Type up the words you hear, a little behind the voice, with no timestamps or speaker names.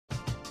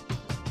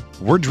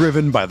We're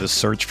driven by the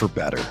search for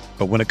better.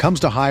 But when it comes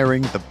to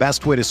hiring, the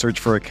best way to search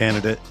for a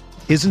candidate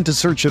isn't to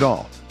search at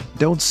all.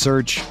 Don't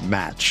search,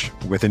 match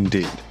with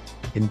Indeed.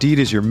 Indeed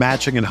is your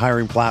matching and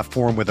hiring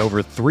platform with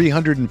over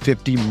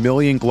 350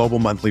 million global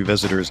monthly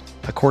visitors,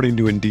 according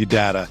to Indeed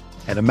data,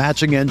 and a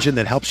matching engine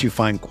that helps you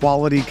find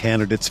quality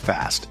candidates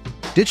fast.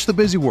 Ditch the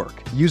busy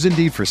work. Use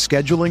Indeed for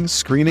scheduling,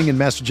 screening, and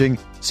messaging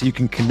so you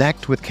can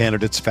connect with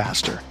candidates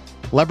faster.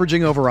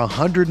 Leveraging over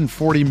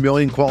 140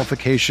 million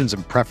qualifications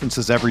and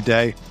preferences every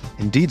day,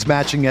 Indeed's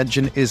matching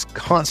engine is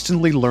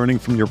constantly learning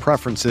from your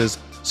preferences,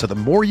 so the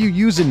more you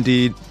use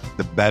Indeed,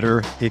 the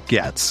better it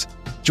gets.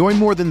 Join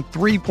more than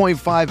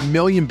 3.5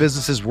 million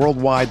businesses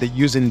worldwide that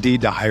use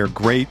Indeed to hire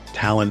great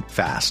talent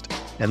fast.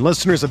 And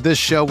listeners of this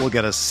show will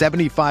get a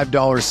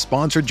 $75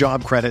 sponsored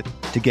job credit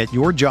to get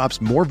your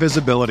jobs more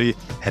visibility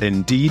at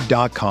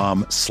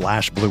Indeed.com/Blue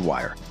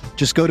Wire.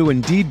 Just go to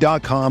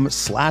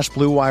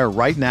Indeed.com/Blue Wire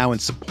right now and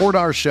support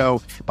our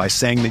show by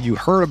saying that you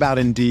heard about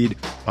Indeed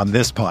on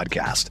this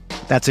podcast.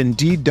 That's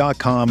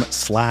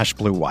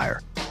Indeed.com/Blue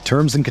Wire.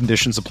 Terms and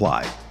conditions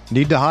apply.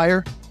 Need to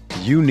hire?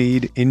 You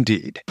need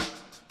Indeed.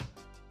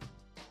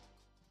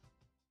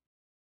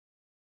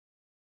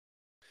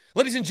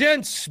 Ladies and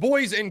gents,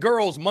 boys and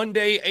girls,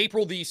 Monday,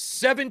 April the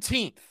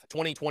 17th,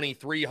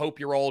 2023. Hope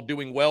you're all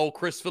doing well.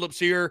 Chris Phillips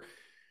here,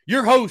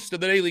 your host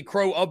of the Daily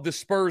Crow of the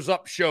Spurs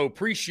Up Show.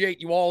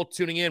 Appreciate you all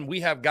tuning in. We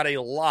have got a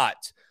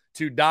lot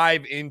to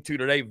dive into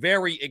today.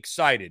 Very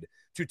excited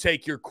to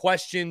take your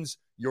questions,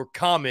 your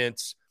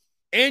comments,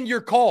 and your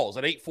calls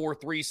at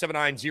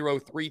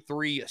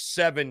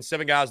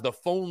 843-790-3377. Guys, the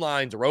phone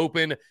lines are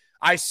open.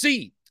 I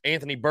see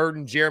Anthony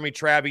Burden, Jeremy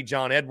Travie,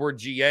 John Edward,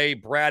 G.A.,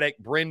 Braddock,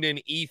 Brendan,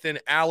 Ethan,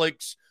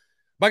 Alex.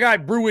 My guy,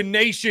 Bruin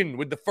Nation,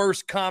 with the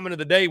first comment of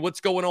the day. What's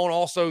going on?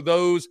 Also,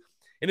 those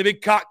in the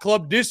Big Cock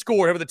Club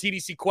Discord, over the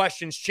TDC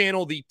Questions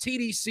channel, the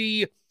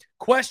TDC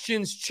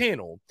Questions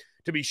channel,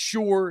 to be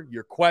sure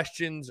your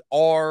questions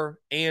are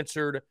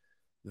answered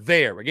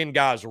there. Again,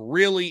 guys,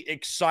 really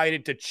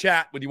excited to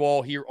chat with you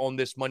all here on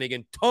this Monday.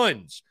 Again,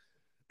 tons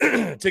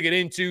to get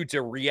into,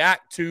 to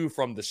react to,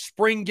 from the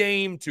spring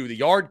game to the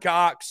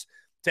Yardcocks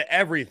to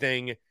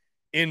everything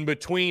in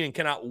between, and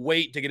cannot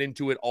wait to get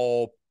into it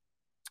all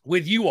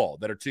with you all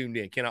that are tuned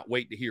in. Cannot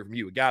wait to hear from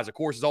you. Guys, of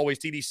course, as always,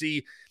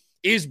 TDC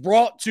is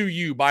brought to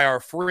you by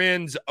our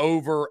friends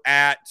over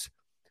at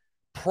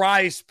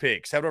Prize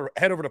Picks. Head over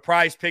to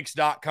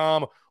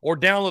prizepicks.com or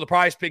download the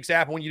Prize Picks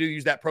app. And when you do,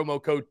 use that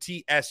promo code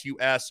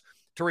TSUS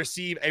to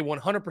receive a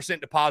 100%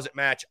 deposit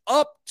match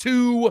up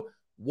to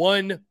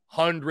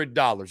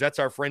 $100. That's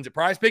our friends at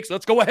Prize Picks.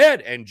 Let's go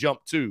ahead and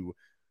jump to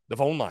the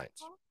phone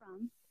lines.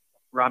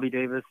 Robbie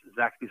Davis,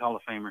 Zaxby's Hall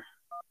of Famer.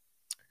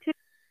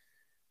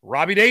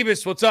 Robbie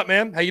Davis, what's up,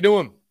 man? How you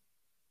doing?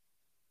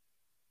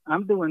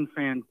 I'm doing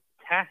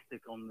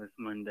fantastic on this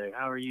Monday.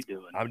 How are you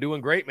doing? I'm doing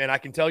great, man. I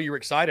can tell you're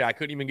excited. I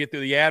couldn't even get through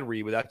the ad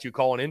read without you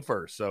calling in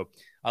first. So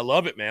I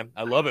love it, man.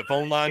 I love it.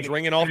 Phone lines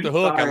ringing off the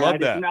hook. Sorry, I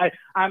love that.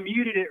 I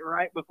muted it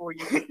right before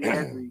you hit the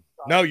ad read.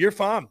 Sorry. No, you're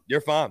fine.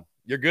 You're fine.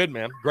 You're good,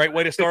 man. Great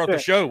way to start off the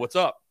show. What's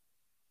up?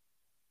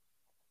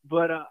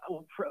 But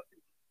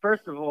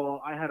first of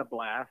all, I had a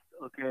blast.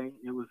 Okay,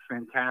 it was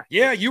fantastic.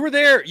 Yeah, you were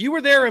there. You were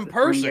there in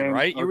person, game,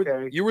 right?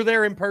 You were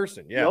there in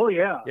person. Yeah. Oh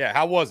yeah. Yeah.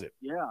 How was it?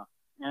 Yeah,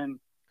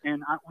 and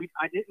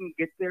I didn't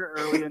get there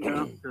early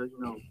enough to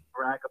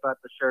brag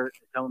about the shirt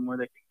and tell them where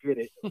they could get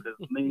it, because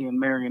me and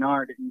Marion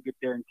R didn't get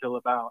there until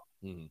about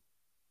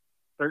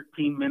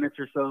 13 minutes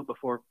or so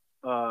before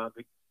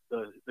the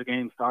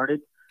game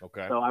started.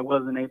 Okay. So I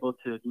wasn't able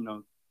to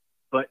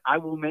but I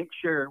will make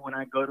sure when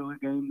I go to a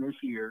game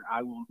this year,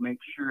 I will make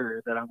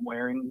sure that I'm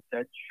wearing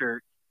said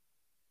shirt.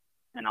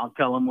 And I'll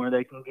tell them where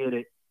they can get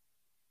it.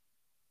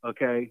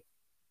 Okay?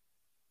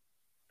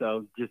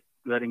 So just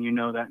letting you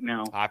know that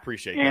now. I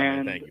appreciate that,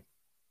 man. Thank you.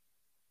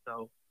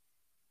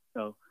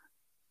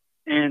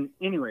 And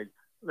anyways,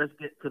 let's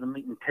get to the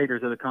meat and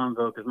taters of the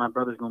convo, because my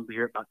brother's going to be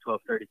here at about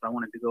 12:30, so I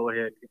wanted to go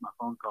ahead and get my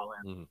phone call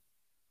in.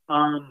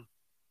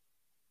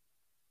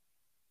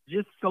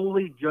 Just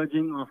solely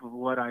judging off of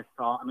what I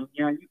saw, I mean,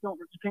 yeah, you can't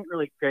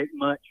really take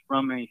much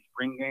from a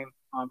spring game,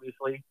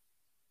 obviously,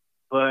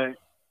 but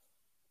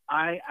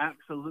I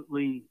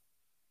absolutely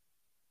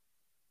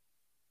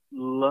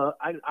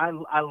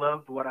I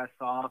loved what I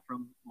saw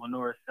from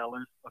Lenora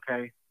Sellers.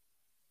 Okay,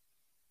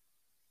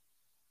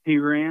 he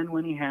ran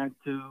when he had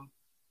to.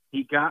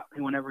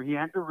 Whenever he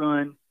had to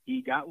run,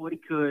 he got what he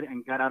could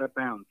and got out of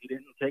bounds. He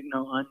didn't take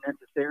no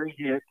unnecessary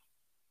hits.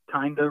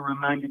 Kind of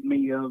reminded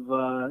me of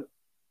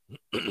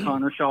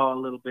Connor Shaw a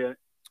little bit.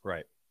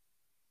 Right.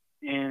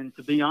 And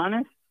to be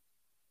honest,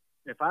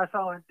 if I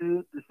saw a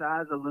dude the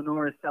size of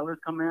Lenora Sellers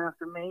coming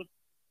after me,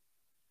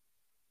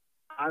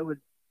 I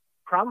would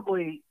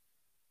probably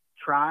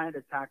try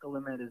to tackle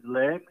him at his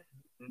legs,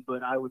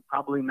 but I would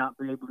probably not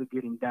be able to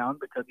get him down,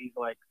 because he's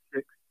like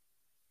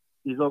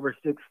he's over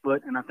 6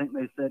 foot, and I think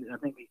he's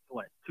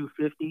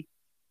 250,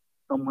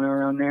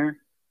 somewhere around there.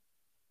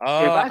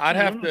 I'd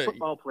have to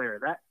football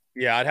player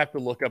I'd have to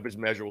look up his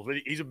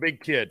measurables. He's a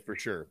big kid for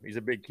sure. He's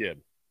a big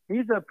kid.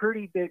 He's a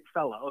pretty big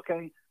fella.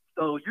 Okay,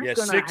 So you're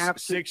going to have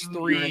to use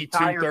your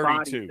entire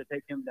body to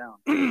take him down.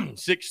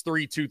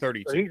 6'3",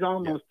 232. So he's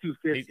almost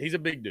 250. He's a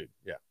big dude.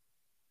 Yeah.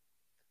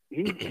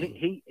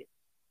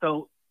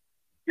 So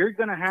you're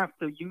going to have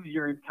to use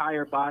your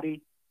entire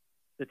body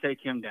to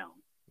take him down.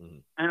 Mm-hmm.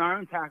 And our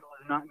own tackle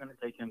is not going to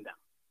take him down.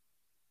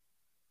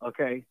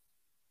 Okay?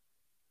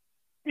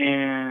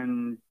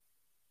 And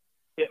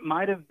it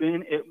might have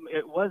been,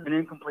 it was an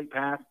incomplete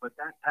pass, but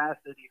that pass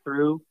that he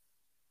threw,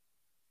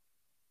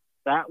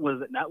 that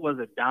was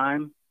a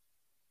dime,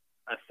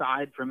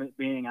 aside from it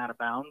being out of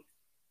bounds.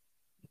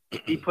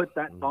 He put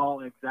that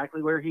ball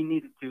exactly where he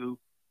needed to.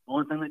 The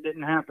only thing that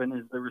didn't happen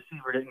is the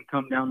receiver didn't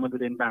come down with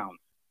it in bounds.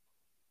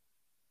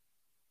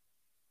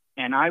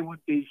 And I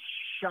would be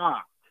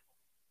shocked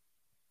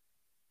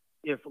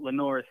if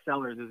Lenoir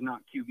Sellers is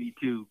not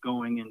QB2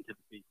 going into the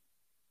season.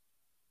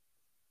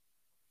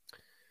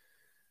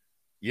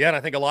 Yeah, and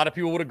I think a lot of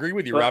people would agree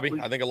with you, Robbie.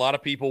 I think a lot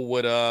of people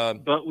would.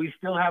 But we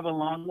still have a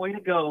long way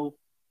to go.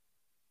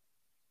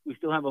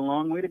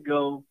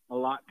 A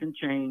lot can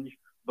change,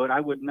 but I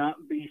would not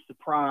be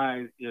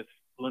surprised if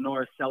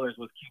Lenoir Sellers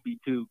was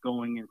QB2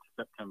 going into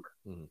September.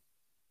 Mm-hmm.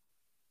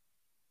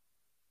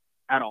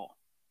 At all.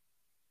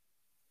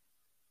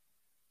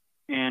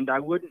 And I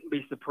wouldn't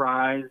be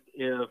surprised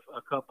if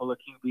a couple of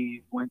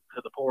QBs went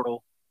to the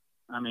portal.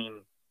 I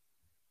mean,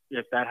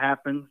 if that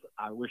happens,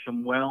 I wish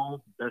them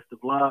well. Best of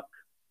luck.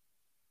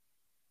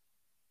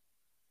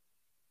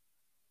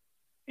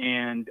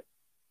 And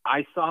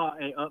I saw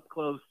Joyner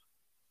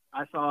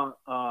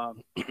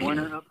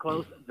up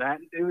close. That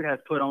dude has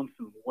put on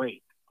some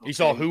weight. Okay? You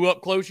saw who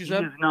up close, you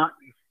said? He is not.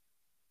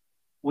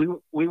 We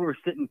were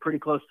sitting pretty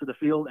close to the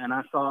field, and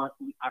I saw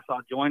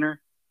Joyner.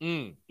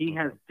 He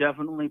has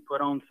definitely put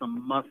on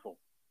some muscle.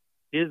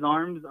 His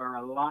arms are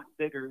a lot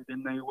bigger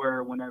than they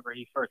were whenever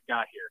he first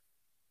got here.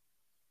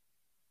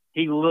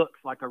 He looks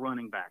like a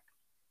running back.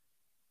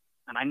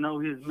 And I know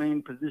his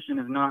main position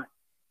is not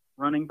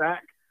running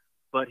back,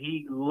 but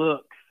he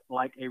looks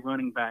like a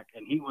running back,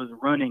 and he was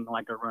running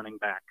like a running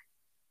back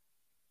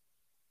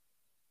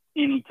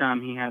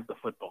anytime he had the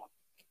football.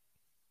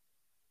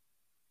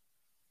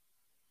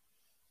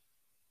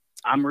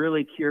 I'm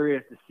really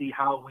curious to see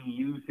how we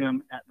use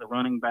him at the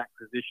running back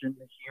position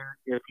this year,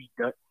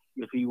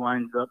 if he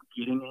winds up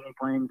getting any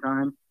playing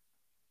time.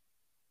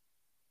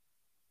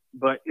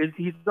 But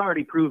he's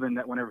already proven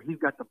that whenever he's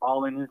got the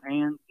ball in his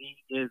hands, he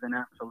is an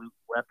absolute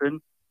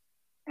weapon.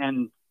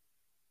 And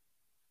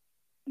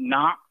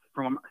Knox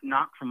from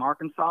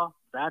Arkansas,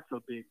 that's a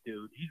big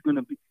dude.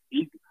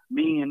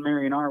 Me and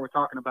Marion R. were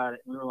talking about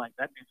it, and we were like,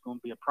 that dude's going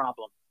to be a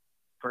problem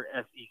for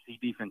SEC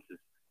defenses.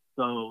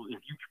 So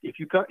if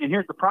you cut, and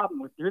here's the problem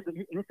and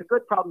it's a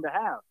good problem to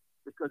have,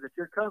 because if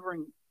you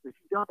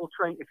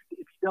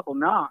double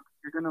Knox,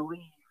 you're going to leave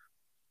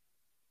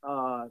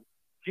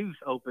Juice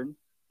open,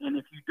 and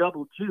if you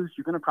double Juice,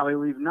 you're going to probably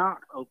leave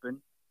Knox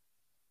open,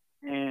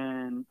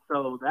 and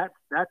so that's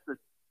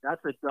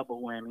a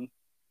double whammy.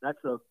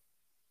 That's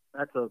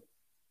a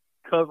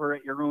cover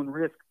at your own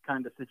risk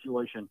kind of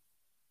situation.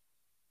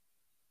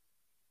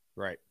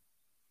 Right.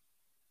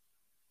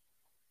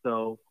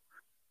 So.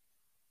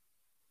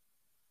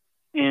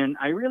 And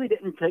I really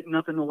didn't take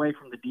nothing away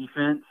from the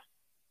defense,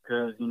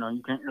 because,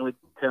 you can't really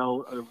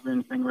tell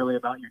anything really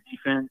about your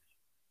defense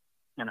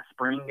in a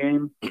spring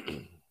game.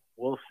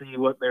 We'll see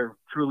what they're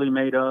truly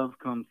made of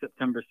come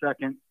September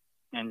 2nd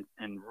and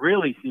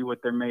really see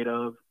what they're made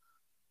of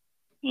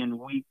in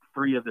week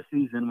 3 of the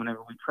season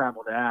whenever we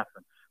travel to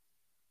Athens.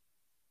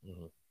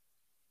 Mm-hmm.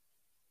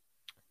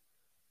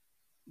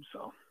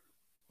 So.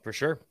 For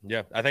sure.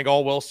 Yeah. I think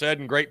all well said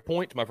and great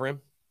point, my friend.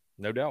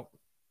 No doubt.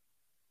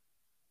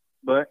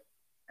 But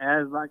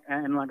like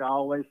I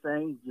always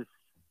say, just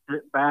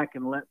sit back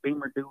and let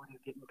Beamer do what he's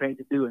getting paid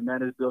to do, and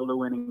that is build a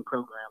winning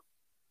program.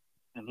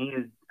 And he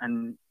is,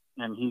 and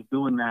he's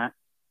doing that.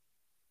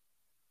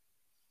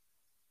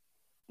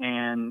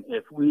 And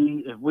if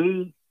we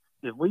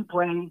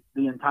play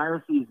the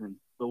entire season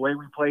the way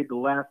we played the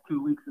last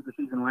 2 weeks of the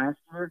season last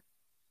year,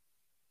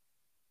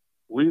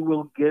 we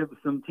will give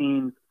some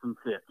teams some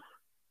fits.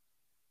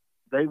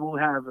 They will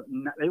have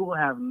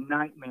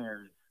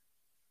nightmares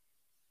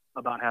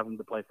about having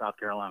to play South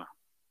Carolina.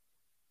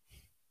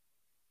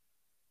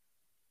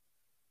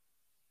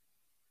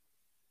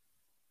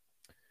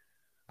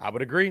 I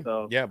would agree.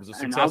 So, yeah, it was a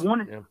success. I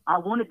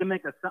wanted to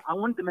make a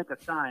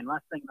sign.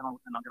 Last thing, and I'll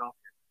get off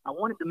here. I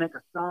wanted to make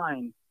a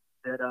sign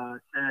that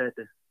said,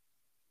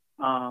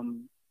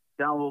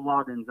 "Dowell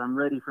Loggins, I'm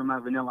ready for my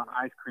vanilla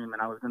ice cream,"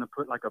 and I was going to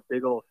put like a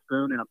big old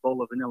spoon and a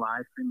bowl of vanilla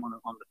ice cream on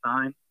the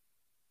sign,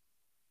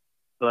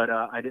 but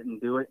I didn't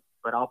do it.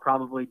 But I'll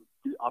probably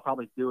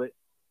do it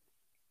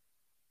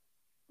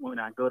when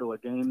I go to a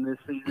game this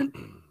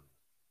season.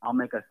 I'll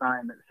make a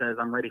sign that says,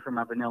 "I'm ready for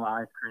my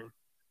vanilla ice cream."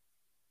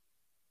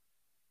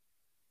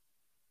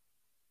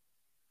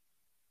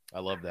 I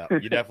love that.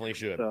 You definitely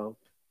should. So,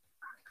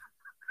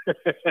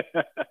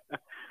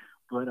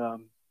 but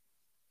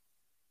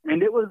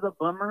and it was a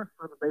bummer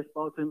for the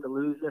baseball team to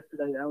lose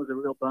yesterday. That was a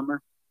real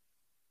bummer.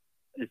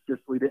 It's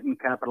just we didn't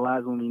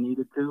capitalize when we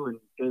needed to, and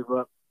gave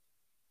up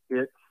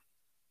hits.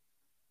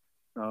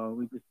 So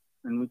we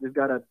just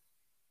got to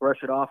brush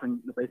it off, and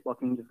the baseball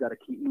team just got to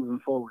keep moving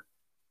forward.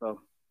 So.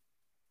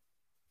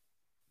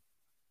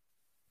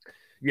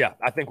 Yeah,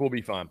 I think we'll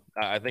be fine.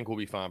 I think we'll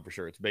be fine for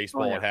sure. It's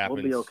baseball. It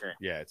happens. We'll be okay.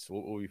 Yeah,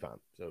 we'll be fine.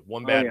 So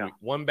one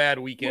bad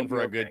weekend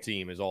for a good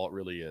team is all it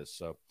really is.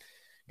 So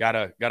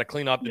gotta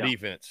clean up the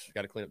defense.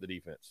 Got to clean up the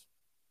defense.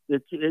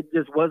 It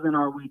just wasn't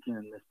our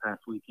weekend this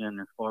past weekend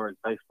as far as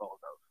baseball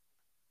goes.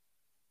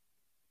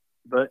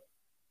 But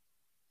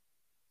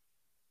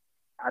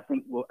I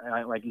think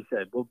like you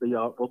said, we'll be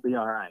all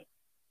right.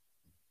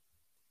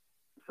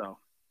 So,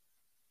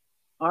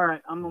 all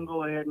right, I'm gonna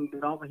go ahead and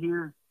get over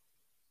here,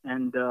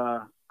 and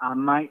I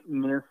might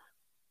miss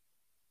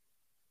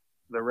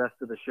the rest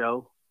of the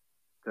show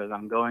because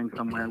I'm going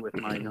somewhere with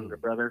my younger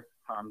brother.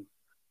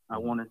 I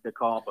wanted to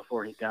call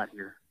before he got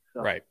here.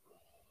 So. Right.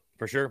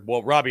 For sure.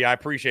 Well, Robbie, I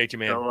appreciate you,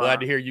 man. So, glad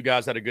to hear you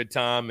guys had a good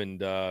time,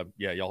 and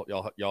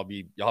y'all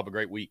have a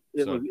great week.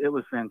 It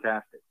was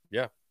fantastic.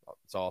 Yeah,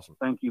 it's awesome.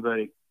 Thank you,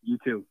 buddy. You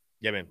too.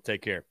 Yeah, man.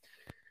 Take care.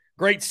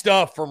 Great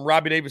stuff from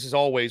Robbie Davis as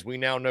always. We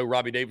now know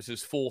Robbie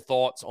Davis's full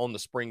thoughts on the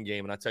spring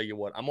game, and I tell you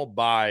what, I'm gonna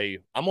buy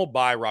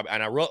Robbie,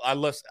 and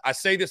I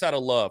say this out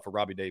of love for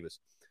Robbie Davis.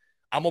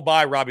 I'm gonna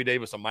buy Robbie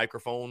Davis a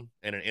microphone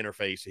and an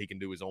interface so he can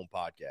do his own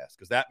podcast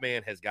because that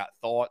man has got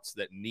thoughts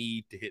that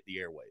need to hit the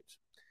airwaves.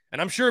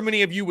 And I'm sure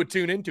many of you would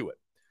tune into it.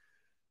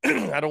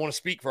 I don't want to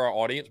speak for our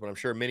audience, but I'm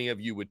sure many of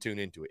you would tune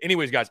into it.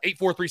 Anyways, guys,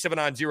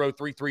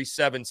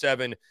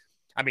 843-790-3377.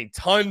 I mean,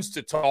 tons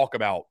to talk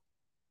about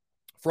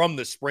from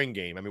the spring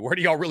game. I mean, where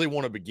do y'all really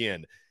want to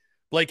begin?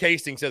 Blake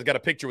Hastings says, got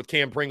a picture with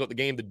Cam Pringle at the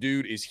game. The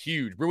dude is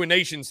huge. Bruin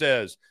Nation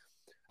says,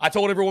 I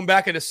told everyone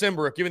back in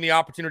December, if given the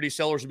opportunity,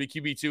 Sellers would be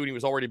QB2, and he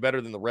was already better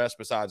than the rest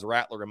besides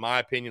Rattler, in my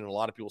opinion. And a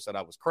lot of people said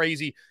I was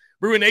crazy.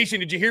 Bruin Nation,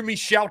 did you hear me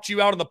shout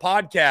you out on the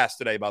podcast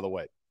today, by the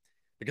way?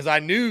 Because I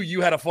knew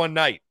you had a fun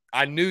night.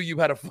 With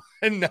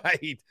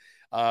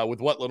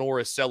what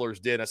Lenoris Sellers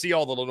did. I see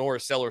all the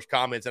Lenoris Sellers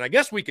comments, and I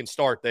guess we can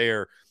start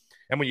there.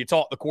 And when you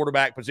talk the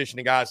quarterback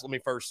positioning, guys, let me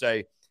first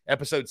say,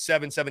 episode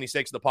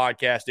 776 of the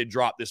podcast did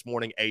drop this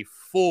morning, a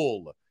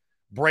full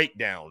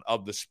breakdown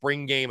of the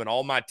spring game and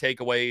all my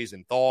takeaways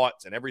and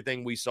thoughts and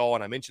everything we saw.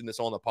 And I mentioned this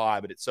on the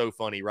pod, but it's so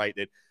funny, right,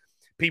 that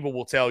people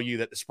will tell you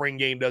that the spring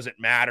game doesn't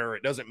matter.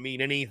 It doesn't mean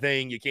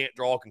anything. You can't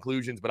draw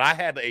conclusions. But I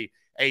had a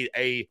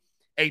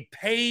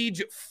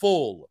page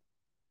full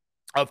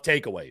of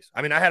takeaways.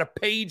 I mean, I had a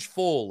page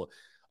full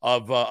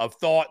of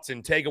thoughts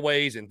and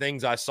takeaways and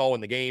things I saw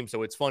in the game.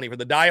 So it's funny. For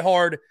the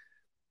diehard,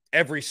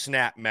 every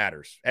snap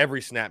matters.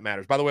 Every snap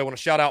matters. By the way, I want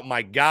to shout out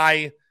my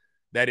guy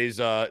that is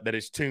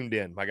tuned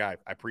in. My guy,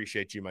 I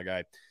appreciate you, my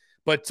guy.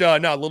 But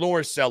no,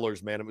 Lenoris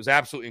Sellers, man, it was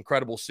absolutely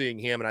incredible seeing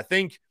him. And I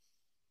think,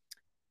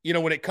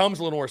 when it comes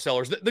to Lenoris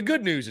Sellers, the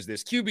good news is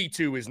this: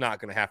 QB2 is not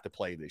going to have to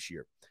play this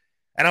year.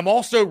 And I'm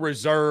also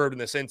reserved in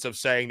the sense of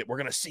saying that we're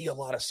going to see a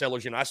lot of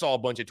Sellers. I saw a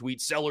bunch of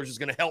tweets. Sellers is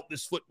going to help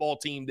this football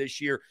team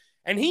this year.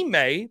 And he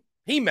may.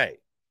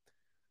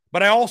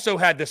 But I also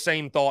had the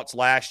same thoughts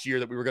last year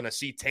that we were going to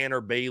see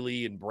Tanner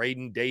Bailey and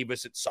Braden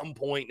Davis at some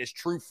point as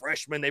true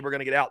freshmen. They were going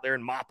to get out there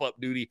and mop up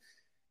duty.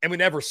 And we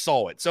never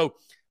saw it. So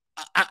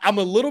I'm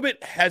a little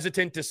bit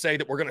hesitant to say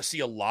that we're going to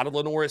see a lot of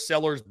Lenoris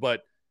Sellers,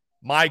 but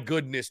my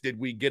goodness, did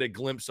we get a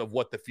glimpse of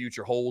what the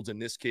future holds, and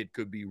this kid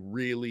could be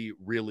really,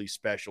 really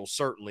special.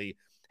 Certainly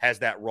has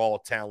that raw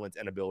talent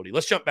and ability.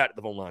 Let's jump back to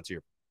the phone lines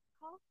here.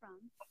 Call from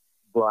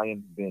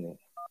Brian Bennett.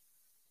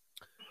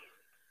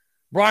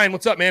 Brian,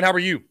 what's up, man? How are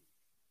you?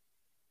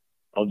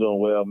 I'm doing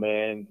well,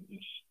 man.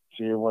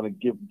 Sure want to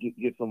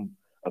get some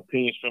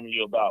opinions from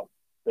you about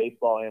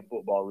baseball and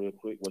football real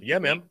quick. Yeah,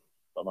 man.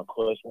 About my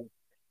question.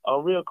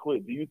 Real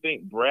quick, do you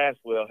think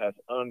Braswell has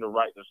earned the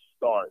right to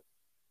start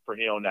for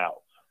here on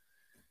out?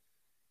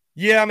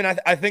 Yeah, I mean,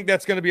 I think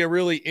that's going to be a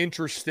really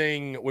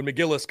interesting when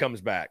McGillis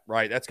comes back,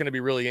 right? That's going to be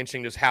really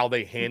interesting just how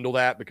they handle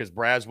that because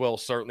Braswell,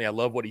 certainly, I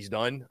love what he's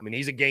done. I mean,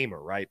 he's a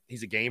gamer, right?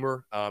 He's a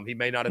gamer. He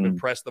may not have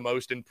impressed the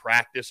most in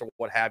practice or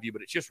what have you,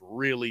 but it's just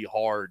really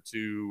hard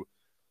to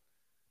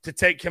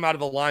take him out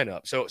of the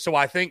lineup. So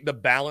I think the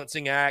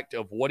balancing act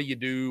of what do you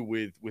do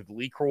with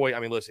LeCroy?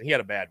 I mean, listen, he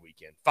had a bad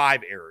weekend.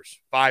 5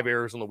 errors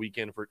on the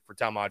weekend for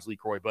Talmadge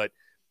LeCroy, but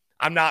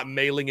I'm not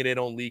mailing it in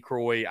on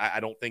LeCroy. I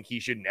don't think he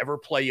should never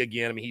play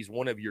again. I mean, he's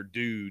one of your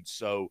dudes.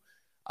 So,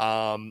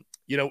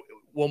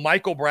 will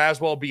Michael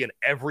Braswell be an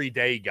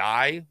everyday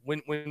guy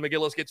when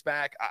McGillis gets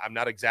back? I'm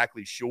not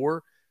exactly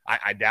sure.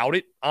 I doubt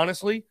it,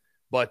 honestly.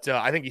 But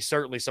I think he's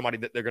certainly somebody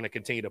that they're going to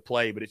continue to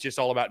play. But it's just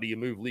all about, do you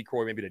move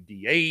LeCroy maybe to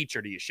DH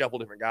or do you shuffle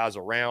different guys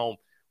around?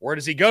 Where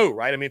does he go,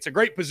 right? I mean, it's a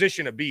great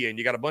position to be in.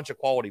 You got a bunch of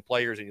quality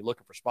players and you're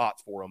looking for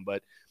spots for them.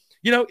 But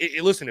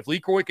listen, if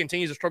LeCroy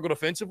continues to struggle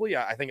defensively,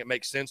 I think it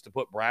makes sense to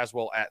put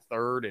Braswell at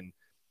third and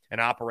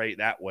operate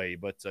that way.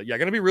 But, going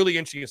to be really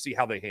interesting to see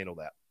how they handle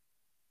that.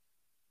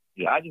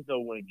 Yeah, I just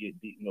don't want to get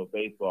deep,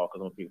 baseball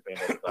because I'm a big fan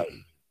of it. Like,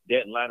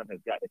 that lineup has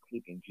got to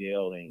click and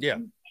gel. And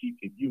if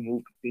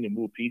you continue to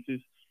move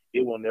pieces,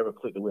 it will never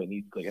click the way it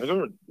needs to click. And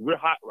remember, we're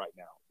hot right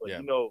now. But,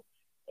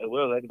 as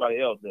well as anybody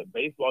else, that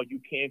baseball you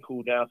can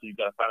cool down, so you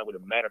got to find a way to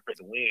manifest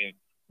the win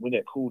when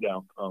that cool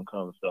down comes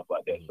and stuff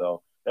like that.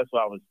 So that's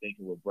why I was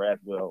thinking with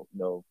Braswell,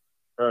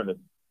 earn a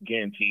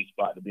guaranteed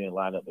spot to be in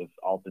lineup as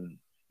often,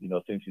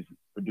 since he's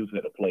producing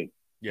at the plate.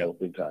 Yeah,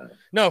 big time.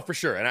 No, for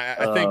sure. And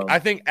I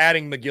think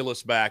adding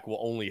McGillis back will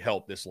only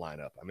help this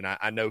lineup. I mean,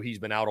 I know he's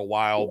been out a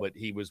while, but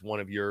he was one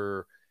of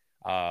your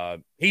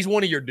he's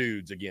one of your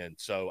dudes again.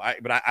 So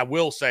I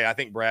will say I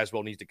think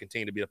Braswell needs to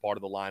continue to be a part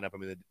of the lineup. I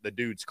mean, the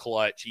dude's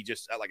clutch. He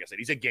just, like I said,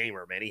 he's a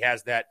gamer, man. He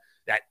has that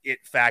it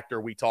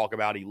factor we talk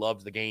about. He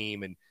loves the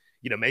game, and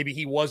maybe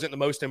he wasn't the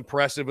most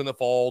impressive in the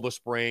fall, the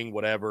spring,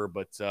 whatever,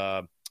 but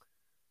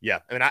yeah,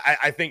 I mean,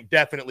 I think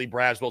definitely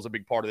Braswell's a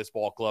big part of this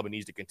ball club and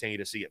needs to continue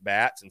to see at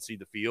bats and see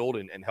the field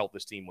and help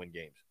this team win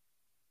games.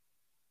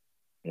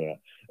 Yeah.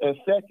 And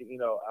second,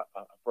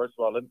 first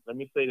of all, let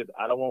me say that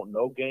I don't want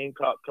no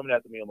Gamecock coming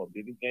after me. I'm a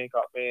big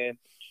Gamecock fan.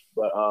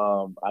 But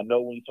I know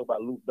when you talk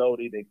about Luke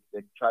Doty, they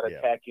try to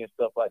attack you and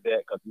stuff like that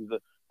because he's a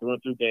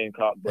through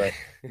Gamecock. But,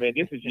 man,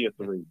 this is year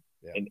 3.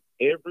 Yeah. And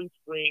every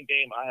spring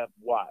game I have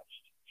watched,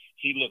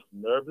 he looks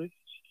nervous.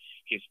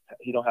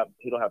 He don't have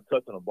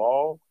touch on the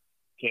ball.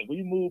 Can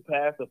we move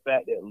past the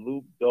fact that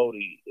Luke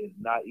Doty is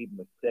not even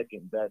the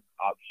second best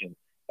option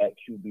at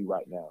QB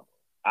right now?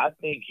 I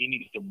think he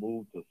needs to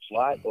move to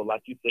slot, or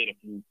like you said a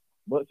few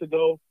months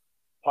ago,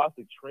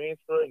 possibly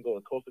transfer and go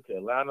to Coastal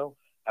Carolina,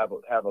 have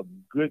a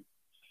good,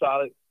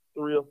 solid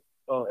 3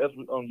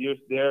 years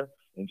there,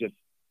 and just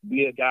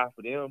be a guy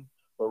for them.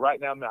 But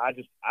right now, man,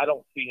 I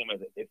don't see him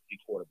as an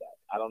SC quarterback.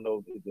 I don't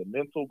know if there's a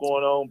mental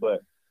going on,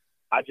 but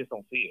I just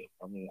don't see it.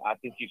 I mean, I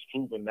think he's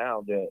proven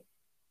now that,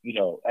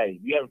 hey,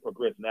 you haven't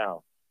progressed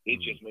now.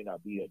 It just may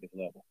not be at this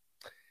level.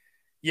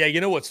 Yeah,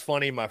 you know what's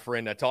funny, my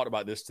friend? I talked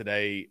about this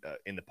today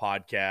in the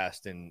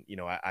podcast, and,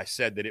 I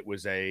said that it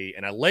was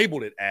and I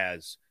labeled it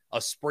as a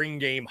spring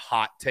game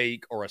hot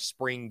take or a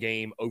spring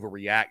game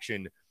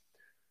overreaction.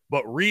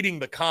 But reading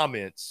the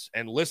comments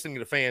and listening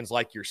to fans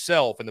like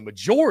yourself and the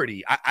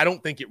majority, I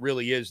don't think it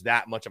really is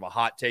that much of a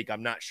hot take.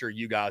 I'm not sure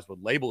you guys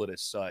would label it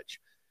as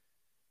such.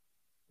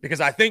 Because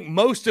I think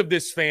most of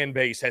this fan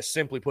base has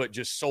simply put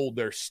just sold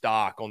their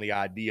stock on the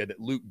idea that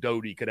Luke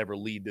Doty could ever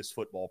lead this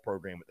football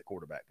program at the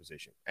quarterback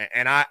position.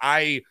 And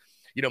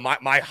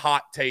my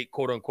hot take,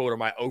 quote unquote, or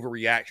my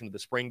overreaction to the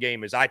spring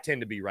game is I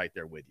tend to be right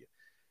there with you.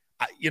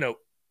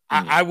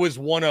 I was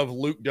one of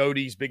Luke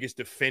Doty's biggest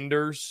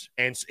defenders,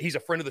 and he's a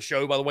friend of the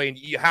show, by the way, and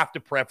you have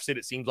to preface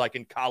it seems like,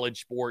 in college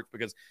sports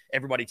because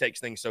everybody takes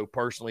things so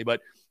personally.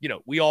 But,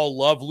 we all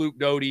love Luke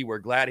Doty. We're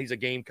glad he's a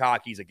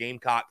Gamecock. He's a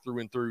Gamecock through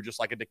and through, just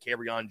like a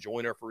DeCarrion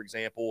Joyner, for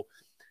example.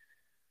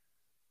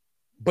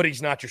 But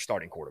he's not your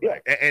starting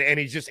quarterback. Yeah. And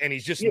he's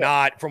just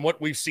not, from what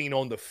we've seen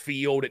on the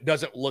field, it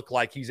doesn't look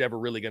like he's ever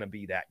really going to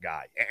be that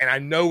guy. And I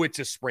know it's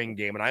a spring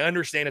game, and I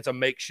understand it's a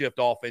makeshift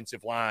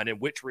offensive line,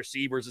 and which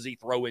receivers is he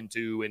throwing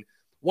to, and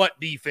what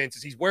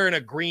defenses. He's wearing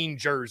a green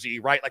jersey,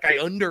 right? Like, I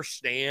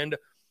understand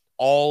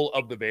all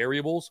of the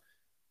variables,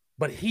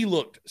 but he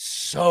looked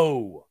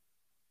so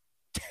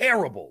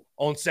terrible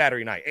on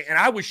Saturday night. And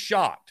I was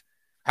shocked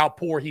how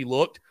poor he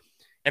looked.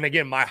 And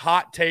again, my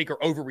hot take or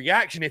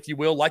overreaction, if you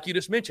will, like you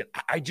just mentioned,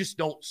 I just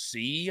don't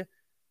see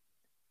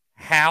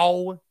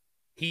how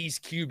he's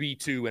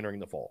QB2 entering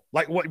the fall.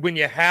 Like, when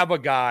you have a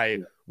guy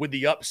with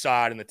the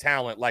upside and the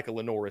talent like a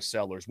Lenoris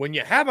Sellers, when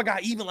you have a guy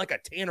even like a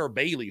Tanner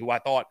Bailey, who I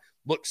thought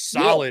looked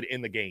solid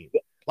in the game.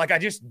 Like, I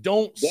just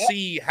don't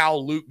see how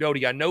Luke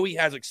Doty, I know he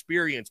has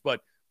experience, but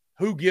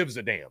who gives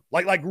a damn?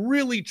 Like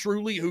really,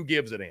 truly, who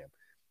gives a damn?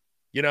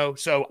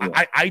 So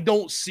I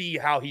don't see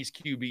how he's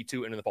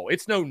QB2 into the fall.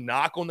 It's no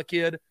knock on the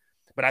kid,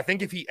 but I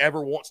think if he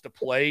ever wants to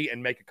play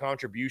and make a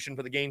contribution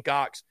for the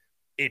Gamecocks,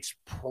 it's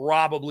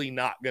probably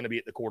not going to be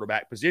at the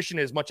quarterback position.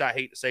 As much I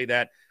hate to say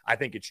that, I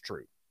think it's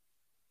true.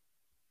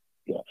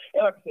 Yeah.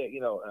 And like I said,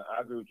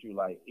 I agree with you.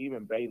 Like,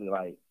 even Bailey,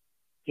 like,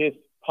 his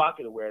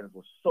pocket awareness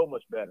was so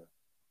much better.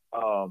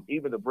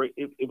 Even the break,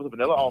 it was a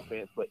vanilla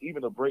offense, but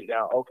even the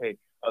breakdown, okay,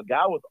 a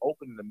guy was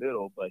open in the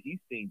middle, but he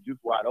seemed just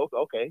wide open.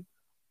 Okay.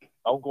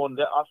 I'm going to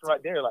that option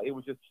right there. Like, it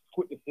was just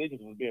quick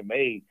decisions was being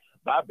made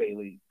by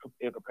Bailey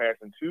in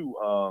comparison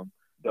to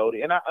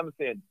Doty. And I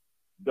understand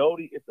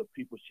Doty is the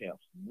people's champ.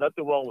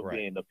 Nothing wrong with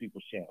being the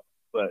people's champ.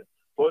 But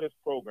for this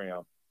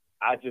program,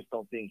 I just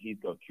don't think he's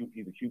a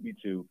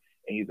QB2, and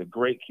he's a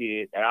great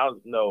kid. And I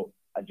don't know.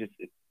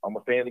 I'm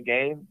a fan of the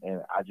game,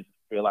 and I just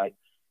feel like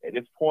at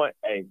this point,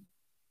 hey,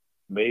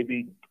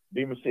 maybe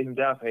Beamer sit him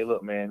down and say, hey,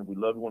 look, man, we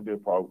love you, want to be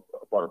a part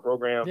of the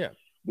program. Yeah.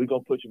 We're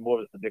going to put you more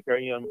in the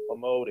DeCarrion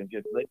mode and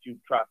just let you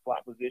try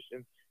slot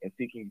position and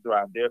see can you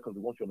thrive there because we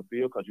want you on the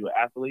field because you're an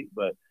athlete.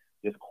 But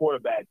this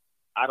quarterback,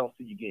 I don't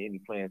see you getting any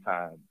playing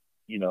time,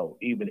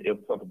 even if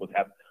something was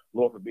happening.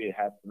 Lord forbid,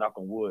 knock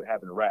on wood,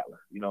 having a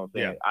Rattler. You know what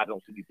I'm saying? Yeah. I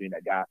don't see you being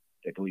that guy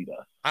that can lead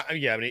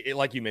us.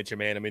 Like you mentioned,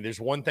 man,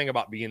 there's one thing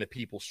about being the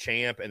people's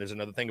champ, and there's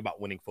another thing about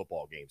winning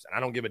football games. And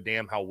I don't give a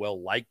damn how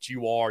well liked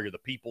you are. You're the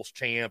people's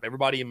champ.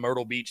 Everybody in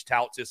Myrtle Beach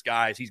touts this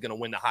guy as he's going to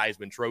win the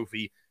Heisman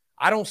Trophy.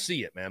 I don't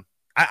see it, man.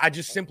 I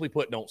just simply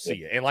put don't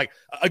see it. And, like,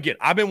 again,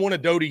 I've been one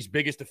of Doty's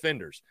biggest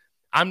defenders.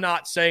 I'm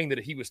not saying that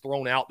he was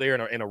thrown out there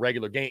in a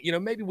regular game.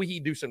 Maybe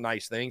he'd do some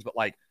nice things, but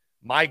like,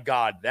 my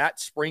God, that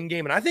spring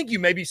game. And I think you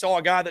maybe saw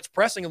a guy that's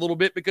pressing a little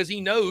bit because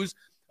he knows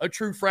a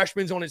true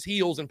freshman's on his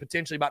heels and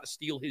potentially about to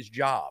steal his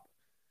job.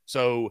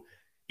 So,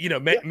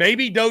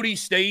 maybe Doty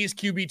stays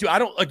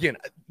QB2.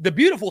 The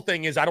beautiful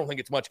thing is I don't think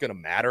it's much going to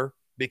matter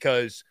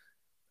because,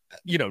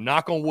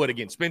 knock on wood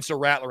again, Spencer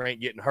Rattler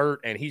ain't getting hurt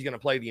and he's going to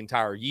play the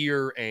entire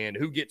year. And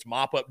who gets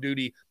mop-up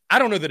duty, I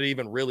don't know that it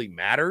even really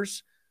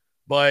matters.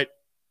 But,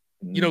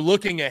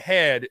 looking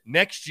ahead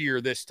next year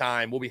this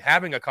time, we'll be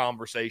having a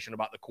conversation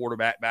about the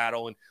quarterback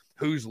battle and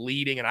who's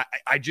leading. And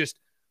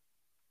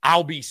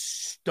I'll be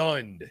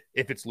stunned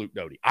if it's Luke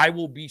Doty. I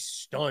will be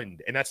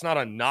stunned. And that's not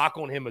a knock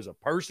on him as a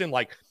person.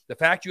 Like, the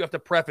fact you have to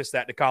preface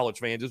that to college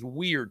fans is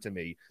weird to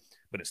me,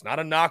 but it's not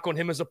a knock on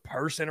him as a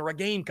person or a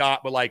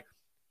Gamecock. But like,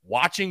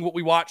 watching what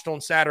we watched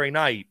on Saturday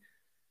night,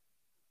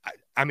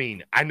 I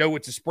mean, I know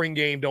it's a spring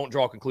game, don't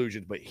draw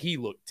conclusions, but he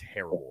looked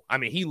terrible. I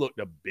mean, he looked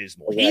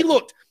abysmal.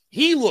 Exactly.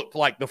 He looked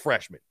like the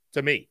freshman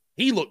to me.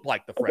 He looked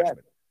like the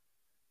freshman.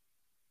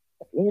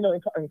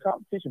 In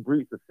competition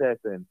breeds success,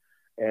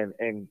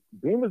 and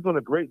Beamer's doing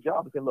a great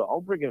job of saying, look,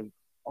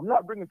 I'm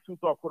not bringing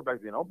 2-star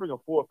quarterbacks in. I'm bringing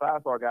 4 or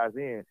 5-star guys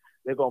in.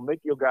 They're gonna make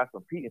your guys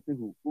compete and see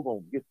who's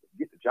gonna get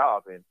the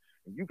job. And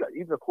you got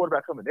even a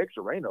quarterback coming next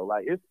year, Reno.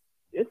 Like it's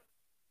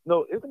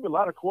gonna be a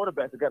lot of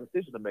quarterbacks that got a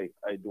decision to make.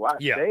 Do I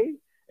stay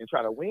and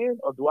try to win,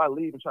 or do I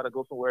leave and try to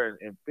go somewhere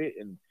and fit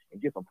and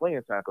get some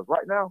playing time? Because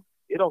right now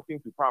it don't seem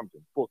too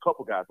promising for a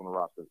couple guys on the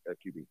roster at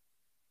QB.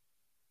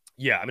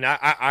 Yeah, I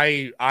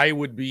mean, I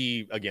would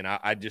be, again,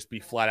 I'd just be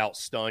flat out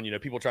stunned.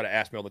 People try to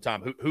ask me all the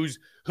time,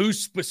 who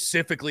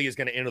specifically is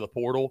going to enter the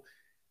portal?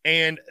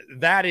 And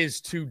that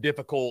is too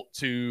difficult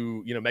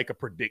to, make a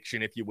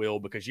prediction, if you will,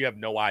 because you have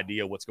no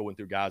idea what's going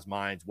through guys'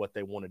 minds, what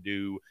they want to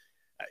do,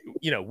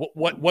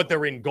 what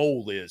their end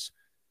goal is.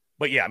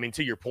 But yeah, I mean,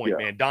 to your point,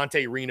 man,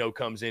 Dante Reno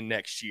comes in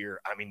next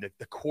year. I mean,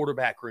 the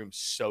quarterback room's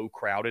so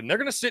crowded, and they're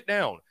going to sit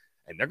down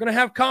and they're going to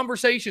have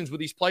conversations with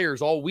these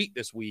players all week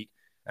this week.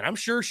 And I'm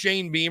sure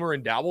Shane Beamer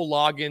and Dowell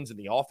Loggins and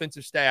the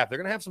offensive staff, they're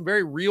going to have some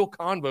very real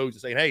convos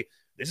and saying, hey,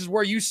 this is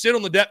where you sit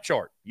on the depth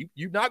chart.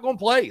 You're not going to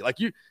play. Like,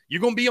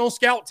 you're going to be on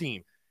scout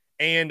team.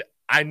 And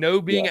I know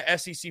being an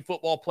SEC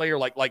football player,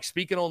 like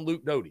speaking on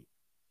Luke Doty,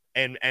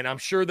 and I'm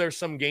sure there's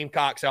some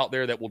Gamecocks out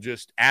there that will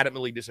just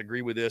adamantly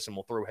disagree with this and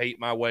will throw hate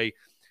my way.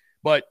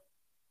 But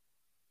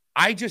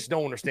I just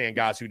don't understand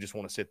guys who just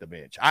want to sit the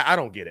bench. I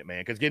don't get it,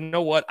 man. Because you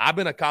know what? I've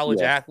been a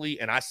college athlete,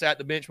 and I sat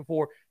the bench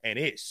before, and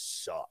it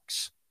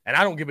sucks. And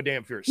I don't give a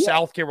damn if you're at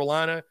South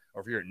Carolina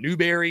or if you're at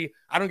Newberry.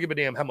 I don't give a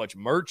damn how much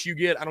merch you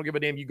get. I don't give a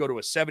damn you go to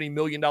a $70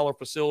 million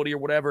facility or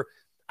whatever.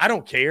 I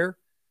don't care.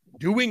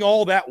 Doing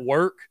all that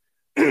work,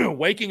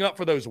 waking up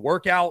for those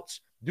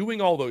workouts,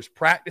 doing all those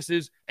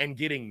practices, and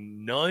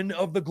getting none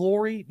of the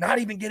glory, not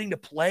even getting to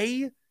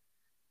play.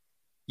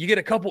 You get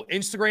a couple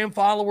Instagram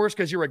followers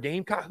because you're a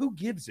Gamecock. Who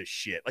gives a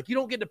shit? Like, you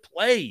don't get to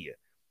play.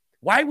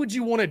 Why would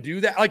you want to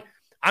do that? Like,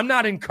 I'm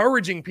not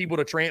encouraging people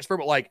to transfer,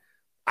 but like,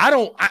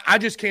 I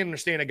just can't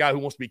understand a guy who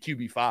wants to be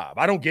QB5.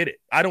 I don't get it.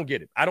 I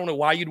don't know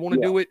why you'd want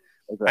to do it.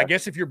 Exactly. I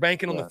guess if you're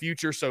banking on the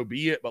future, so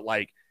be it. But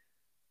like,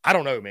 I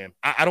don't know, man.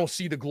 I don't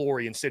see the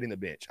glory in sitting the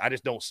bench. I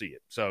just don't see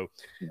it. So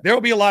there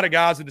will be a lot of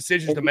guys with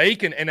decisions to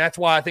make. And that's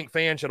why I think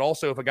fans should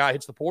also, if a guy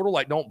hits the portal,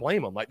 like, don't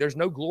blame him. Like, there's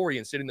no glory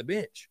in sitting the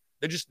bench.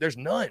 There's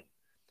none.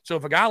 So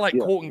if a guy like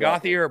Colton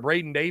Gauthier or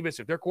Braden Davis,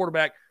 if they're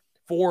quarterback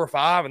 4 or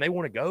 5 and they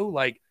want to go,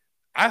 like,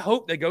 I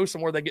hope they go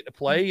somewhere they get to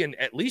play and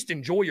at least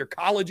enjoy your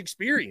college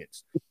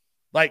experience.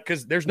 Like,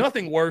 because there's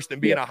nothing worse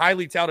than being a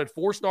highly touted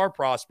 4-star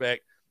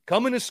prospect,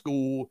 coming to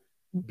school,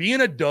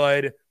 being a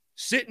dud,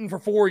 sitting for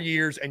 4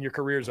 years, and your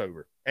career's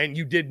over. And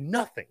you did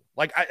nothing.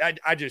 Like,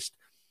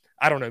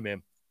 I don't know,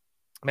 man.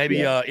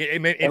 Maybe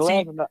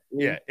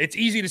it's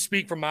easy to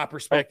speak from my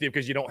perspective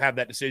because you don't have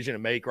that decision to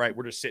make, right?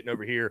 We're just sitting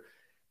over here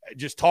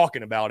just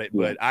talking about it.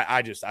 But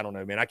I don't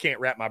know, man. I can't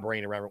wrap my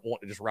brain around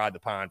wanting to just ride the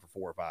pine for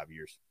 4 or 5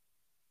 years.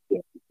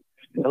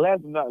 And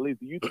last but not least,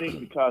 do you think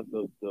because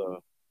of the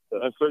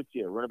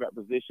uncertainty at running back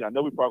position, I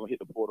know we're probably going to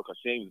hit the portal because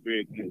Shane was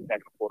very good at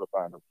attacking the portal,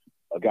 finding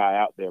a guy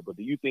out there, but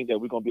do you think that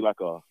we're going to be like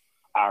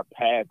our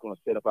path going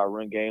to set up our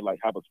run game, like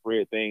have a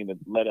spread thing and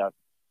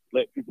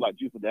let people like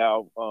Juice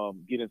Dow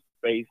get in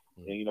space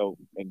and,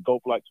 and go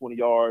for like 20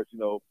 yards,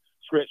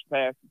 stretch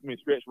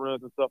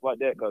runs and stuff like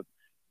that? Because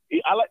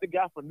I like the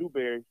guy from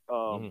Newberry.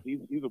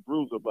 He's a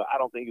bruiser, but I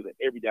don't think he's an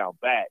every down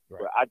back.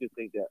 Right. But I just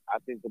think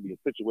it's going to be a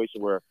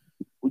situation where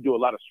we do a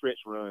lot of stretch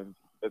runs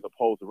as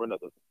opposed to run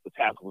up the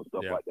tackles and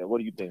stuff like that. What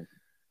do you think?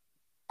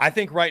 I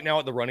think right now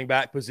at the running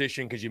back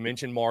position, because you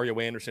mentioned Mario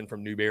Anderson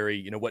from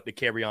Newberry, what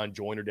DeCarrion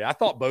Joyner did. I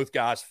thought both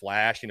guys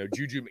flashed.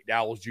 Juju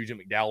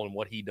McDowell and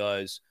what he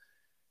does.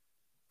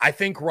 I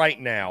think right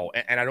now,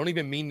 and I don't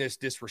even mean this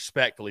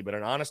disrespectfully, but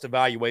an honest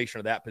evaluation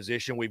of that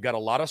position, we've got a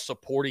lot of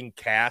supporting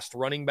cast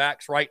running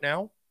backs right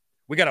now.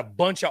 We got a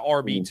bunch of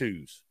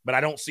RB2s, but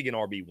I don't see an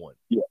RB1.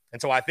 Yeah.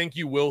 And so I think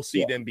you will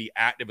see them be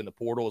active in the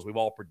portal as we've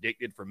all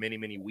predicted for many,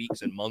 many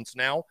weeks and months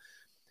now.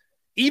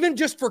 even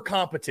just for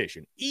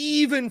competition,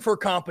 even for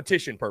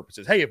competition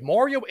purposes. Hey, if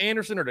Mario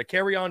Anderson or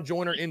Dakereon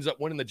Joyner ends up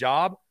winning the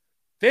job,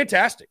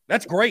 fantastic.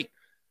 That's great.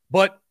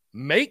 But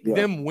make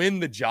them win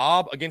the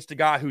job against a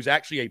guy who's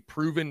actually a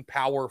proven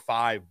Power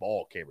 5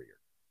 ball carrier.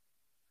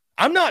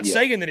 I'm not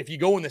saying that if you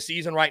go in the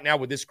season right now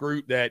with this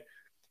group that,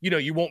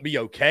 you won't be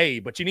okay,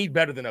 but you need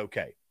better than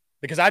okay.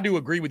 Because I do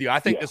agree with you. I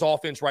think this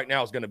offense right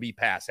now is going to be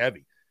pass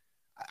heavy.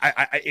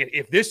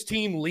 If this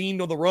team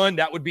leaned on the run,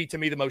 that would be, to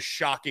me, the most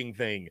shocking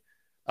thing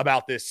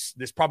about this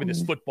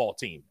football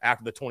team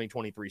after the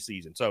 2023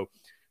 season. So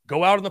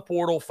go out in the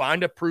portal,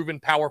 find a proven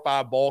Power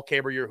 5 ball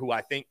carrier who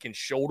I think can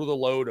shoulder the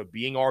load of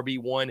being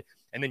RB1.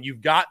 And then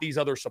you've got these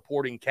other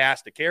supporting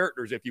cast of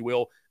characters, if you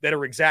will, that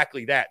are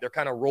exactly that. They're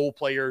kind of role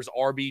players,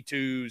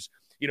 RB2s,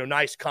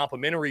 nice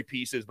complementary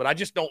pieces. But I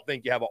just don't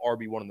think you have an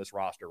RB1 on this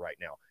roster right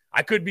now.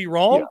 I could be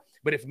wrong,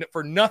 but if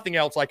for nothing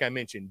else, like I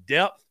mentioned,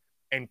 depth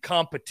and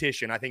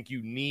competition, I think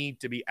you need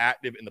to be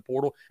active in the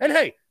portal. And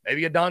hey,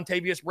 maybe a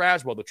Dontavius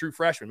Braswell, the true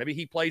freshman, maybe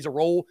he plays a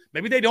role.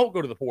 Maybe they don't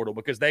go to the portal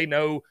because they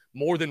know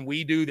more than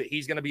we do that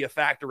he's going to be a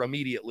factor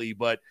immediately.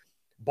 But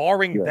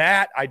barring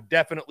that, I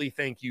definitely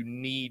think you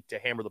need to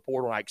hammer the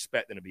portal, and I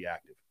expect them to be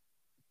active.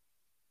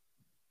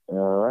 All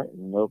right.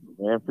 Nope.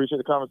 Man, appreciate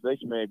the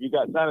conversation, man. If you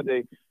got time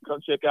today, come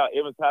check out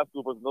Evans High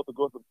School versus North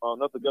Augusta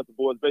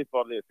boys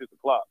baseball today at 6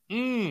 o'clock.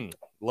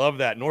 Love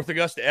that. North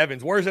Augusta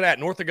Evans. Where is it at?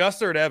 North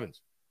Augusta or at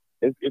Evans?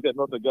 It's at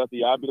North Augusta.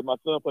 Yeah, my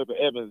son played for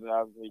Evans. And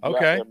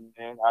okay. There,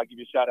 man, I'll give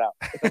you a shout out.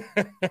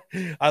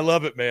 I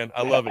love it, man.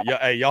 I love it. Yeah,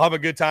 hey, y'all have a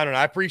good time, and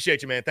I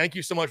appreciate you, man. Thank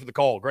you so much for the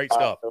call. Great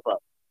stuff. No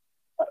problem.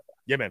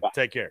 Yeah, man. Bye.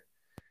 Take care.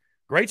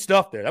 Great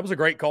stuff there. That was a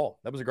great call.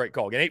 Again,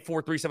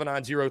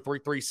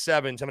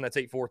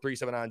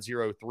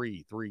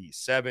 843-790-337.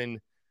 848-337.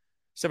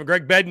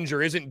 Greg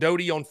Bedinger, isn't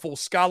Doty on full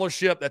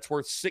scholarship? That's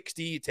worth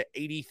 $60,000 to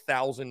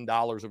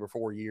 $80,000 over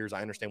 4 years.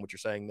 I understand what you're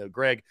saying, though.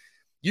 Greg,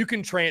 you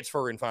can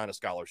transfer and find a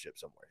scholarship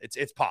somewhere.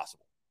 It's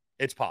possible.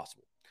 It's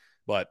possible.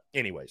 But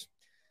anyways.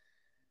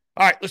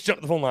 All right, let's jump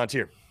to the phone lines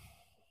here.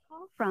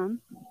 Call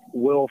from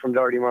Will from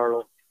Dirty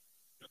Myrtle.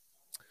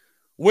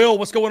 Will,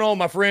 what's going on,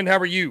 my friend? How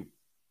are you?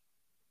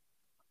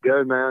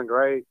 Good, man.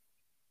 Great.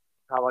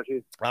 How about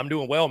you? I'm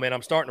doing well, man.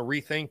 I'm starting to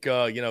rethink,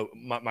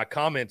 my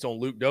comments on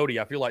Luke Doty.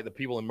 I feel like the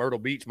people in Myrtle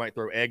Beach might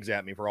throw eggs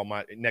at me for all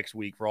my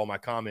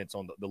comments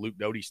on the Luke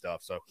Doty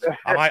stuff. So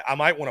I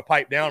might want to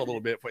pipe down a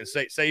little bit and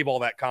save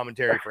all that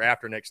commentary for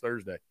after next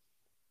Thursday.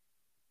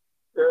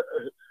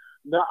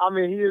 No, I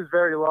mean, he is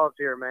very loved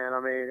here, man. I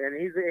mean, and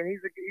he's a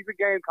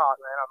Gamecock,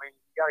 man. I mean,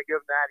 you got to give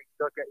him that. He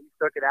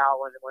stuck it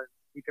out when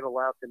he could have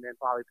left and then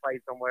probably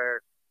played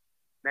somewhere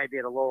maybe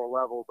at a lower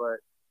level, but.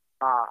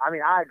 I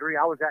mean, I agree.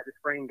 I was at the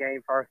spring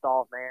game first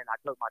off, man. I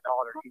took my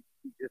daughter. She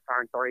just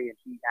turned 3, and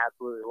she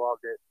absolutely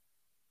loved it.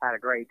 Had a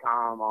great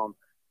time.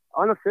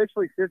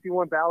 Unofficially,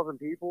 51,000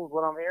 people is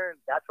what I'm hearing.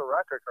 That's a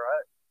record,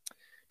 right?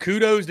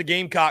 Kudos to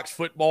Gamecocks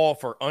football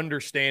for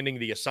understanding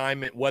the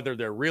assignment, whether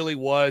there really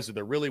was or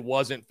there really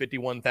wasn't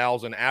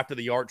 51,000 after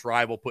the arch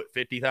rival put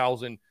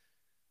 50,000.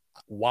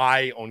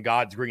 Why on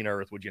God's green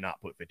earth would you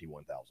not put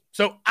 51,000?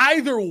 So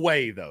either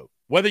way, though,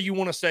 whether you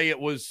want to say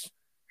it was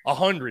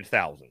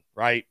 100,000,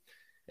 right?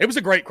 It was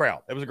a great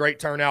crowd. It was a great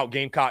turnout.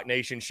 Gamecock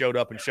Nation showed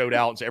up and showed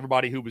out. And so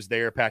everybody who was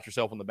there, pat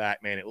yourself on the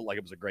back, man. It looked like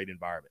it was a great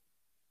environment.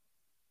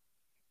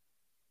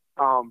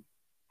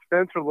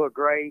 Spencer looked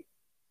great.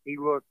 He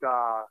looked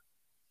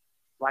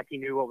like he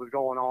knew what was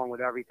going on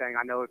with everything.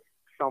 I know it's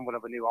somewhat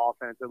of a new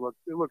offense. It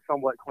looked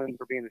somewhat clean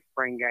for being a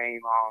spring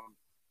game.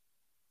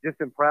 Just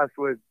impressed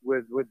with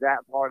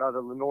that part of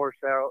the Lenore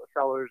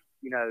Sellers.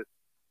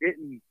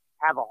 Didn't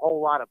have a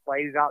whole lot of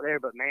plays out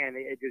there, but man,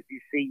 you just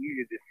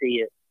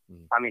see it.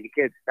 I mean, the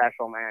kid's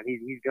special, man.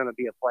 He's going to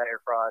be a player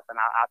for us, and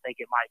I think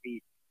it might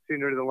be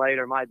sooner than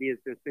later. It might be as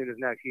soon as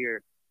next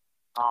year.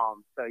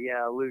 So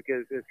yeah, Luke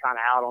is kind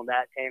of out on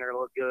that. Tanner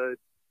looked good.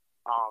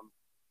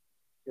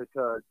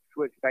 To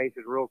switch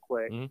bases real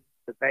quick,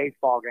 the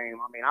baseball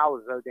game. I mean, I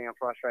was so damn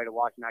frustrated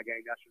watching that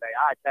game yesterday.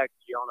 I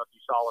texted you. I don't know if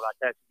you saw what I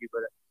texted you,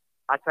 but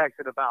I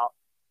texted about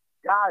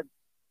God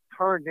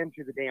turned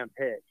into the damn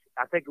pitch.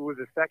 I think it was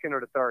the second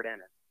or the third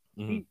inning.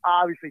 He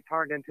obviously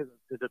turned into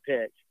the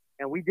pitch,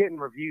 and we didn't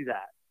review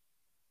that.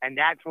 And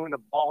that's when the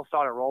ball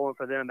started rolling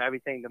for them.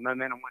 Everything, the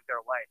momentum went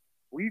their way.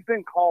 We've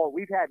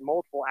had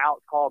multiple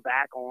outs called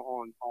back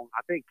on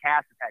I think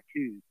Cass has had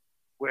 2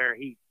 where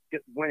he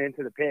just went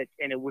into the pitch,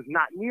 and it was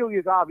not nearly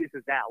as obvious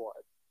as that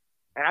was.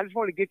 And I just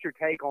want to get your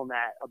take on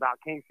that about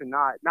Kingston.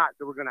 Not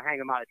that we're going to hang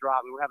him out to dry.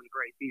 I mean, we're having a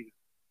great season.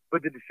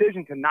 But the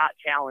decision to not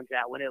challenge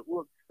that when it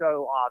looked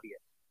so obvious.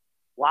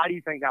 Why do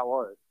you think that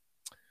was?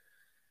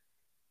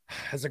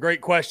 That's a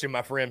great question,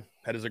 my friend.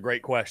 That is a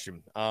great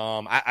question.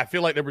 I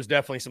feel like there was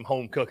definitely some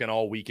home cooking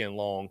all weekend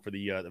long for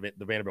the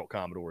Vanderbilt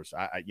Commodores.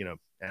 And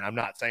I'm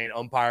not saying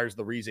umpires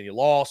the reason you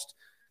lost.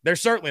 They're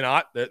certainly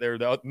not.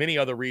 There are many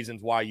other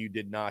reasons why you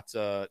did not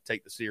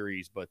take the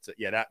series, but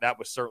that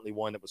was certainly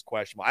one that was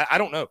questionable. I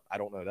don't know. I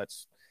don't know.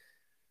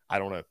 I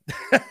don't know.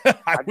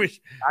 I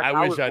wish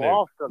I was knew.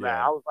 Lost on that.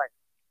 I was like,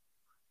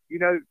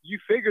 you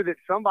figure that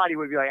somebody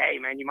would be like, hey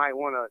man, you might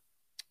want to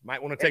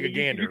Might want to take a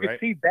gander, you right? You could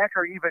see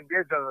Becker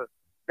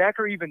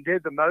even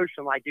did the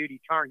motion like, dude, he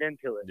turned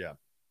into it. Yeah.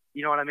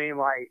 You know what I mean?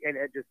 Like, and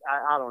it just,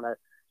 I don't know.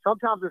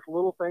 Sometimes it's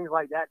little things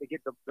like that to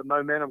get the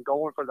momentum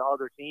going for the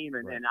other team,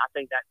 and, right. and I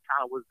think that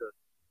kind of was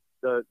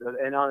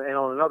and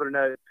on another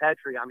note,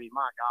 Petrie, I mean,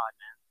 my God,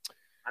 man.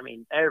 I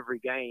mean, every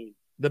game.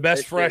 The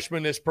best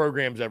freshman this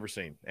program's ever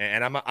seen.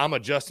 And I'm a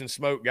Justin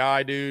Smoke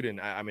guy, dude,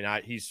 and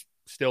he's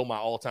still my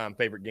all-time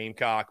favorite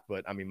Gamecock,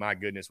 but, I mean, my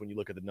goodness, when you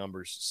look at the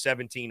numbers,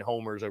 17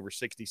 homers over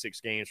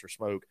 66 games for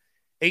Smoke,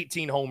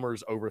 18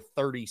 homers over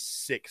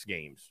 36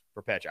 games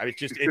for Petrie. I mean,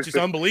 it's just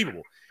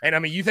unbelievable. And, I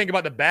mean, you think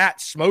about the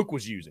bats Smoke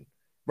was using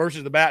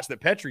versus the bats that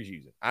Petrie's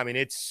using. I mean,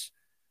 it's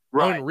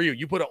unreal.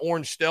 You put an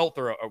orange stealth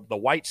or the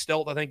white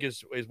stealth, I think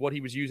is what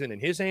he was using in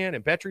his hand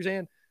and Petrie's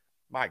hand.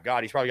 My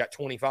God, he's probably got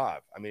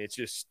 25. I mean,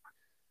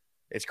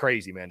 it's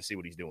crazy, man, to see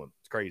what he's doing.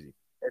 It's crazy.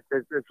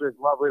 It's just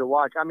lovely to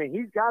watch. I mean,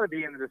 he's got to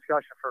be in the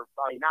discussion for,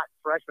 not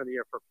freshman of the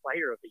year, for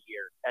player of the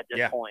year at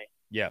this point.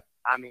 Yeah.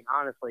 I mean,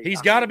 honestly.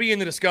 He's got to be in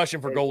the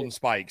discussion for Golden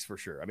Spikes for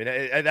sure. I mean,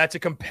 that's a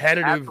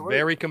competitive, absolutely.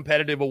 Very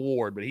competitive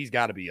award, but he's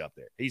got to be up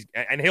there.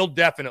 He'll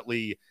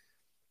definitely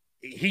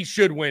 – he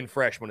should win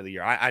freshman of the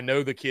year. I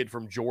know the kid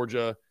from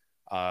Georgia,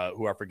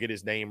 who I forget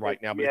his name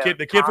right now, but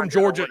the kid from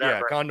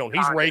Georgia, Condon,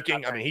 he's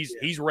raking. I mean,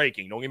 he's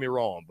raking. Don't get me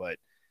wrong, but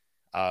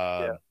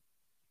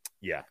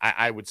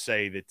I would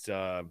say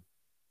that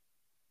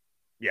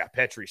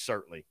Petrie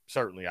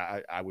certainly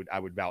I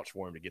would vouch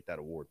for him to get that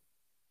award.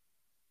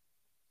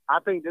 I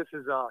think this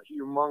is a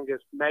humongous,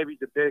 maybe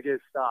the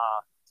biggest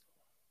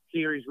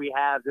series we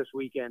have this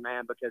weekend,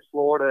 man, because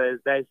Florida is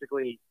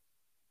basically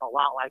a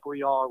lot like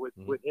we are with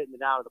hitting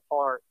it out of the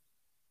park.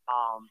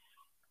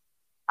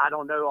 I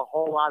don't know a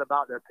whole lot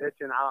about their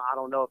pitching. I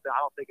don't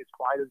think it's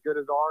quite as good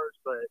as ours,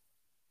 but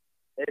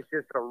it's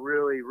just a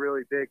really,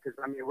 really big, because,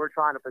 I mean, we're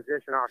trying to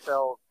position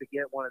ourselves to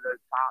get one of those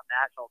top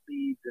national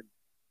seeds,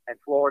 and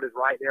Florida's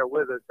right there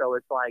with us. So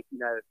it's like, you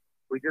know,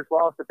 we just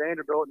lost to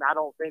Vanderbilt, and I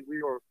don't think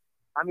we were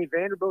 – I mean,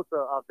 Vanderbilt's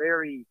a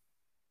very,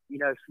 you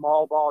know,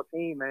 small ball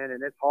team, man,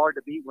 and it's hard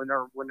to beat when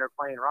they're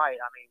playing right.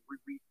 I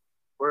mean,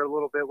 we're a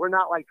little bit – we're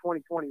not like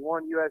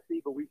 2021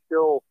 USC, but we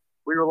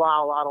rely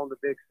a lot on the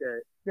big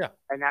stick. Yeah.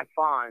 And that's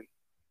fine,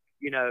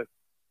 you know.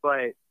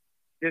 But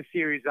this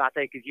series, I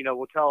think, is, you know,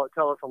 will tell us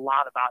a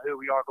lot about who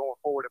we are going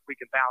forward if we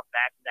can bounce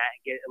back from that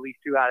and get at least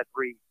 2 out of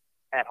 3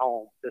 at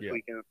home this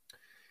weekend.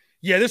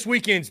 Yeah, this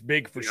weekend's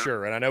big for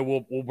sure, and I know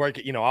we'll break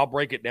it. You know, I'll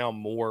break it down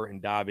more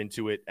and dive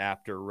into it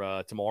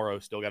after tomorrow.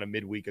 Still got a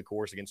midweek, of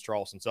course, against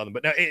Charleston Southern,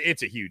 but no,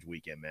 it's a huge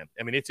weekend, man.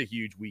 I mean, it's a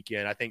huge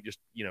weekend. I think just,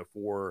 you know,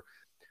 for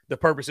the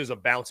purposes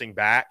of bouncing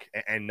back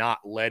and not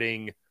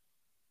letting,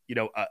 you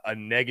know, a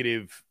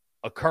negative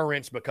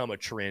occurrence become a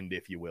trend,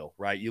 if you will,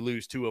 right? You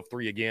lose 2 of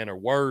 3 again or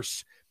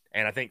worse,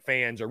 and I think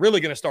fans are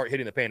really going to start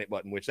hitting the panic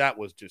button, which that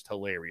was just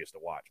hilarious to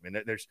watch. I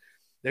mean,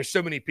 there's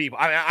so many people.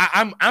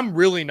 I'm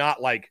really not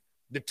like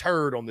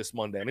deterred on this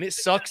Monday. I mean, it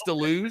sucks to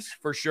lose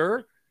for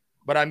sure,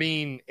 but I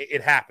mean,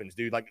 it happens,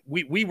 dude. Like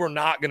we were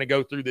not going to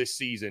go through this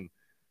season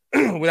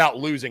without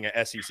losing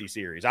an SEC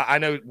series. I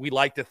know we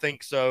like to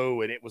think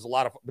so, and it was a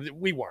lot of, but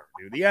we weren't,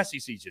 dude. The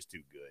SEC is just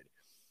too good.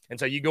 And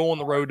so you go on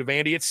the road to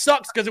Vandy. It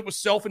sucks because it was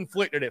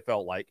self-inflicted, it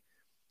felt like.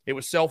 It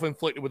was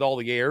self-inflicted with all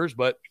the errors,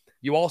 but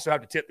you also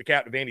have to tip the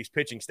cap to Vandy's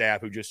pitching staff,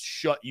 who just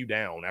shut you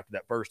down after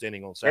that first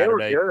inning on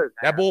Saturday. They were good,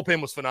 that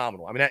bullpen was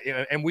phenomenal. I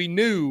mean, and we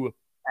knew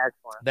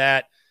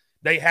that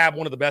they have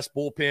one of the best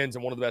bullpens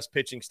and one of the best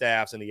pitching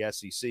staffs in the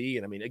SEC.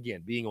 And, I mean,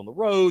 again, being on the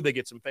road, they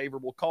get some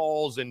favorable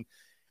calls, and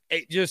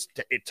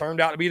it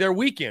turned out to be their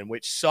weekend,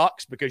 which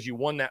sucks because you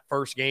won that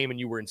first game and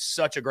you were in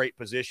such a great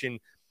position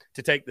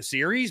to take the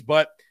series.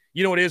 But –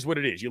 you know, it is what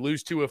it is. You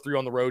lose 2 of 3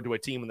 on the road to a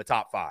team in the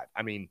top 5.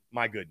 I mean,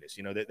 my goodness,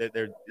 you know,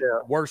 they're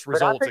worse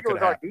results that could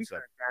happen.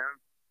 Defense,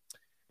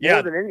 man.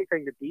 More than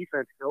anything, the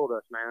defense killed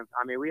us, man.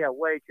 I mean, we had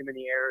way too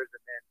many errors,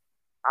 and then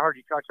I heard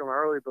you touch on it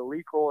earlier, but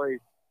LeCroy,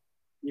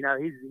 you know,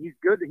 he's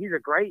good. He's a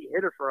great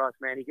hitter for us,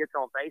 man. He gets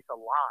on base a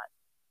lot,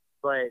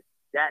 but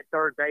that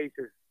third base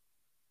is,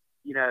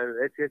 you know,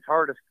 it's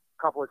hurt us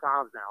a couple of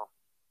times now.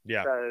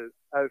 Yeah. So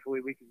hopefully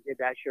we can get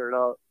that shirt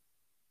up,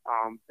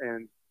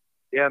 and.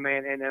 Yeah,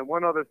 man. And then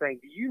one other thing,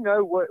 do you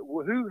know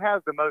who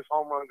has the most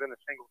home runs in a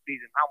single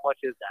season? How much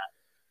is that?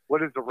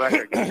 What is the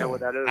record? Do you know what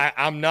that is?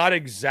 I'm not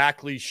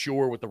exactly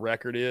sure what the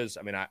record is.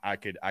 I mean, I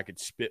could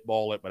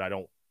spitball it, but I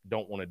don't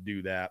want to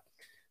do that.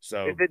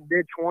 So is it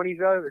mid-20s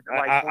though?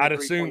 Like I'd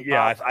assume,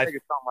 yeah. I think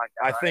it's something like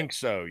that. I think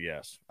so.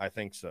 Yes, I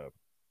think so.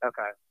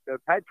 Okay, so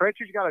Pat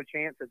Pritchard's got a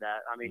chance at that.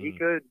 I mean, he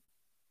could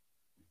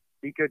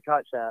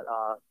touch that.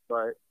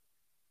 But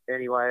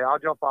anyway, I'll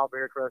jump off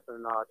here, Chris,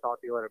 and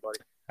talk to you later, buddy.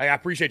 Hey, I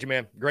appreciate you,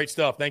 man. Great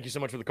stuff. Thank you so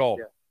much for the call.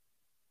 Yeah.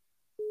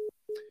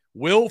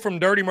 Will from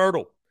Dirty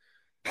Myrtle.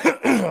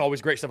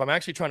 Always great stuff. I'm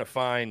actually trying to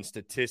find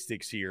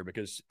statistics here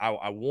because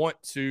I want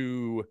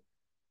to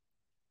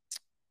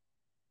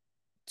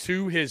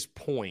his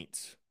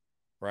point,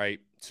 right?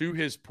 To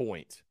his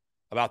point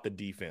about the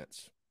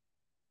defense.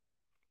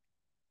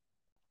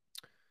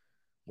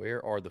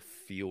 Where are the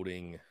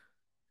fielding?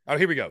 Oh,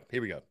 here we go.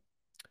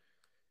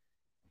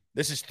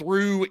 This is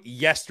through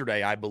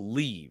yesterday, I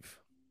believe.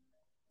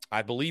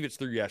 I believe it's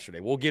through yesterday.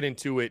 We'll get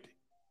into it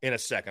in a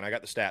second. I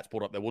got the stats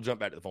pulled up there. We'll jump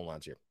back to the phone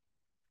lines here.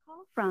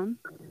 Call from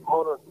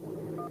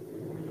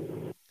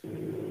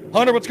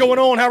Hunter, what's going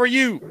on? How are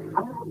you?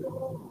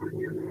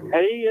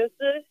 Hey, is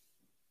it?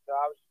 No,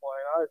 I was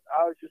playing.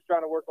 I was just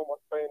trying to work on my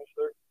Spanish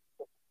there.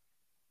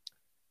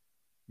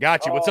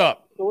 Got you. What's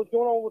up? So what's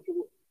going on with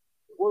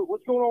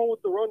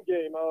the run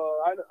game?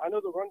 I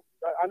know the run.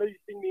 I know you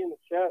see me in the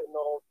chat and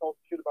all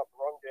shit about the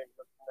run game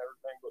and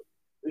everything, but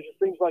it just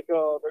seems like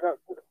they're not.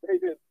 They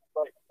did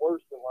like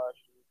worse than last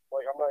year.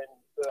 Like I'm not even.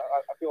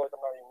 I feel like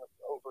I'm not even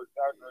over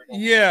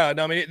exaggerating. Yeah,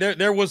 no, I mean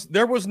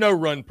there was no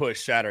run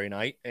push Saturday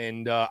night,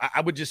 and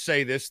I would just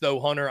say this though,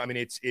 Hunter. I mean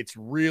it's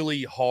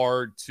really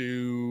hard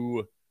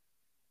to.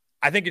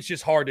 I think it's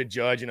just hard to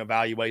judge and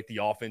evaluate the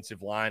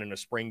offensive line in a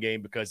spring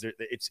game because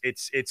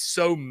it's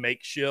so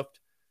makeshift.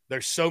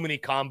 There's so many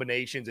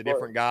combinations of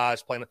different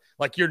guys playing.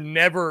 Like you're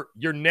never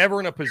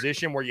in a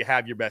position where you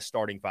have your best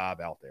starting five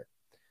out there.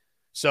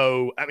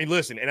 So I mean,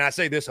 listen, and I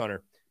say this,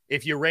 Hunter.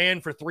 If you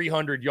ran for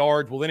 300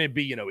 yards, well, then it'd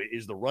be,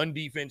 is the run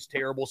defense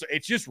terrible? So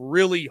it's just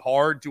really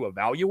hard to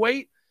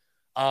evaluate.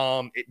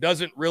 It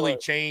doesn't really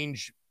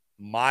change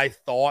my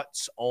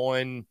thoughts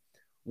on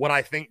what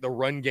I think the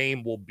run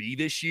game will be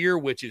this year,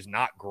 which is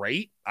not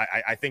great.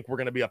 I think we're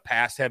going to be a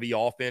pass-heavy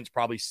offense,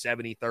 probably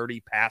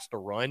 70-30 pass to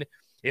run,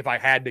 if I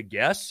had to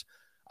guess.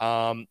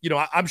 I'm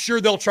sure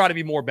they'll try to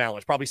be more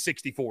balanced, probably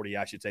 60-40,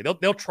 I should say.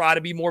 They'll try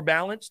to be more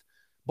balanced,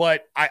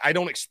 but I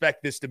don't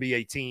expect this to be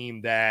a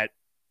team that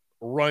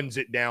runs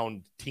it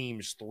down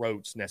teams'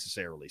 throats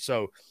necessarily.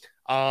 So,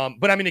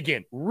 but I mean,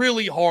 again,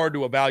 really hard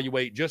to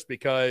evaluate just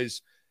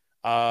because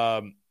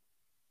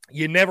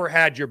you never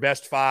had your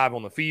best five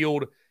on the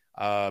field.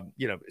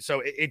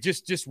 So it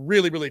just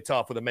really, really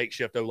tough with a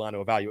makeshift O-line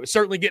to evaluate.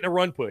 Certainly getting a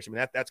run push. I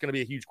mean, that's going to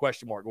be a huge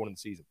question mark going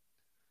into the season.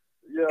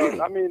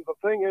 Yeah, I mean, the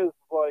thing is,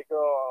 like,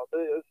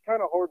 it's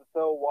kind of hard to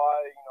tell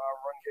why, our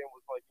run game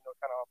was, like,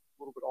 kind of a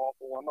little bit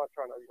awful. I'm not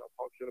trying to,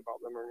 talk shit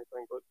about them or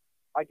anything, but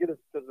I get it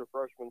because they're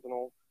freshmen and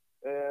all.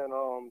 And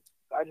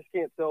I just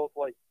can't tell if,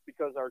 like,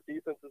 because our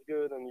defense is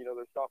good and,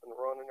 they're stopping the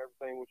run and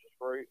everything, which is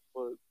great.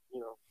 But,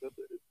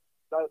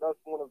 that's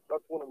one of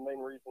the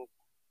main reasons.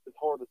 It's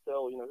hard to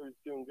tell, who's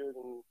doing good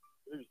and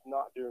who's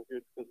not doing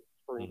good because it's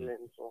spring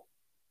game. So.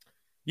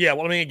 Yeah,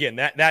 well, I mean, again,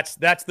 that's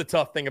the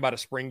tough thing about a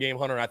spring game,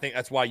 Hunter. And I think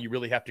that's why you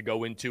really have to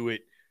go into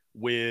it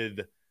with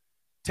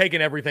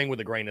taking everything with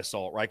a grain of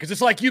salt, right? Because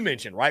it's like you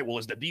mentioned, right? Well,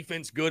 is the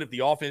defense good if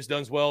the offense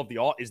does well?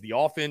 Is the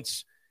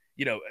offense,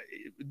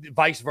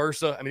 vice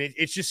versa? I mean,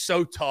 it's just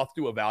so tough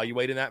to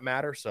evaluate in that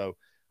matter. So,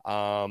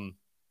 right.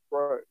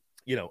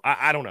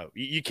 I don't know.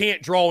 You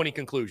can't draw any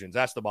conclusions.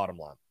 That's the bottom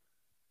line.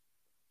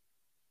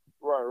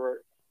 Right.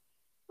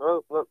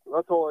 Well,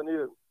 that's all I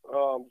needed.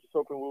 Just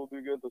hoping we'll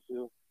do good this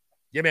year.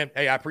 Yeah, man.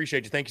 Hey, I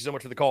appreciate you. Thank you so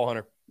much for the call,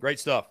 Hunter. Great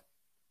stuff.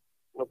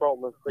 No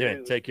problem, man.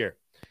 Yeah, take care.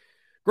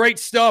 Great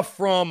stuff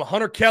from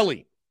Hunter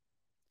Kelly.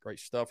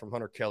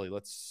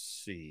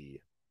 Let's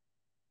see.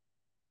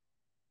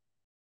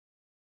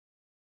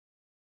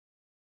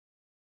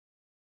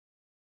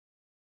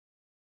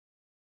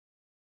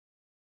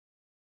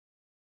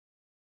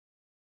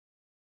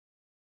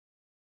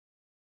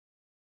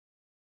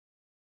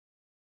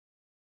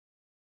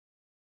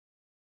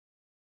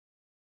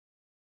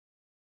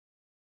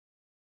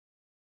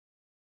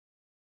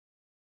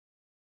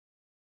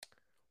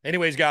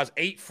 Anyways, guys,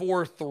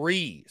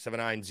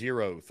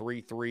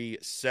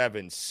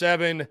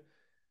 843-790-3377.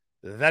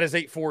 That is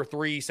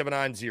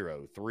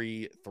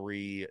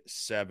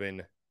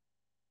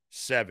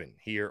 843-790-3377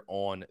 here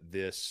on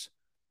this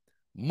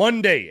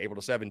Monday, April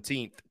the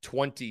 17th,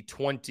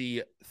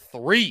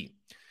 2023. It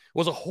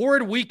was a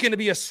horrid weekend to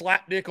be a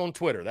slapdick on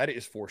Twitter. That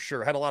is for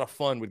sure. Had a lot of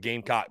fun with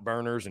Gamecock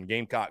burners and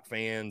Gamecock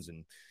fans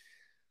and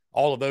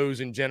all of those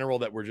in general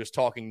that were just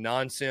talking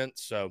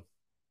nonsense. So,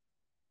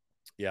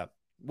 yeah.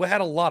 We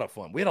had a lot of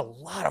fun. We had a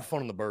lot of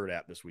fun on the Bird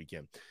app this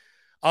weekend.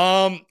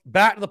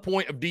 Back to the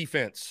point of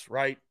defense,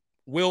 right?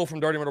 Will from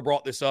Dirty Myrtle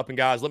brought this up. And,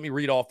 guys, let me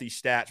read off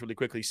these stats really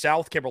quickly.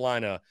 South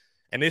Carolina,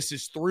 and this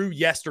is through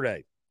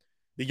yesterday,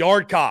 the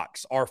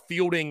Yardcocks are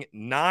fielding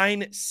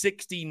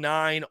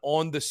 969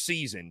 on the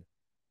season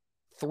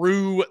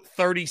through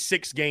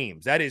 36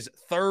 games. That is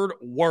third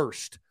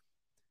worst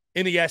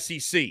in the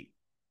SEC.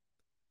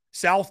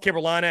 South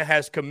Carolina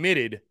has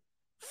committed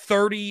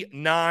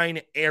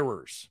 39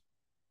 errors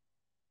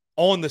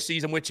on the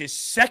season, which is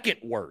second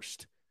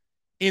worst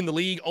in the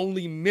league.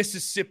 Only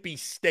Mississippi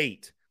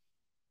State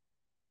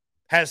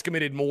has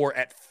committed more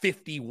at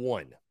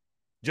 51.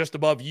 Just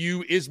above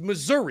you is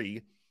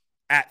Missouri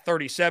at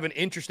 37.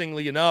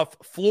 Interestingly enough,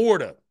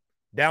 Florida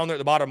down there at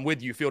the bottom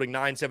with you, fielding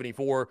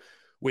 974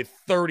 with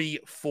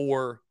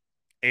 34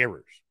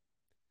 errors.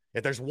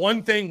 If there's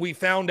one thing we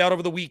found out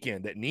over the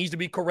weekend that needs to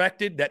be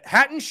corrected, that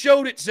hadn't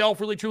showed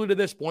itself really truly to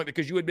this point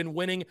because you had been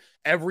winning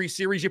every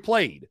series you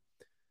played,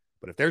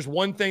 but if there's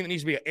one thing that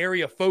needs to be an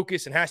area of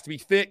focus and has to be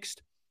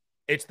fixed,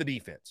 it's the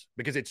defense,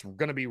 because it's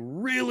going to be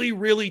really,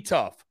 really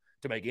tough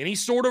to make any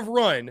sort of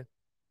run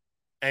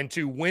and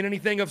to win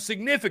anything of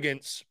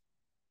significance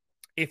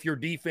if your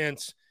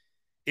defense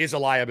is a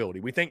liability.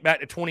 We think back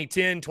to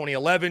 2010,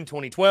 2011,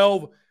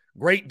 2012.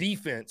 Great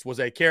defense was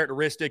a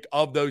characteristic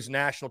of those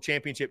national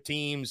championship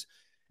teams,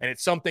 and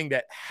it's something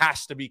that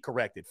has to be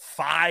corrected.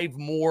 5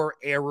 more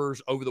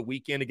errors over the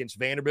weekend against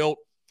Vanderbilt.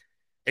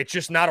 It's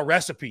just not a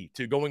recipe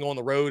to going on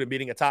the road and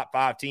beating a top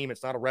 5 team.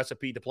 It's not a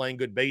recipe to playing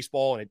good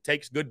baseball, and it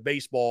takes good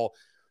baseball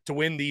to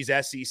win these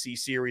SEC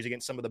series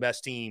against some of the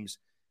best teams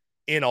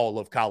in all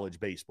of college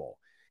baseball.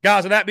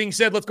 Guys, with that being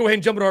said, let's go ahead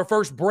and jump into our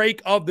first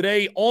break of the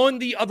day. On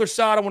the other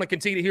side, I want to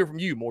continue to hear from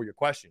you. More your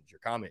questions, your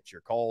comments,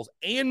 your calls,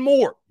 and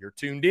more. You're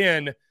tuned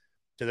in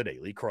to the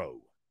Daily Crow.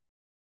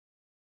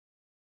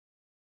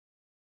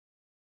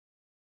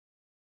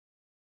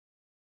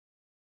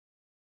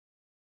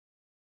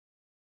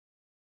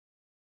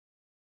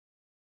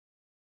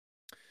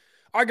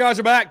 All right, guys,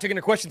 are back. Taking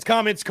your questions,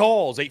 comments,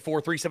 calls,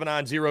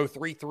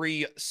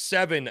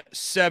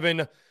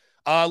 843-790-3377.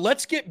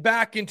 Let's get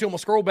back into them. We'll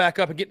scroll back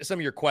up and get to some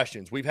of your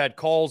questions. We've had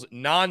calls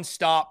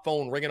nonstop,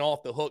 phone ringing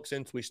off the hook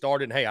since we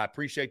started. And hey, I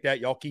appreciate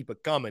that. Y'all keep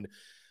it coming.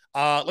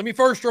 Let me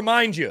first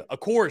remind you, of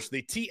course,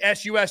 the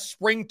TSUS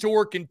Spring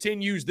Tour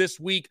continues this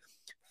week.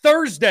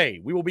 Thursday,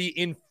 we will be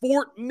in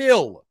Fort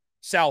Mill,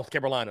 South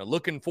Carolina.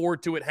 Looking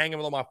forward to it, hanging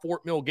with my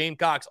Fort Mill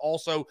Gamecocks.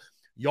 Also,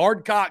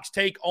 Yardcocks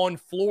take on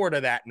Florida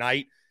that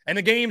night. And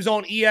the game's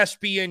on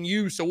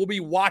ESPNU, so we'll be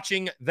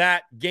watching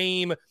that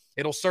game.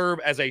 It'll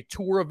serve as a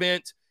tour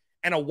event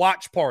and a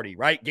watch party,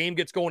 right? Game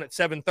gets going at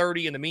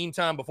 7:30. In the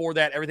meantime, before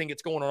that, everything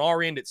gets going on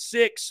our end at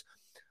 6.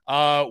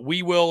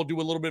 We will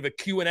do a little bit of a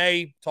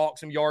Q&A, talk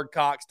some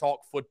Yardcocks, talk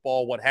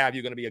football, what have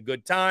you. Going to be a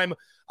good time.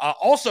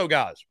 Also,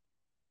 guys,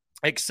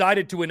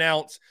 excited to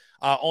announce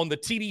on the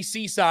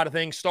TDC side of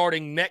things,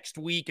 starting next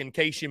week, in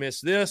case you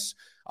missed this,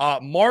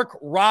 Mark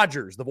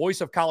Rogers, the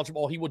voice of college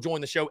football, he will join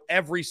the show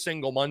every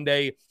single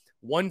Monday,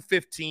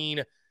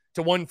 1:15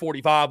 to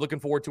 1:45. Looking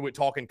forward to it,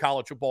 talking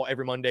college football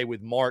every Monday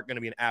with Mark. Going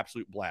to be an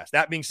absolute blast.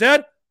 That being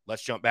said,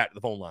 let's jump back to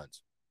the phone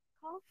lines.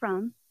 Call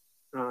from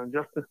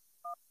Justin.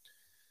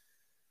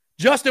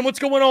 Justin, what's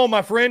going on,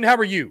 my friend? How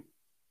are you?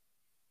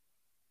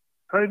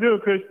 How you doing,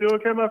 Chris? You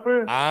okay, my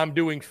friend? I'm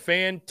doing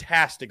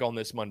fantastic on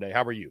this Monday.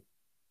 How are you?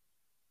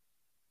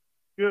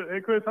 Good.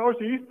 Hey, Chris, how was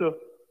your Easter?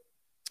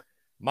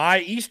 My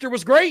Easter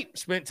was great.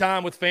 Spent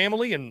time with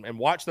family and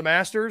watched the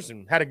Masters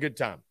and had a good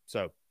time.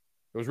 So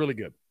it was really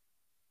good.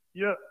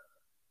 Yeah,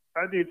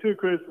 I did too,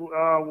 Chris.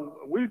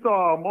 We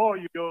saw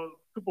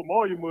Super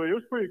Mario movie. It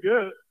was pretty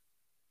good.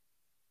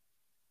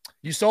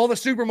 You saw the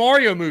Super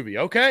Mario movie.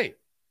 Okay.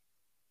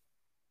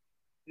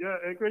 Yeah,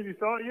 and Chris, you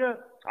saw it yet?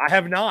 I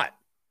have not.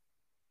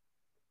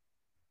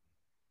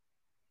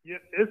 Yeah,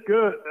 it's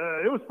good.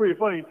 It was pretty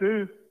funny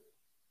too.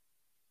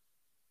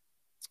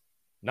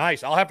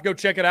 Nice. I'll have to go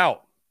check it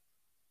out.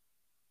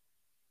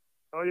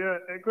 Oh yeah,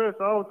 and Chris,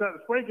 I was at the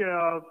spring game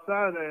on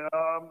Saturday.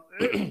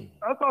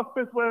 I thought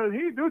Spence he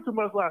didn't do too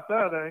much last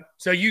Saturday.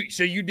 So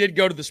you did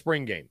go to the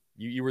spring game.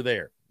 You were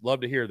there.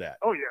 Love to hear that.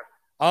 Oh yeah.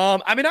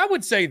 I mean, I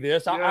would say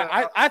this.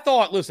 Yeah. I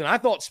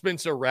thought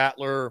Spencer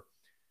Rattler.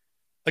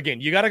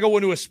 Again, you got to go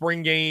into a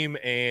spring game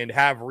and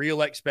have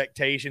real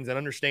expectations and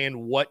understand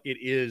what it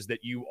is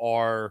that you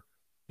are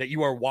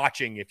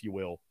watching, if you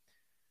will.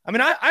 I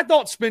mean, I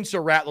thought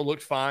Spencer Rattler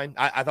looked fine.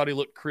 I thought he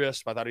looked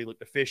crisp. I thought he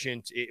looked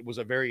efficient. It was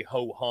a very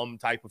ho-hum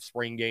type of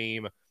spring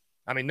game.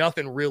 I mean,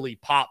 nothing really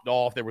popped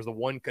off. There was the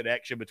one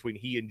connection between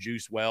he and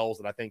Juice Wells,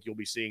 and I think you'll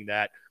be seeing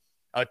that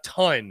a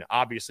ton,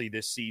 obviously,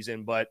 this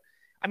season. But,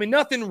 I mean,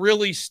 nothing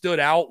really stood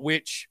out,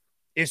 which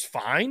is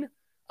fine.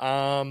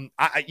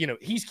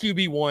 He's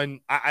QB1.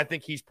 I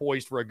think he's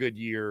poised for a good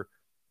year.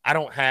 I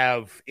don't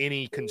have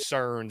any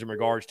concerns in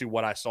regards to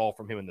what I saw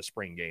from him in the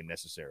spring game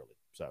necessarily.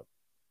 So.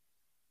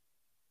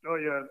 Oh,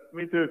 yeah.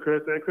 Me too,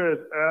 Chris. Hey, Chris,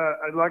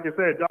 like I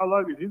said, John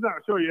Lovey, he's not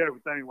going to show you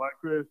everything, right,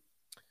 Chris?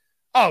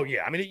 Oh,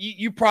 yeah. I mean,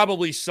 you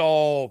probably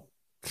saw,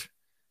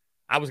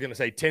 I was going to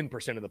say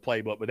 10% of the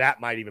playbook, but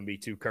that might even be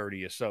too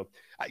courteous. So,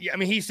 I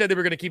mean, he said they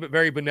were going to keep it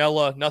very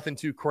vanilla, nothing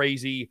too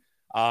crazy.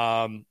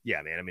 Yeah,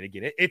 man. I mean,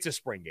 again, it's a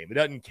spring game. It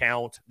doesn't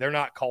count. They're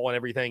not calling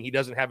everything. He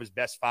doesn't have his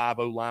best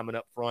 5-0 lineman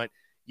up front.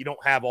 You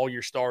don't have all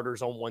your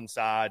starters on one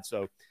side.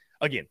 So,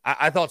 again,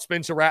 I thought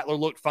Spencer Rattler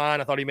looked fine.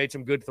 I thought he made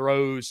some good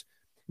throws.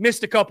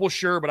 Missed a couple,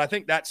 sure, but I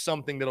think that's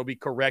something that'll be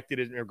corrected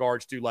in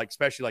regards to, like,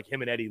 especially like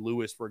him and Eddie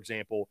Lewis, for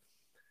example,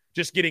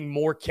 just getting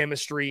more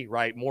chemistry,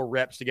 right? More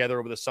reps together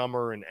over the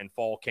summer and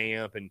fall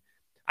camp. And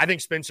I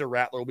think Spencer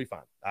Rattler will be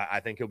fine.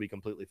 I think he'll be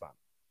completely fine.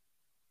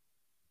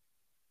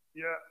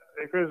 Yeah,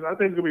 and Chris, I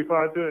think he'll be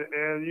fine too.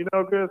 And,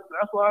 Chris,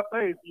 that's what I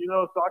think.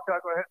 South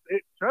Carolina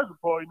hit transfer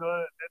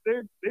portal,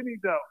 and they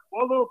need that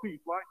one little piece,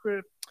 right,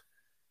 Chris?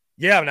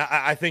 Yeah, and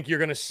I think you're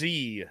going to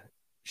see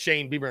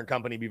Shane Bieber and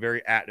company be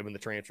very active in the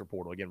transfer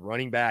portal. Again,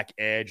 running back,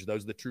 edge,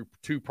 those are the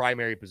two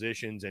primary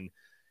positions. And,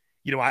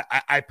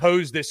 I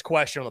posed this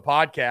question on the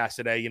podcast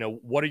today,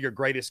 what are your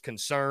greatest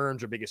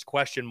concerns or biggest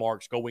question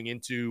marks going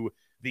into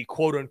the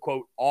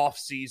quote-unquote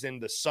off-season,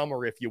 the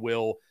summer, if you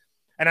will?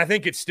 And I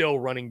think it's still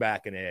running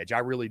back and edge. I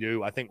really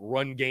do. I think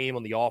run game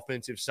on the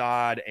offensive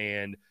side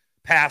and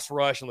pass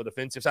rush on the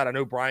defensive side. I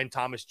know Brian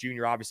Thomas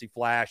Jr. obviously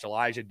flashed.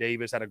 Elijah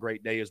Davis had a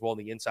great day as well on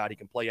the inside. He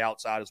can play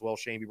outside as well,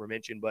 Shane Beamer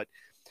mentioned. But,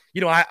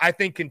 I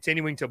think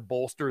continuing to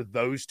bolster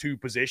those two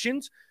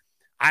positions,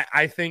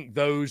 I think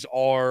those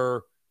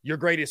are your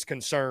greatest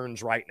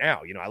concerns right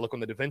now. I look on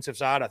the defensive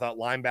side. I thought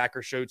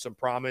linebacker showed some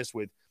promise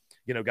with,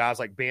 guys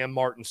like Bam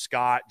Martin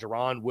Scott,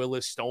 Jerron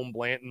Willis, Stone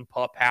Blanton,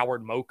 Pup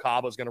Howard, Mo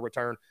Kaba is going to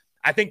return.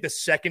 I think the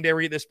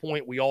secondary at this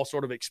point we all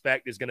sort of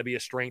expect is going to be a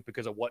strength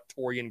because of what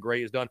Torian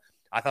Gray has done.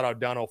 I thought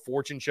O'Donnell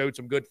Fortune showed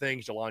some good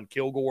things. Jelon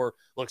Kilgore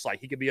looks like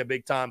he could be a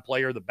big-time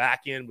player. The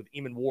back end with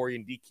Eamon Warrior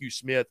and DQ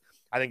Smith,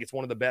 I think it's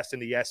one of the best in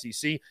the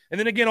SEC. And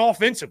then again,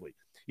 offensively,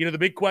 the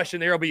big question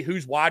there will be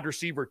who's wide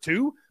receiver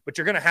 2, but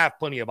you're going to have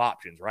plenty of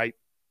options, right?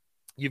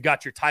 You've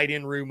got your tight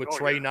end room with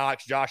Trey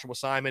Knox, Joshua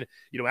Simon.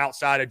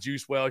 Outside of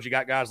Juice Wells, you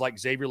got guys like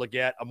Xavier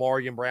Legette,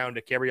 Amarian Brown,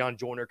 DeCarrion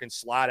Joyner can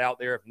slide out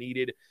there if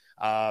needed.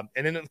 And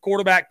then at the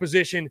quarterback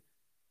position,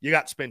 you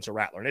got Spencer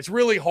Rattler. And it's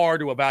really hard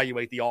to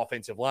evaluate the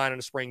offensive line in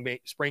a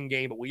spring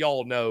game, but we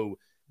all know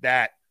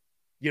that,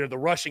 the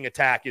rushing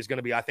attack is going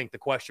to be, I think, the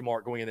question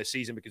mark going in this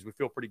season because we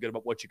feel pretty good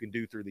about what you can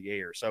do through the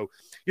air. So,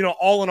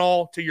 all in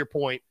all, to your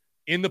point,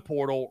 in the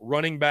portal,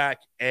 running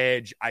back,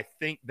 edge, I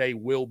think they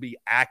will be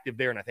active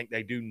there, and I think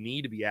they do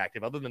need to be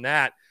active. Other than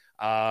that,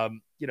 I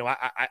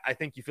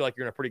think you feel like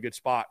you're in a pretty good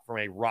spot from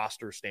a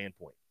roster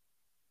standpoint.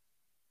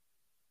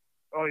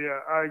 Oh, yeah,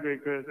 I agree,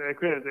 Chris. And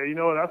Chris,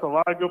 that's a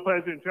lot of good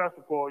players in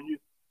transfer for you.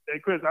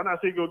 And Chris, I'm not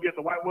saying you're going to get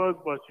the white ones,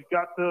 but you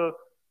got to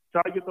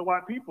try to get the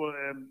white people.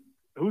 And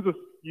it's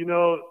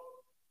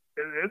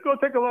going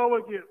to take a long way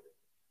to get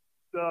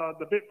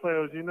the big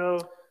players,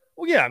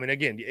 Well, yeah, I mean,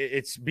 again,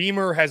 it's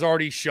Beamer has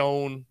already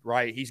shown,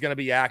 right, he's going to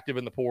be active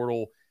in the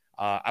portal.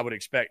 I would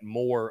expect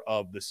more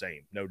of the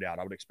same, no doubt.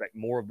 I would expect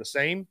more of the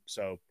same.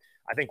 So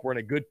I think we're in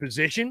a good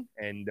position,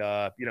 and,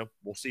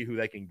 we'll see who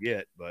they can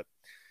get. But,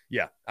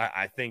 yeah,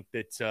 I think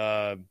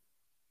that,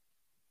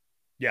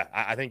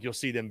 I think you'll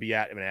see them be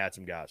active and add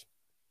some guys.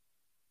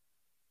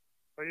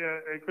 Oh, yeah,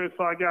 and Chris,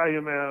 I got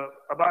here, man,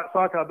 about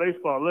soccer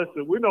baseball.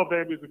 Listen, we know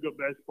Vandy's a good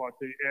baseball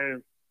team,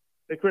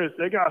 and Chris,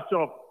 they got to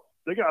show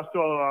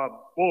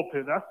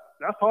bullpen.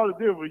 That's hard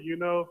to deal with,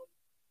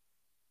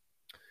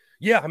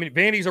 Yeah, I mean,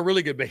 Vandy's a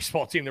really good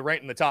baseball team. They're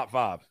ranked in the top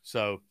 5.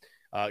 So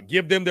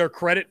give them their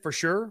credit for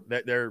sure.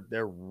 That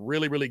they're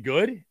really, really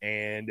good.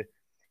 And,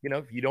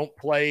 if you don't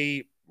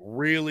play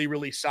really,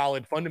 really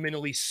solid,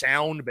 fundamentally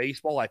sound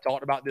baseball, I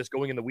talked about this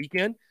going in the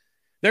weekend,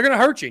 they're going to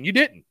hurt you. And you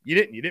didn't.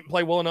 You didn't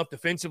play well enough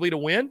defensively to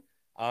win,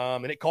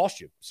 and it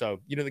cost you. So,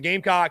 the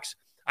Gamecocks,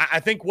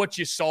 I think what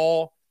you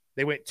saw,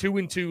 they went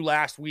 2-2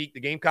 last week. The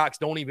Gamecocks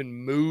don't even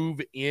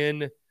move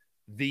in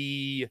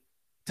the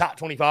top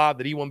 25,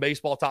 the D1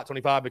 baseball top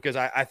 25, because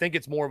I think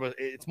it's more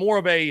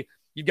of a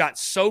you've got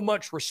so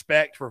much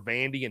respect for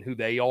Vandy and who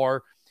they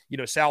are.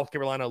 South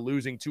Carolina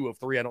losing 2 of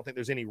 3. I don't think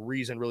there's any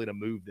reason really to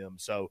move them.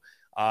 So,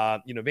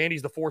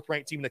 Vandy's the 4th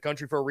ranked team in the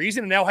country for a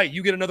reason. And now, hey,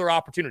 you get another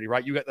opportunity,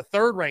 right? You got the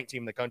 3rd ranked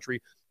team in the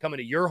country coming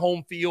to your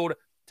home field,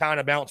 time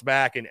to bounce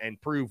back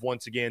and prove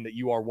once again that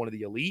you are one of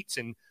the elites.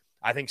 And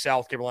I think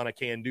South Carolina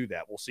can do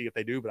that. We'll see if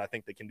they do, but I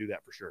think they can do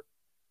that for sure.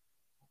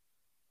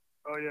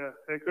 Oh, yeah.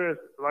 Hey, Chris,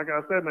 like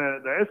I said,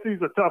 man, the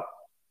SEC's a tough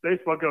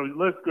baseball coach.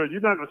 Let's go.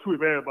 You're not going to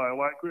sweep everybody,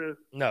 right, Chris?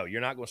 No,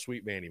 you're not going to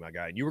sweep Vandy, my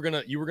guy. You were going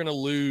to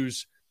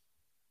lose.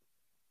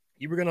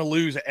 You were going to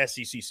lose an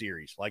SEC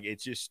series. Like,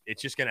 it's just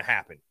going to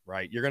happen,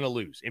 right? You're going to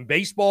lose. In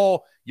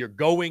baseball, you're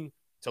going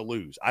to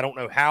lose. I don't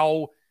know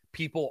how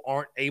people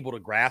aren't able to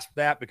grasp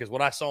that, because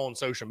what I saw on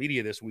social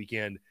media this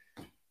weekend,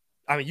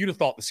 I mean, you'd have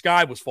thought the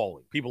sky was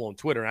falling. People on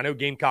Twitter, and I know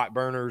Gamecock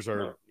burners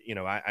are,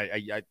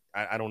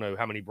 I don't know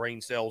how many brain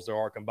cells there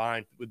are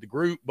combined with the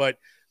group, but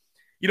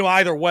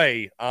either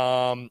way,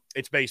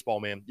 it's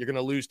baseball, man. You're going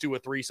to lose 2 or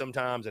 3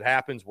 sometimes. It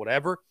happens,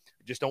 whatever.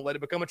 Just don't let it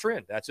become a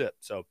trend. That's it.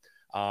 So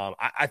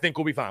I think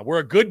we'll be fine. We're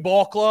a good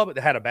ball club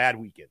that had a bad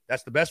weekend.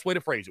 That's the best way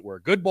to phrase it. We're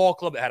a good ball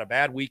club that had a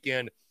bad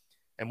weekend,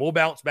 and we'll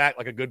bounce back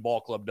like a good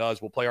ball club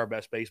does. We'll play our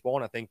best baseball,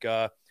 and I think,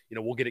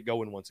 we'll get it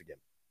going once again.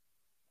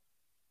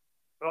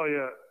 Oh,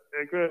 yeah.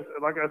 And Chris,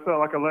 like I said,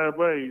 like a Larry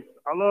Braves.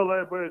 I love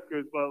Larry Braves,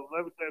 Chris, but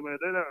let me say, man,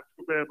 they're not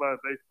compared by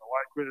baseball,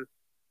 right, Chris?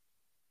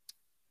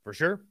 For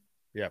sure.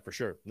 Yeah, for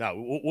sure. No,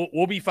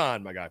 we'll be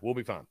fine, my guy. We'll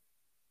be fine.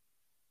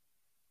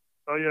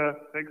 Oh, yeah.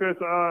 And Chris,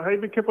 have you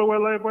been kept up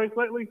with Larry Braves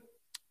lately?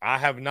 I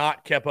have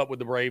not kept up with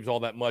the Braves all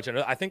that much.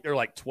 I think they're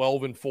like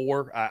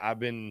 12-4.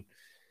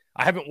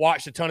 I haven't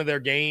watched a ton of their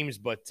games,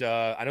 but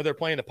I know they're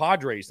playing the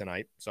Padres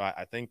tonight. So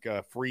I think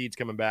Fried's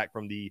coming back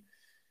from the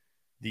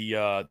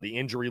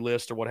injury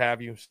list or what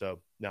have you.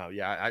 So no,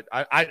 yeah,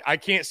 I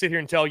can't sit here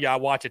and tell you I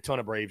watch a ton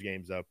of Braves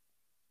games though.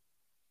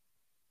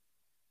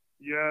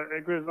 Yeah,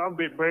 and Chris, I'm a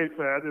big Braves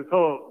fan.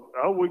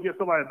 I hope we get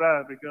somebody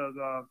back because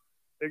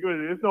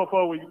it's no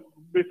fun when you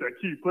miss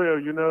a key player,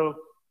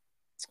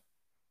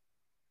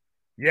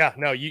 Yeah,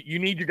 no, you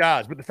need your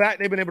guys. But the fact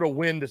they've been able to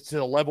win to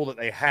the level that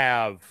they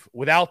have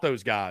without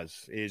those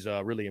guys is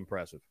really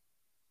impressive.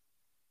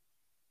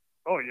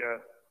 Oh, yeah.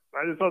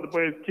 I just hope the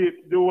Braves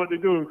keep doing what they're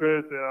doing,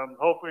 Chris.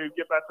 Hopefully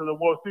get back to the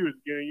World Series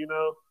again,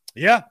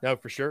 Yeah, no,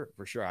 for sure.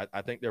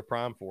 I think they're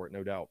primed for it,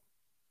 no doubt.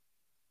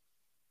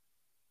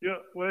 Yeah,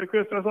 well,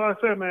 Chris, that's all I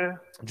said, man.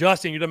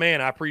 Justin, you're the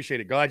man. I appreciate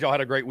it. Glad y'all had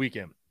a great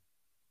weekend.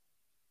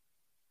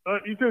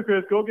 You too,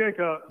 Chris. Go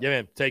Gamecocks. Yeah,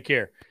 man. Take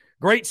care.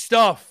 Great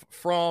stuff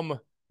from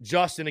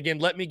Justin. Again,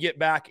 let me get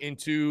back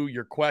into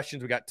your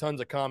questions. We got tons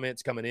of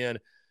comments coming in.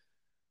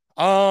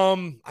 I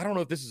don't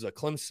know if this is a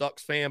Clem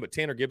Sucks fan, but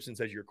Tanner Gibson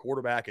says your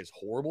quarterback is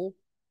horrible.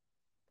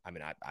 I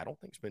mean, I don't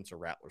think Spencer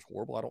Rattler's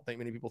horrible. I don't think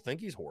many people think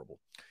he's horrible.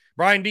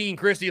 Brian Dean,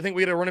 Chris, do you think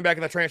we had a running back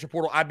in the transfer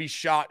portal? I'd be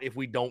shocked if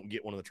we don't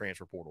get one in the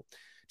transfer portal.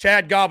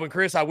 Chad Goblin,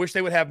 Chris, I wish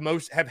they would have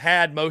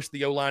had most of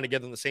the O-line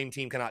together on the same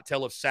team. Cannot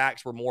tell if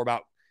sacks were more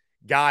about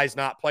guys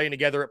not playing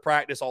together at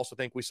practice. Also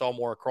think we saw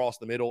more across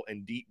the middle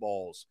and deep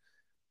balls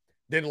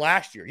than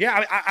last year.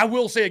 Yeah, I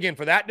will say again,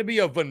 for that to be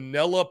a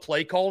vanilla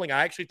play calling,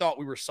 I actually thought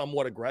we were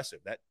somewhat aggressive.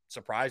 That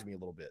surprised me a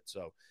little bit.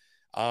 So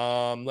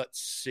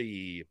let's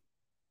see.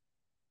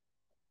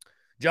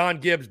 John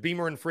Gibbs,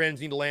 Beamer and friends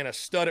need to land a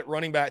stud at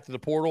running back to the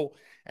portal,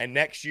 and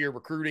next year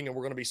recruiting, and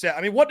we're going to be set.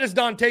 I mean, what does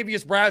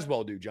Dontavius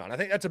Braswell do, John? I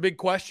think that's a big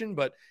question,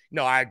 but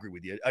no, I agree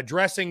with you.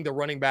 Addressing the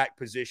running back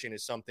position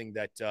is something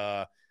that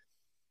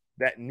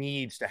that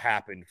needs to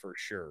happen for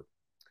sure.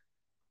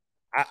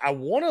 I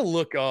want to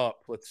look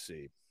up. Let's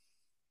see.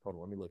 Hold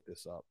on, let me look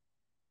this up.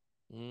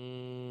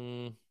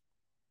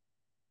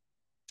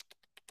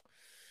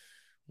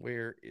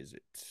 Where is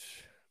it?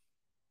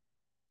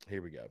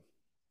 Here we go.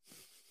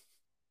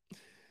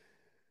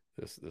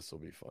 This will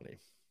be funny.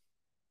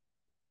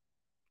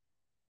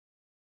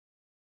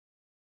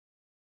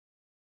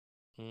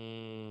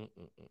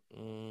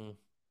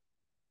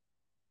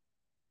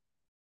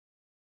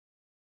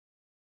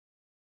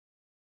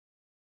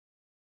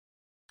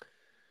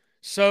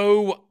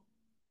 So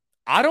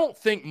I don't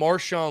think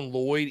Marshawn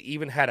Lloyd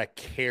even had a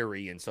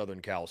carry in Southern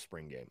Cal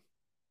spring game.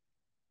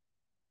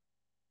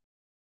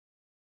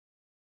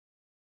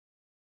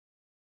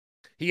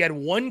 He had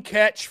one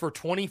catch for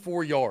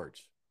 24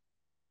 yards.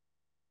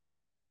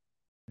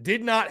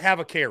 Did not have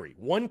a carry.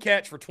 One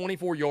catch for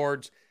 24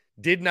 yards.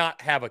 Did not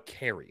have a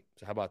carry.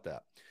 So how about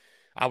that?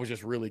 I was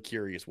just really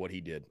curious what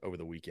he did over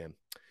the weekend.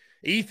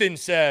 Ethan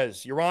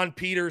says, Yaron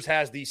Peters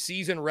has the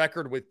season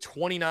record with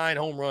 29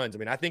 home runs. I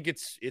mean, I think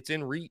it's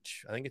in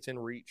reach. I think it's in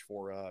reach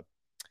for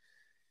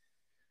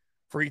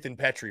Ethan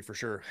Petrie for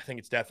sure. I think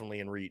it's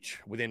definitely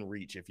within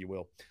reach, if you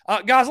will.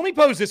 Guys, let me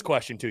pose this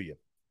question to you.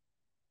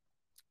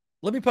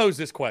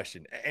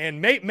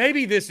 And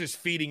maybe this is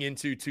feeding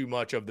into too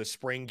much of the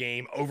spring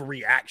game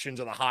overreactions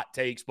of the hot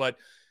takes, but,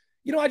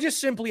 you know, I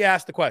just simply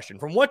asked the question.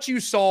 From what you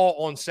saw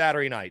on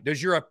Saturday night,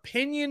 does your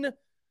opinion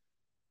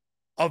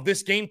of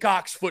this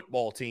Gamecocks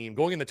football team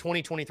going in the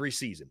 2023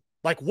 season,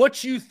 like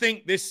what you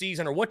think this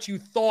season or what you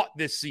thought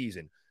this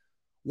season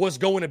was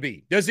going to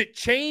be, does it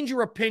change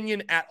your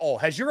opinion at all?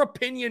 Has your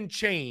opinion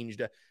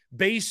changed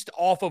based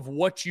off of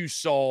what you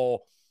saw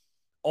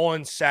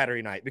on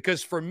Saturday night?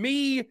 Because for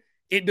me,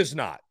 it does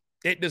not.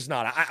 It does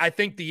not. I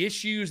think the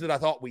issues that I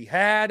thought we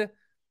had,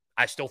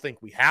 I still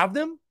think we have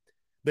them.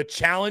 The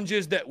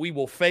challenges that we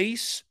will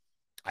face,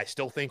 I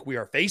still think we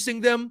are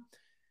facing them.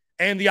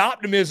 And the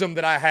optimism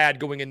that I had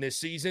going in this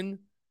season,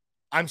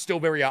 I'm still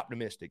very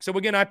optimistic. So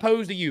again, I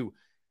pose to you,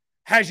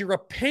 has your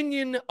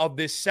opinion of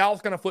this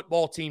South Carolina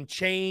football team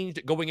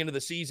changed going into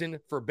the season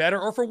for better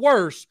or for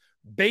worse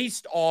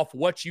based off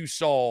what you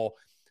saw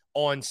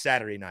on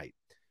Saturday night?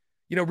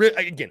 You know,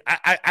 again,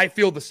 I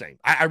feel the same.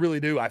 I really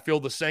do. I feel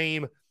the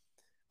same.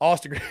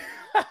 Austin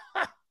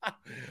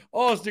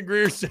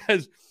Greer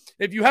says,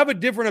 if you have a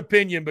different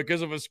opinion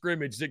because of a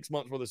scrimmage 6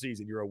 months before the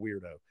season, you're a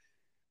weirdo.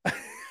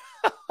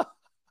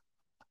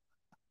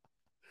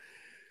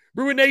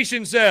 Bruin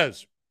Nation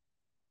says,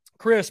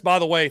 Chris, by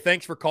the way,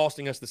 thanks for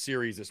costing us the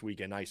series this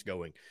weekend. Nice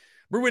going.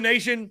 Bruin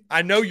Nation,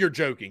 I know you're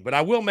joking, but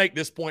I will make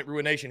this point,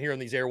 Bruin Nation, here on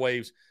these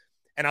airwaves.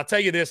 And I'll tell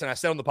you this, and I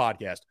said on the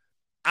podcast,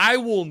 I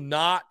will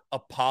not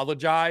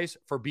apologize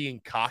for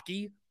being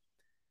cocky,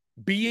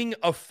 being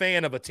a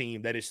fan of a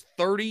team that is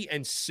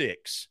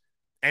 30-6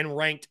 and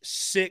ranked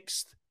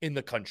 6th in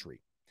the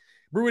country.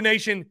 Bruin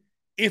Nation,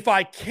 if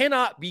I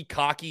cannot be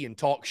cocky and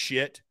talk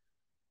shit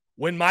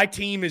when my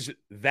team is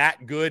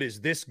that good, is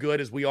this good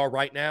as we are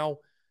right now,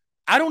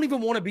 I don't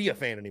even want to be a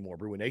fan anymore,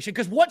 Bruin Nation,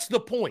 because what's the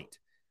point?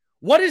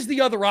 What is the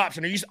other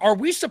option? Are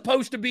we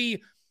supposed to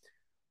be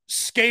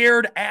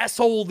scared,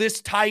 asshole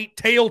this tight,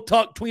 tail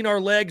tucked between our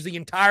legs the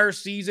entire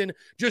season,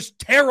 just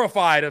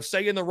terrified of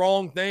saying the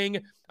wrong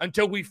thing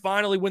until we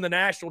finally win the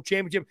national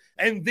championship,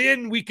 and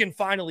then we can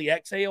finally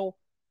exhale?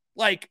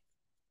 Like,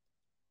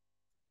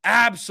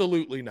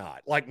 absolutely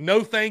not. Like,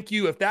 no thank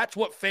you. If that's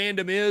what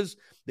fandom is,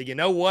 then you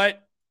know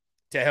what?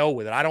 To hell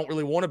with it. I don't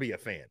really want to be a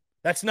fan.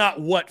 That's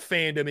not what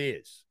fandom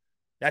is.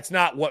 That's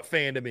not what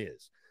fandom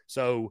is.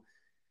 So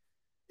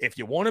if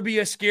you want to be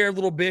a scared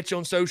little bitch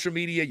on social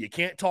media, you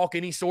can't talk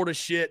any sort of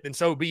shit, then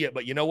so be it.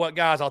 But you know what,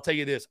 guys? I'll tell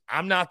you this.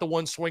 I'm not the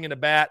one swinging the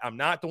bat. I'm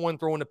not the one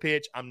throwing the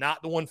pitch. I'm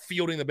not the one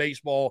fielding the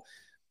baseball.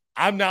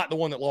 I'm not the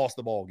one that lost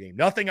the ball game.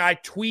 Nothing I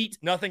tweet,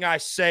 nothing I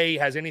say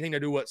has anything to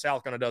do with what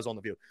South Carolina does on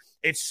the field.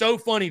 It's so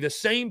funny. The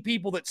same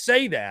people that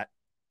say that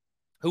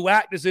who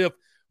act as if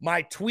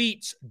my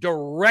tweets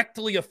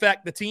directly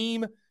affect the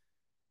team,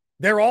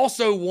 they're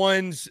also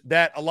ones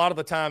that a lot of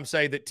the time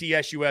say that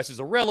TSUS is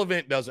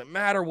irrelevant, doesn't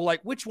matter. Well,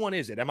 like, which one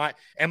is it? Am I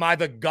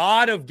the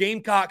god of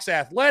Gamecocks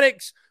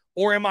athletics,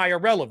 or am I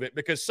irrelevant?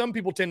 Because some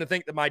people tend to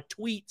think that my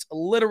tweets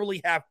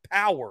literally have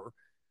power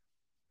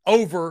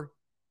over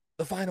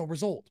the final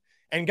result.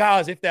 And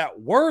guys, if that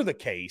were the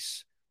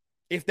case,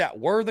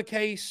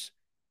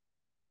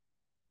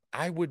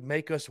 I would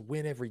make us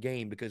win every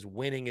game, because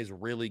winning is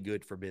really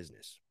good for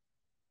business.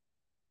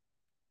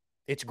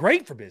 It's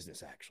great for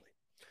business, actually.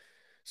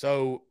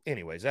 So,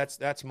 anyways,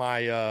 that's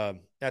my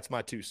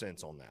 2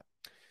 cents on that.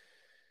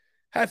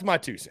 That's my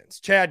 2 cents.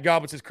 Chad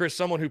Goblin says, Chris,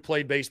 someone who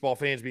played baseball,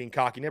 fans being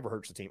cocky never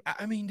hurts the team.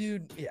 I mean,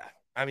 dude, yeah.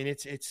 I mean,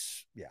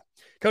 it's yeah.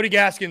 Cody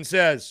Gaskin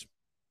says,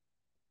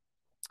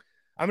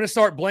 I'm going to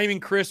start blaming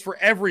Chris for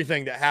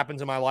everything that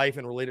happens in my life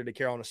and related to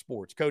Carolina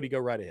sports. Cody, go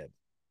right ahead.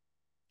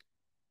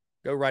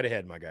 Go right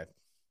ahead, my guy.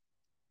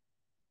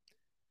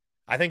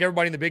 I think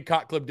everybody in the Big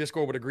Cock Club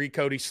Discord would agree,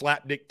 Cody,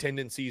 slapdick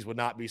tendencies would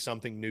not be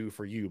something new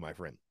for you, my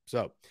friend.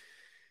 So,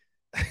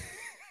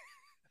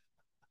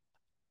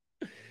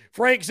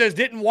 Frank says,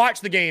 didn't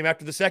watch the game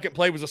after the second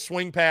play was a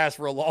swing pass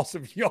for a loss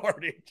of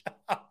yardage.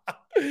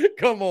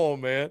 Come on,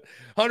 man.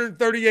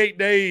 138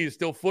 days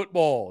till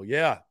football.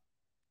 Yeah.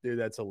 Dude,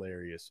 that's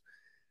hilarious.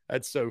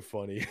 That's so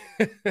funny.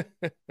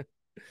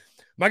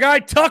 My guy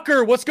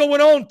Tucker, what's going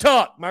on,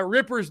 Tuck? My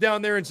Rippers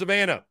down there in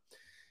Savannah.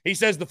 He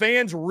says the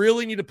fans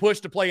really need to push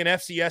to play an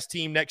FCS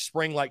team next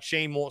spring like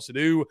Shane wants to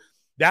do.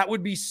 That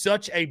would be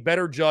such a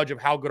better judge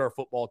of how good our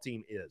football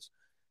team is.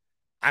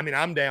 I mean,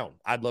 I'm down.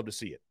 I'd love to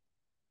see it.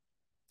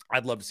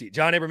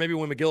 John Eber, maybe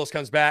when McGillis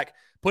comes back,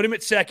 put him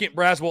at second,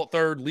 Braswell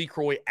third, Lee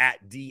Croy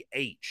at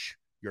DH.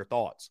 Your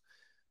thoughts?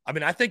 I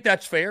mean, I think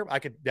that's fair. I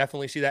could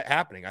definitely see that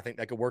happening. I think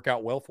that could work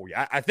out well for you.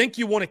 I think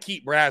you want to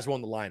keep Braswell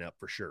in the lineup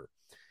for sure.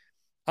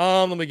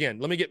 Let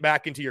me get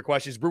back into your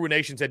questions. Brewer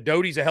Nation said,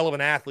 Doty's a hell of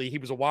an athlete. He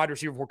was a wide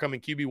receiver before coming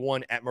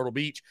QB1 at Myrtle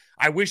Beach.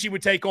 I wish he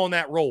would take on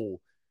that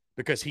role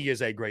because he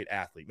is a great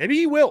athlete. Maybe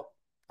he will.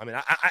 I mean,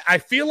 I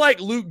feel like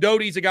Luke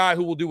Doty's a guy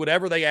who will do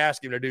whatever they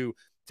ask him to do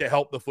to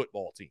help the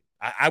football team.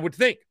 I would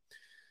think.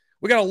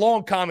 We got a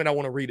long comment. I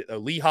want to read it, though.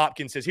 Lee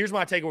Hopkins says, here's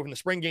my takeaway from the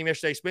spring game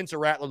yesterday. Spencer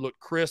Rattler looked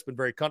crisp and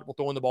very comfortable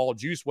throwing the ball.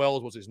 Juice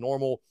Wells was his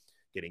normal,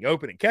 getting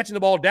open and catching the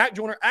ball. Dak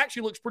Joyner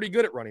actually looks pretty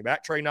good at running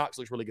back. Trey Knox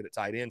looks really good at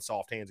tight end.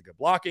 Soft hands and good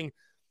blocking.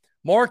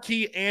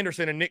 Marquis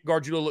Anderson and Nick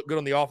Gargiulo look good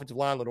on the offensive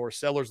line. Lenore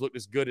Sellers looked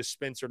as good as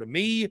Spencer to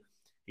me.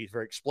 He's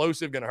very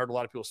explosive, going to hurt a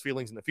lot of people's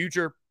feelings in the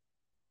future.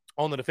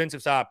 On the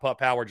defensive side, Pup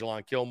Howard,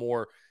 Jelon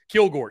Kilgore,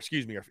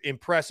 are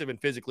impressive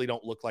and physically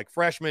don't look like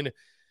freshmen.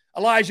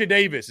 Elijah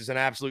Davis is an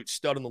absolute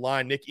stud on the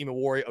line. Nick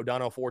Imawari,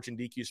 O'Donnell Fortune,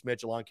 DQ Smith,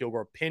 Jelon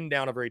Kilgore pinned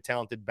down a very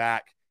talented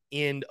back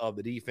end of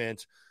the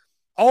defense.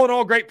 All in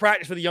all, great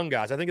practice for the young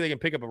guys. I think they can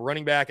pick up a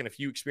running back and a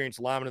few experienced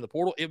linemen in the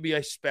portal. It'd be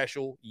a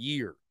special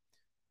year.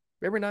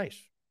 Very nice.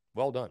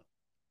 Well done.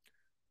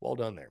 Well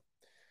done there.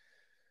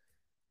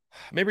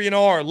 Maybe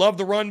love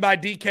the run by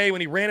DK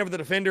when he ran over the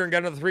defender and got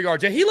another 3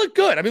 yards. Yeah, he looked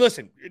good. I mean,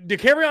 listen,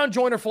 DeCarrion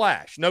Joyner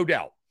flash, no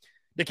doubt.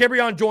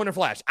 DeCarrion Joyner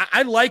flash.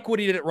 I like what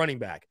he did at running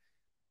back.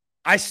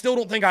 I still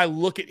don't think I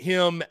look at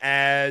him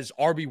as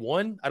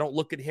RB1. I don't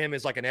look at him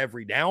as like an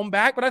every down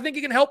back, but I think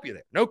he can help you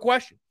there. No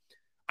question.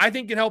 I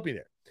think he can help you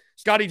there.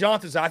 Scotty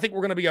Johnson says, I think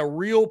we're going to be a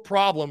real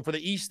problem for the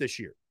East this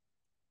year.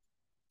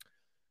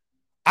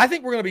 I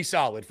think we're going to be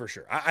solid for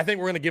sure. I think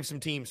we're going to give some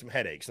teams some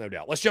headaches, no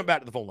doubt. Let's jump back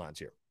to the phone lines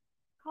here.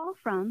 Call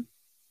from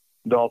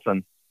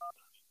Dalton.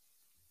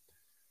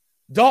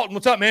 Dalton,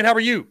 what's up, man? How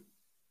are you?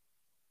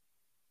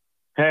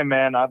 Hey,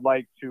 man, I'd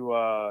like to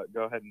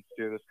go ahead and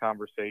steer this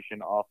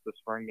conversation off the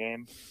spring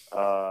game,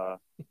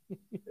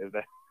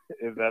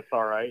 if that's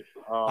all right.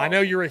 I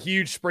know you're a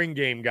huge spring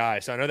game guy,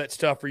 so I know that's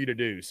tough for you to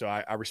do, so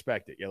I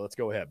respect it. Yeah, let's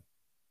go ahead.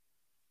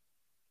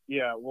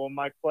 Yeah, well,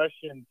 my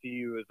question to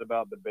you is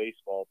about the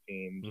baseball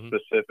team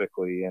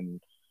specifically. And,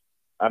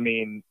 I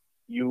mean,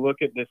 you look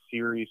at this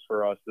series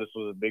for us. This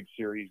was a big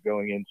series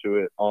going into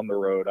it on the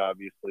road,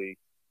 obviously.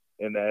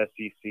 In the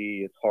SEC,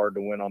 it's hard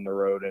to win on the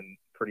road in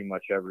pretty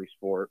much every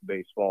sport.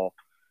 Baseball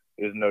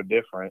is no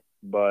different.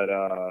 But,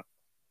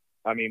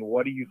 I mean,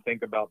 what do you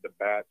think about the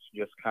bats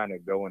just kind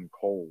of going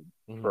cold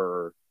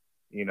for,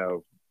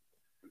 2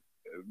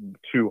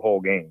 whole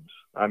games?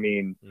 I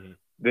mean,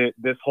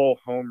 this whole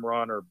home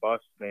run or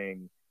bust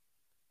thing,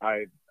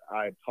 I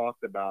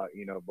talked about,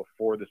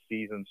 before the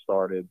season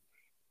started,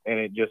 and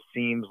it just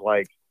seems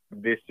like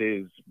this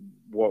is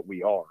what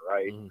we are,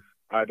 right?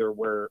 Either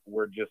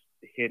we're just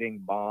hitting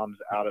bombs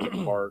out of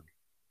the park,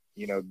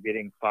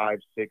 getting 5,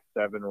 6,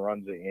 7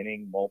 runs an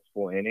inning,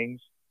 multiple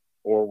innings,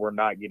 or we're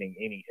not getting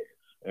any hits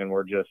and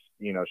we're just,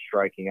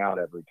 striking out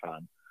every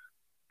time.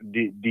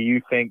 Do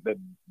you think that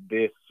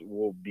this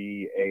will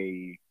be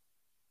a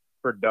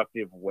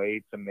productive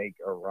way to make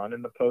a run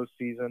in the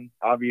postseason?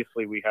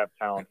 Obviously, we have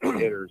talented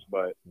hitters,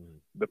 but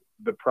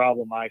the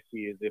problem I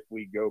see is if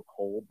we go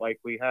cold like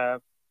we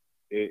have,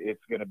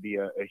 it's going to be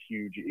a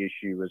huge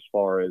issue as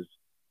far as,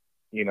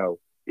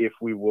 if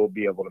we will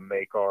be able to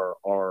make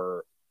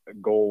our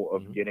goal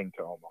of getting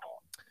to Omaha.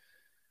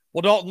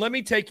 Well, Dalton, let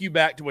me take you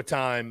back to a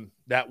time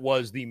that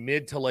was the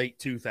mid to late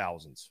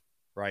 2000s,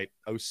 right?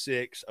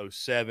 06,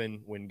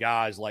 07, when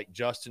guys like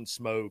Justin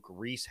Smoke,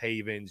 Reese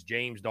Havens,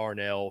 James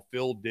Darnell,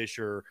 Phil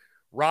Disher,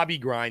 Robbie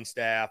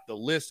Grindstaff, the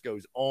list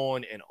goes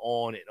on and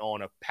on and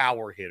on of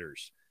power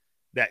hitters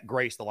that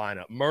graced the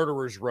lineup.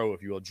 Murderers Row,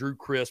 if you will. Drew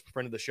Crisp,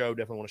 friend of the show,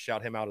 definitely want to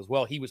shout him out as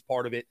well. He was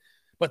part of it.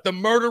 But the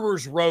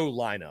Murderers Row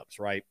lineups,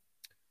 right?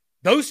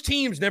 Those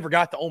teams never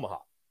got to Omaha.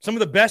 Some of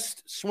the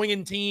best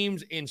swinging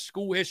teams in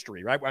school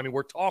history, right? I mean,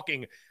 we're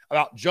talking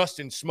about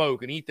Justin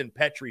Smoke and Ethan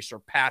Petrie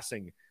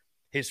surpassing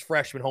his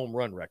freshman home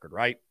run record,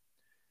 right?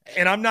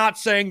 And I'm not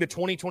saying the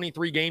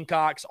 2023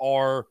 Gamecocks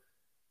are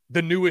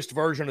the newest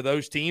version of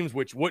those teams,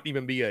 which wouldn't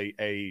even be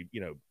a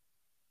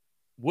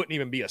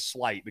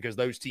slight, because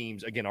those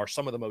teams, again, are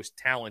some of the most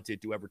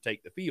talented to ever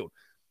take the field.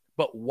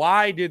 But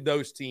why did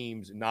those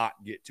teams not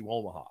get to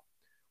Omaha?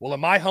 Well, in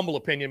my humble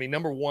opinion, I mean,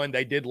 number one,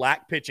 they did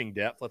lack pitching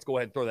depth. Let's go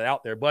ahead and throw that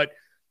out there. But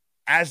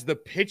as the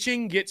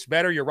pitching gets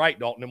better, you're right,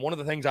 Dalton. And one of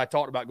the things I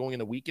talked about going in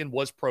the weekend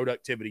was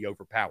productivity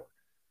over power.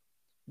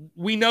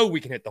 We know we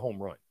can hit the home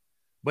run.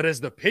 But as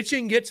the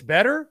pitching gets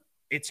better,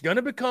 it's going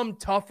to become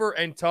tougher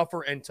and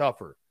tougher and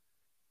tougher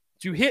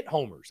to hit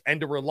homers and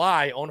to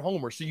rely on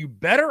homers. So you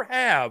better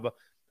have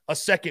a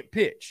second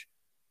pitch.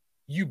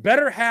 You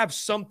better have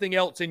something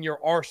else in your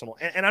arsenal.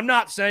 And I'm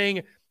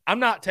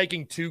not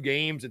taking 2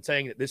 games and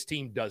saying that this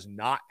team does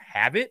not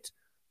have it,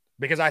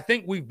 because I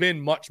think we've been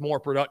much more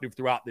productive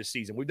throughout this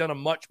season. We've done a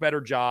much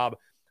better job.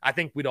 I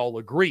think we'd all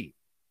agree.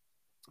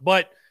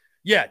 But,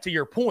 yeah, to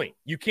your point,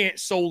 you can't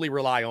solely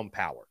rely on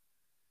power,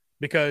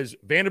 because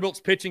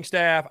Vanderbilt's pitching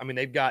staff, I mean,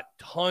 they've got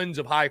tons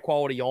of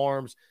high-quality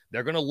arms.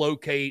 They're going to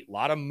locate a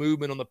lot of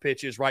movement on the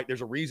pitches, right?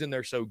 There's a reason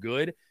they're so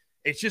good.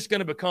 It's just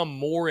going to become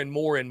more and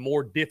more and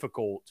more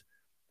difficult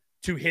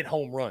to hit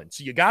home runs.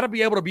 So you got to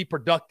be able to be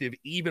productive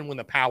even when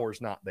the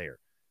power's not there.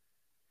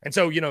 And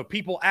so,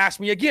 people ask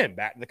me again,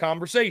 back in the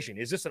conversation,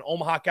 is this an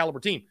Omaha caliber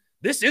team?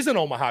 This is an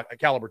Omaha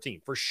caliber team,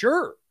 for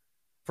sure.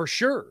 For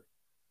sure.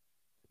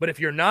 But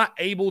if you're not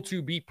able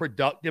to be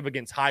productive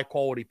against high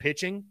quality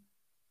pitching,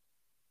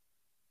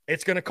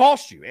 it's going to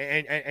cost you.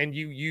 And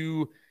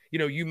you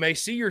may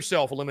see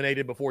yourself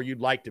eliminated before you'd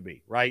like to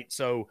be, right?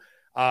 So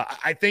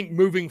I think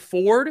moving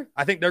forward,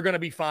 I think they're going to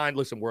be fine.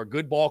 Listen, we're a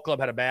good ball club,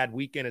 had a bad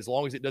weekend. As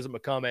long as it doesn't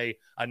become a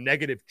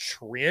negative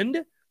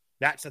trend,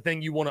 that's the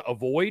thing you want to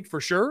avoid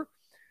for sure.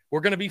 We're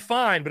going to be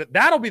fine, but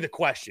that'll be the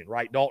question,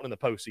 right, Dalton, in the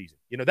postseason.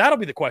 That'll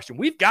be the question.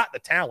 We've got the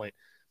talent,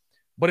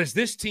 but is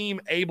this team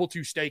able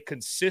to stay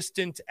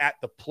consistent at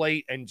the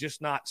plate and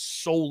just not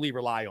solely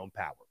rely on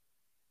power?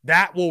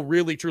 That will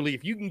really, truly,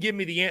 if you can give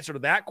me the answer to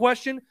that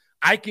question,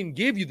 I can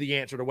give you the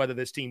answer to whether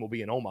this team will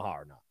be in Omaha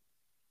or not.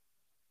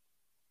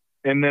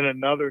 And then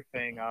another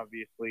thing,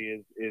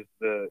 obviously, is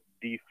the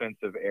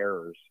defensive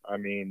errors. I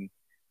mean,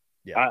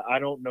 I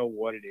don't know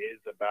what it is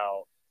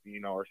about,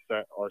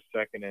 our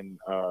second and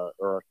or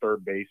our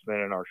third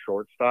baseman and our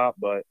shortstop,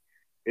 but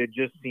it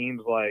just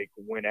seems like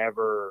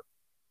whenever,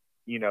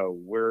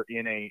 we're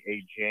in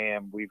a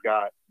jam, we've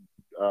got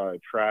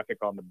traffic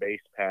on the base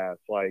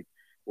paths, like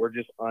we're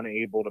just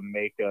unable to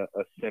make a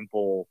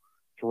simple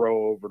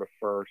throw over to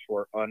first.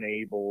 We're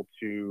unable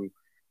to,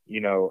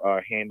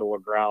 handle a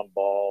ground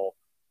ball,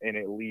 and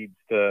it leads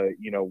to,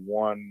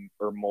 one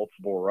or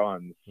multiple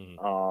runs.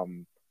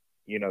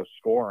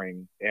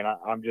 Scoring. And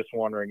I'm just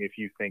wondering if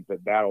you think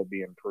that that'll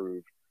be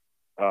improved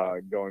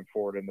going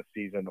forward in the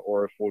season,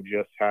 or if we'll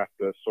just have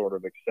to sort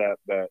of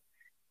accept that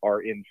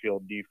our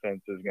infield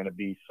defense is going to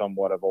be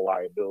somewhat of a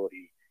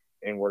liability,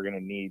 and we're going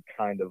to need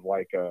kind of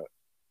like a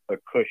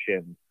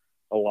cushion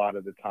a lot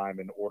of the time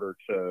in order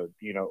to,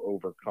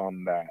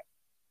 overcome that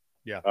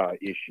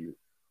issue.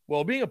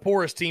 Well, being a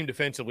porous team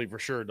defensively, for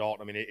sure,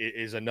 Dalton, I mean, it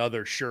is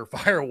another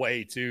surefire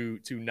way to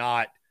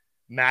not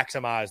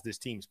maximize this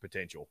team's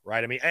potential,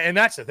 right? I mean, and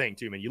that's the thing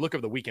too, man. You look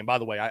over the weekend, by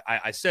the way,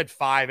 I said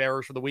 5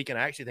 errors for the weekend.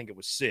 I actually think it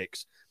was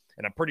 6,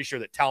 and I'm pretty sure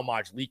that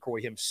Talmadge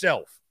LeCroy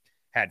himself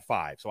had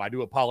 5. So I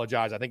do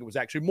apologize. I think it was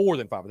actually more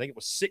than 5. I think it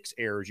was 6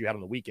 errors you had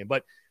on the weekend.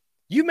 But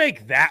you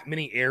make that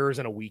many errors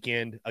in a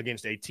weekend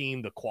against a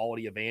team the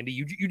quality of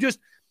Andy,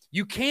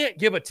 you can't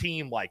give a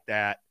team like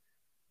that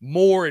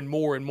more and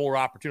more and more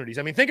opportunities.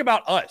 I mean, think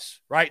about us,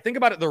 right? Think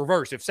about it the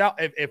reverse.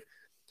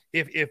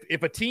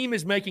 If a team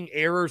is making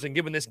errors and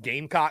giving this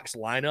Gamecocks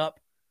lineup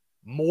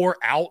more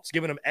outs,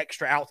 giving them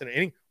extra outs in an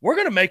inning, we're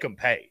going to make them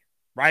pay,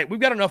 right? We've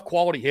got enough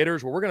quality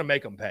hitters where we're going to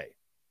make them pay.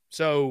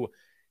 So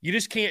you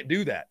just can't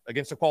do that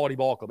against a quality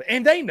ball club.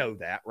 And they know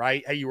that,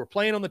 right? Hey, you were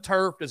playing on the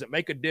turf. Does it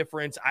make a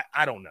difference?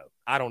 I don't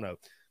know.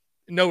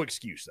 No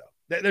excuse,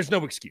 though. There's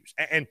no excuse.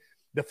 And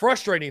the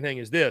frustrating thing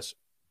is this.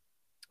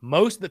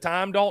 Most of the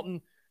time,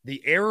 Dalton,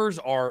 the errors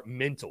are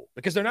mental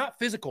because they're not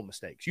physical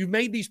mistakes. You've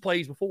made these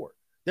plays before.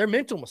 They're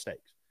mental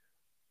mistakes.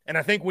 And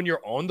I think when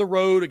you're on the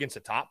road against a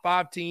top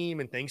 5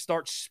 team and things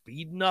start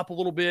speeding up a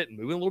little bit and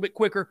moving a little bit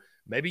quicker,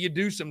 maybe you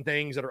do some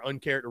things that are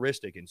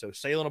uncharacteristic. And so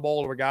sailing a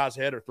ball over a guy's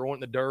head or throwing it in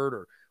the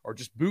dirt or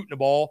just booting the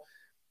ball,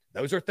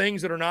 Those are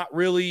things that are not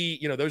really,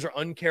 those are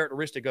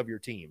uncharacteristic of your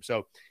team.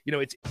 So,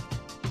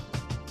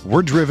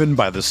 We're driven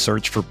by the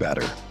search for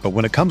better. But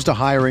when it comes to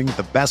hiring,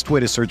 the best way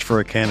to search for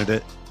a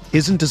candidate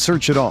isn't to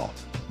search at all.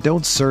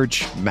 Don't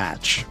search,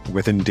 match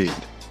with Indeed.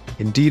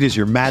 Indeed is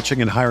your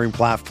matching and hiring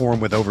platform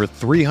with over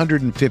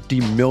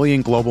 350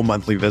 million global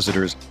monthly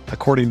visitors,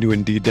 according to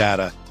Indeed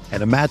data,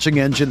 and a matching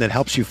engine that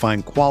helps you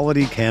find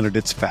quality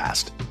candidates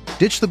fast.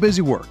 Ditch the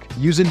busy work.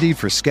 Use Indeed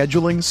for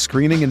scheduling,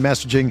 screening, and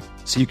messaging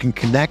so you can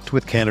connect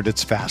with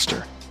candidates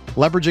faster.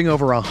 Leveraging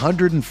over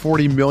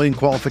 140 million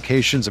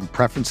qualifications and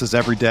preferences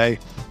every day,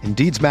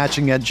 Indeed's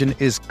matching engine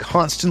is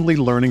constantly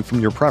learning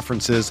from your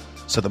preferences,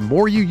 so the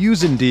more you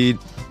use Indeed,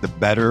 the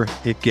better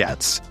it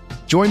gets.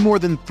 Join more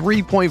than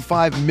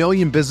 3.5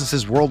 million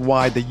businesses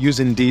worldwide that use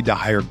Indeed to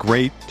hire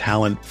great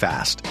talent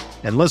fast.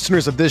 And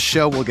listeners of this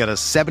show will get a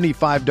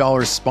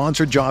 $75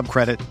 sponsored job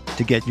credit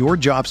to get your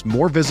jobs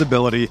more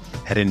visibility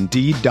at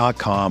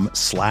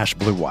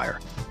Indeed.com/Blue Wire.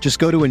 Just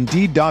go to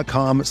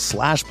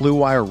Indeed.com/Blue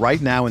Wire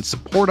right now and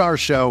support our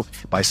show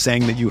by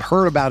saying that you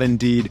heard about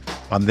Indeed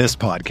on this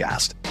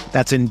podcast.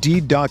 That's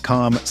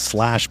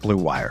Indeed.com/Blue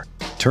Wire.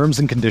 Terms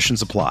and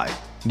conditions apply.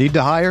 Need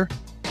to hire?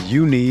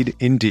 You need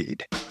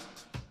Indeed.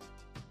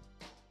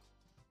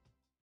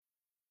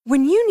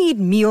 When you need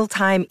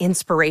mealtime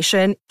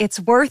inspiration,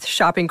 it's worth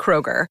shopping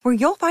Kroger, where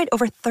you'll find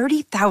over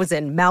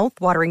 30,000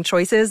 mouth-watering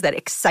choices that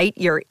excite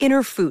your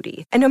inner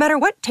foodie. And no matter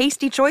what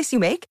tasty choice you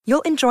make,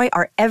 you'll enjoy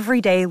our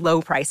everyday low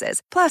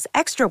prices, plus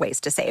extra ways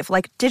to save,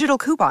 like digital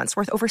coupons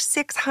worth over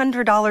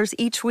 $600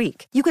 each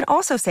week. You can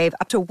also save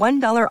up to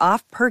 $1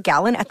 off per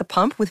gallon at the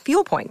pump with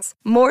fuel points.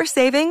 More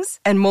savings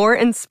and more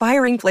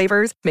inspiring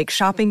flavors make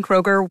shopping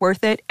Kroger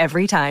worth it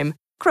every time.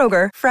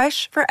 Kroger,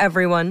 fresh for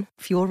everyone.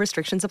 Fuel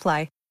restrictions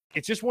apply.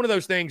 It's just one of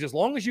those things. As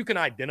long as you can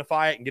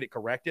identify it and get it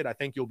corrected, I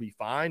think you'll be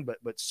fine. But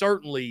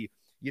certainly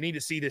you need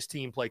to see this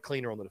team play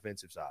cleaner on the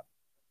defensive side.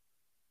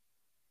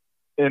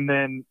 And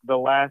then the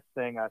last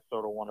thing I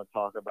sort of want to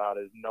talk about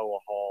is Noah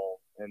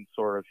Hall and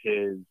sort of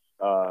his,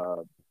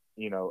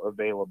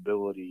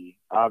 availability.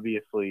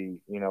 Obviously,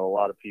 a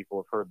lot of people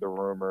have heard the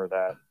rumor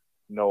that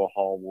Noah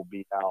Hall will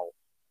be out.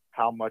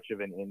 How much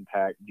of an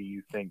impact do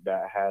you think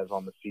that has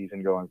on the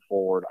season going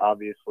forward?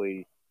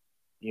 Obviously,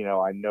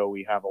 I know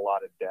we have a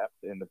lot of depth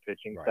in the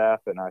pitching staff,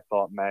 and I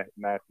thought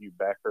Matthew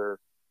Becker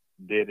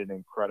did an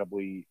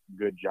incredibly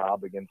good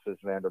job against this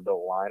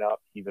Vanderbilt lineup,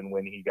 even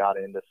when he got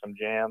into some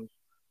jams.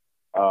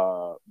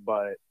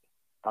 But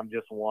I'm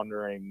just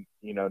wondering,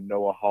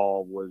 Noah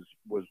Hall was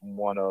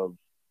one of,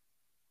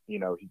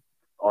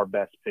 our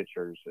best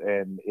pitchers.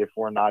 And if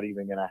we're not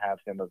even going to have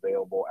him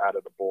available out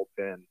of the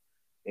bullpen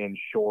in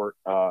short,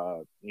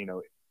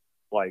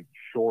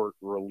 short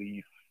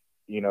relief,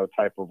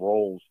 type of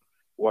roles,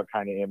 what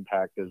kind of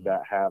impact does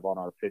that have on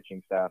our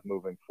pitching staff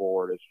moving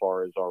forward as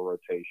far as our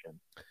rotation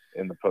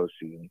in the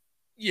postseason?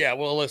 Yeah,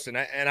 well, listen,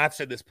 and I've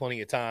said this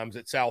plenty of times,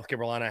 that South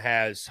Carolina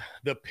has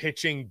the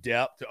pitching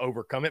depth to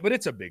overcome it, but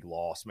it's a big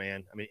loss,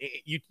 man. I mean,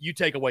 you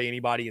take away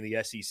anybody in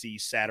the SEC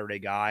Saturday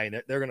guy,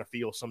 and they're going to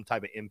feel some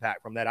type of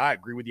impact from that. I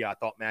agree with you. I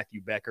thought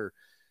Matthew Becker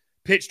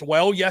pitched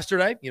well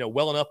yesterday,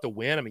 well enough to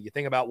win. I mean, you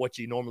think about what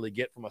you normally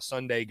get from a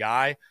Sunday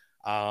guy.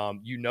 On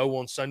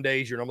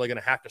Sundays, you're normally going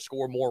to have to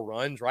score more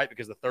runs, right?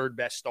 Because the third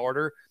best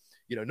starter,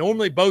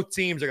 normally both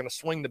teams are going to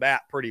swing the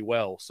bat pretty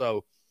well.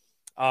 So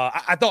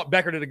I thought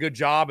Becker did a good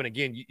job. And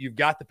again, you've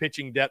got the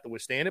pitching depth to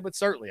withstand it, but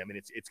certainly, I mean,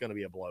 it's going to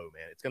be a blow,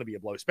 man. It's going to be a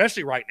blow,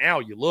 especially right now.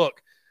 You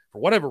look, for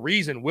whatever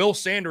reason, Will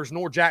Sanders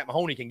nor Jack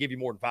Mahoney can give you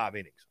more than 5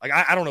 innings. Like,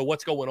 I don't know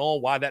what's going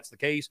on, why that's the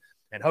case.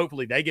 And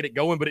hopefully they get it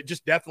going, but it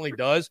just definitely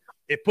does.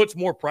 It puts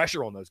more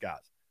pressure on those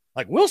guys.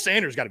 Like, Will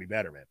Sanders got to be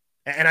better, man.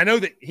 And I know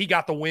that he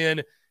got the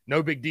win.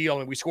 No big deal. I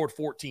mean, we scored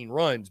 14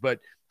 runs, but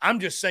I'm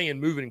just saying,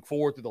 moving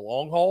forward through the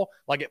long haul,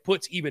 like, it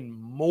puts even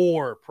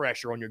more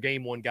pressure on your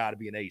game one guy to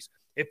be an ace.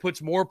 It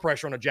puts more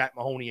pressure on a Jack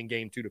Mahoney in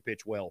game two to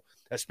pitch well,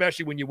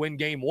 especially when you win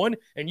game one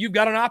and you've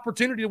got an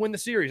opportunity to win the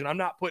series. And I'm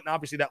not putting,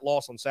 obviously, that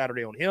loss on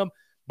Saturday on him,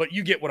 but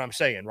you get what I'm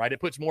saying, right?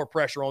 It puts more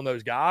pressure on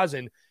those guys.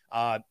 And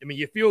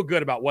you feel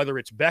good about whether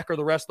it's Becker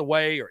the rest of the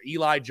way, or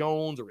Eli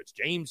Jones, or it's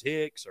James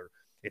Hicks, or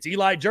it's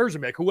Eli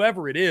Jerzemik,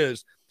 whoever it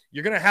is,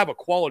 you're going to have a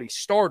quality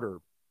starter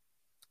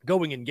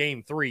going in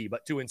game three.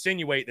 But to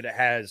insinuate that it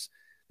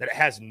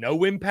has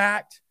no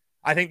impact,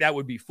 I think that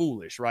would be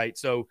foolish, right?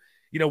 So,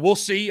 we'll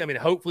see. I mean,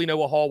 hopefully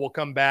Noah Hall will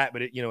come back,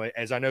 but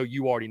as I know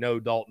you already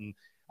know, Dalton,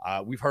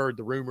 we've heard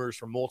the rumors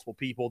from multiple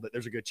people that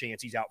there's a good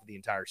chance he's out for the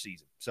entire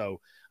season. So,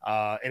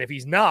 and if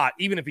he's not,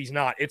 even if he's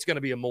not, it's going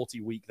to be a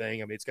multi-week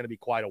thing. I mean, it's going to be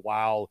quite a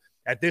while.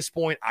 At this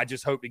point, I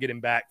just hope to get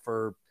him back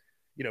for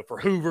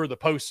Hoover, the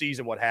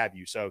postseason, what have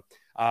you. So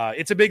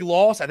it's a big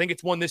loss. I think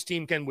it's one this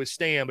team can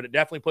withstand, but it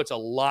definitely puts a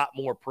lot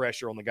more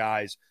pressure on the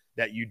guys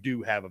that you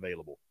do have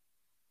available.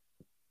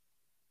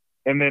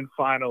 And then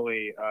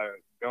finally,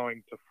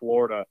 going to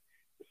Florida,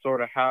 sort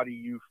of how do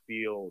you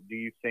feel? Do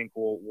you think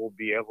we'll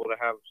be able to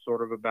have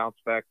sort of a bounce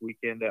back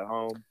weekend at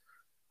home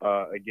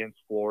against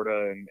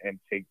Florida and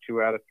take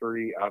 2 out of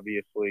 3?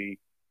 Obviously,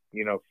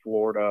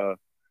 Florida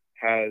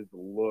has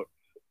looked,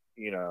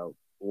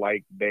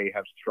 like they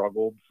have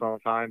struggled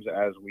sometimes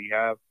as we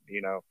have.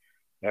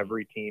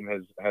 Every team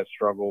has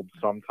struggled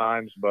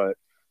sometimes, but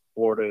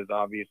Florida is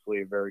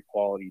obviously a very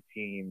quality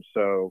team.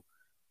 So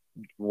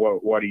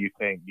what do you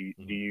think?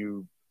 Do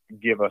you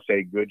give us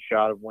a good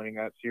shot of winning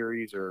that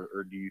series,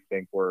 or do you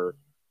think we're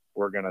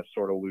going to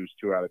sort of lose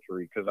 2 out of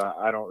 3? Because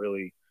I don't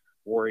really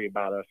worry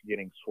about us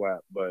getting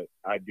swept, but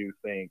I do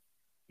think,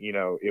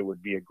 it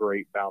would be a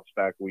great bounce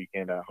back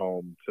weekend at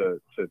home to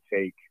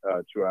take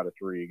 2 out of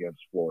 3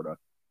 against Florida.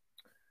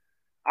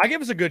 I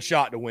give us a good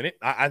shot to win it.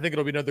 I think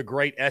it'll be another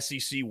great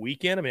SEC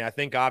weekend. I mean, I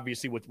think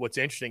obviously what's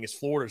interesting is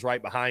Florida's right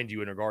behind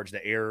you in regards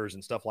to errors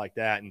and stuff like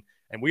that. And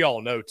we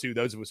all know, too,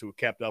 those of us who have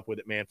kept up with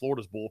it, man,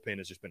 Florida's bullpen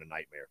has just been a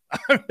nightmare.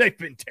 They've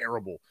been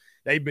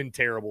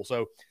terrible.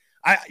 So,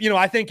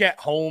 I think at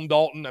home,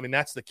 Dalton, I mean,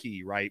 that's the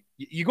key, right?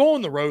 You go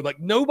on the road, like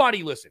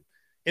nobody, listen,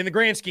 in the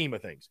grand scheme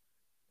of things,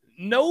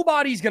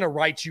 nobody's going to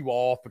write you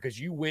off because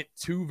you went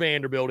to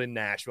Vanderbilt in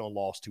Nashville and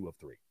lost 2 of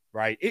 3,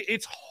 right?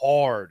 It's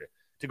hard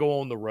to go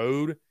on the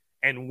road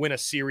and win a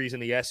series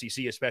in the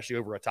SEC, especially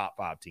over a top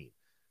 5 team.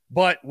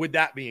 But with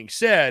that being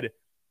said,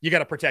 you got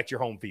to protect your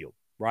home field,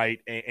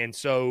 right? And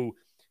so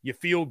you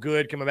feel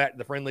good coming back to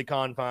the friendly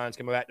confines,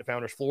 coming back to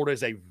Founders. Florida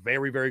is a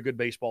very, very good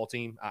baseball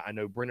team. I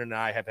know Brendan and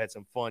I have had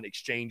some fun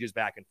exchanges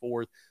back and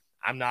forth.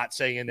 I'm not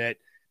saying that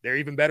they're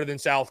even better than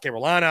South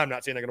Carolina. I'm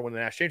not saying they're going to win the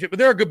national championship, but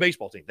they're a good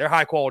baseball team. They're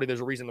high quality. There's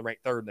a reason they're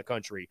ranked 3rd in the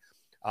country.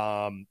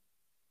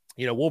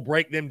 We'll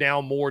break them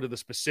down more to the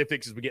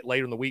specifics as we get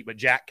later in the week, but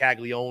Jack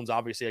Caglione's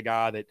obviously a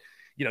guy that,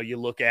 you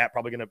look at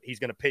he's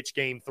going to pitch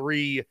game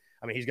 3.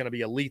 I mean, he's going to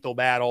be a lethal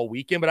bat all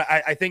weekend, but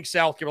I think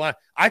South Carolina,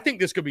 I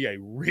think this could be a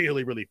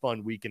really, really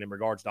fun weekend in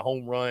regards to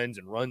home runs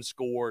and runs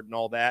scored and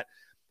all that.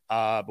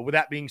 But with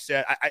that being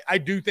said, I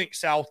do think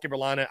South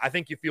Carolina, I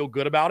think you feel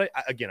good about it.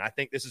 Again, I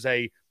think this is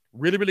a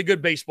really, really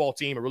good baseball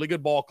team, a really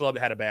good ball club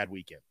that had a bad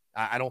weekend.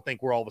 I don't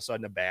think we're all of a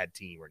sudden a bad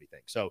team or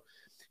anything. So,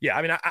 yeah,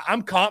 I mean,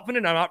 I'm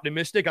confident. I'm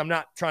optimistic. I'm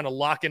not trying to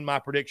lock in my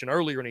prediction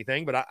early or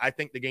anything, but I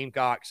think the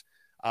Gamecocks,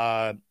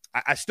 I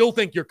still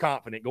think you're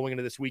confident going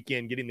into this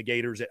weekend, getting the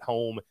Gators at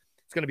home.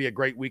 It's going to be a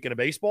great weekend of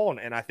baseball,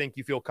 and I think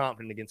you feel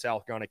confident against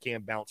South Carolina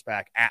can bounce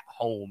back at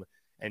home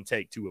and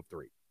take 2 of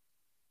 3.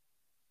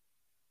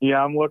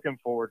 Yeah, I'm looking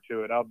forward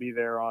to it. I'll be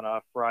there on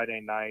a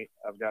Friday night.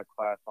 I've got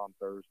class on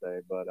Thursday,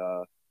 but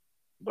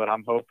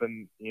I'm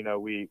hoping,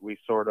 we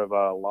sort of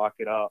lock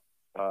it up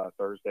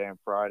Thursday and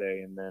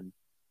Friday, and then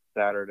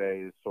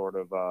Saturday is sort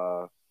of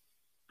a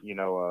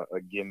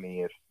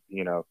gimme if,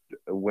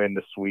 win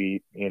the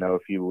sweep.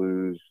 If you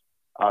lose,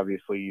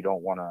 obviously you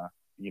don't want to,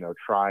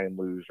 try and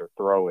lose or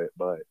throw it,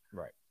 but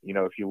right.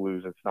 If you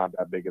lose, it's not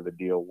that big of a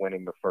deal.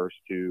 Winning the first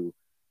 2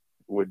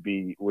 would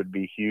be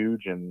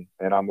huge, and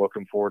I'm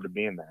looking forward to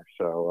being there.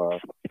 So,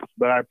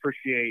 but I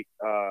appreciate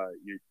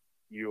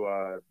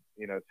you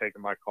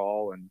taking my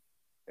call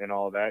and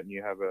all that, and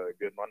you have a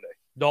good Monday.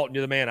 Dalton,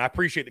 you're the man. I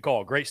appreciate the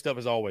call. Great stuff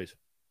as always.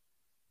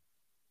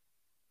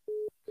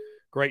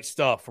 Great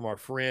stuff from our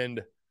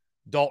friend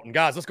Dalton.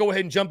 Guys, let's go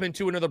ahead and jump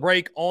into another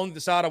break. On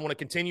the side, I want to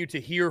continue to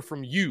hear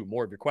from you.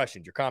 More of your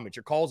questions, your comments,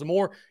 your calls, and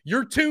more.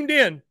 You're tuned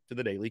in to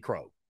the Daily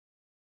Crow.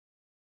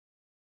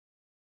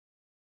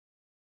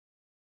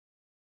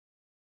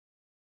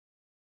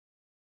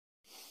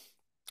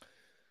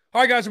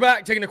 All right, guys, we're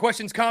back. Taking the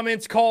questions,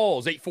 comments,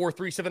 calls.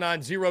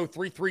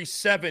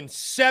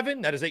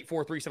 843-790-3377. That is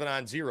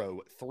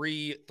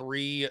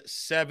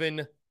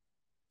 843-790-3377.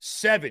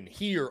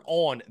 Here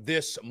on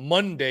this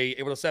Monday,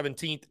 April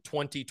 17th,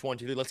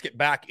 2023. Let's get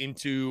back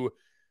into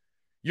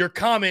your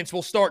comments.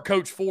 We'll start.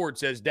 Coach Ford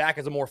says, Dak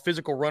is a more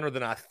physical runner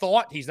than I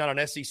thought. He's not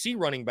an SEC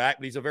running back,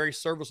 but he's a very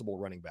serviceable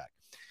running back.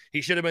 He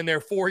should have been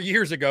there 4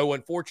 years ago.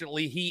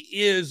 Unfortunately, he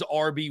is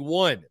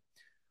RB1.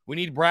 We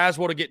need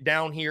Braswell to get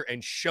down here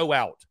and show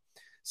out.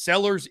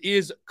 Sellers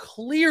is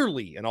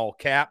clearly, in all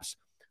caps,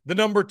 the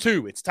number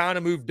 2. It's time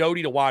to move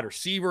Doty to wide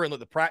receiver and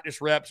let the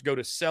practice reps go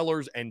to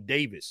Sellers and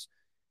Davis.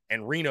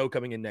 And Reno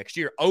coming in next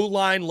year.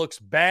 O-line looks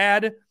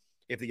bad.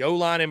 If the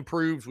O-line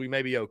improves, we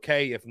may be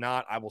okay. If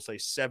not, I will say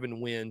 7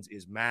 wins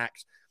is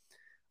max.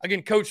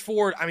 Again, Coach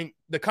Ford, I mean,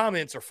 the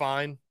comments are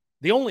fine.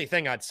 The only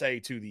thing I'd say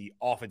to the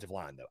offensive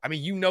line, though, I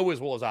mean, you know as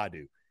well as I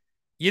do,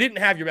 you didn't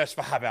have your best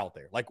 5 out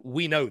there. Like,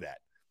 we know that.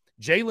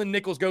 Jalen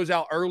Nichols goes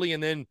out early,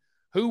 and then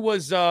who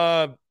was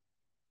I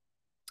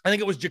think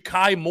it was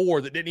Ja'Kai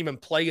Moore that didn't even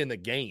play in the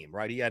game,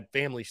 right? He had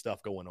family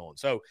stuff going on.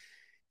 So,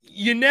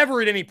 you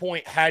never at any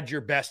point had your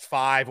best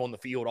 5 on the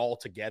field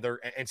altogether.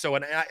 And so,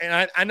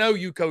 I know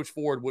you, Coach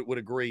Ford, would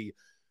agree.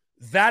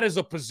 That is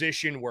a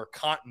position where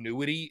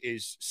continuity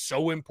is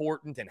so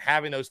important, and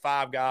having those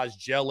 5 guys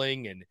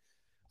gelling and,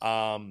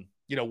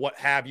 what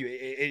have you,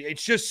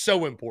 it's just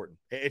so important.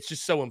 It's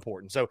just so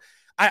important. So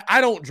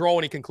I don't draw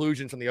any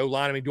conclusions from the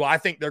O-line. I mean, do I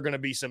think they're going to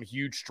be some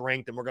huge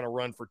strength and we're going to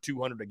run for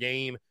 200 a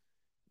game?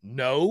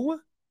 No,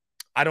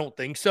 I don't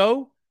think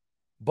so.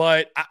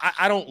 But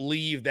I don't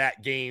leave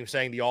that game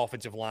saying the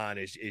offensive line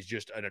is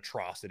just an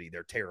atrocity.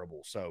 They're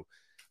terrible. So,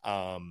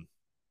 I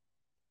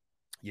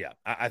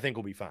think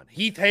we'll be fine.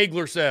 Heath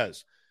Hagler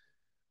says,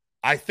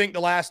 I think the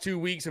last 2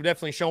 weeks have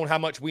definitely shown how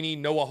much we need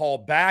Noah Hall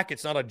back.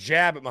 It's not a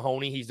jab at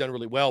Mahoney. He's done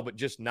really well, but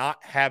just not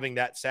having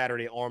that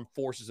Saturday arm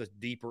forces us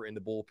deeper in the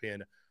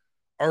bullpen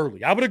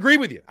early. I would agree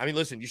with you. I mean,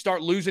 listen, you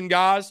start losing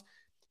guys,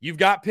 you've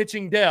got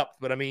pitching depth,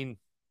 but I mean,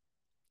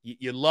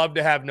 you'd love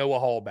to have Noah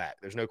Hall back.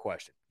 There's no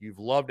question. You'd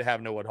love to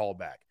have Noah Hall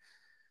back.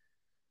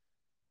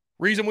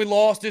 Reason we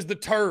lost is the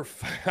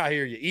turf. I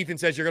hear you. Ethan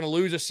says you're going to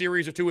lose a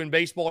series or two in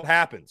baseball. It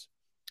happens.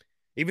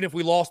 Even if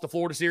we lost the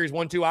Florida series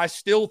 1-2, I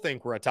still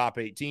think we're a top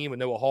 8 team. And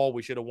Noah Hall,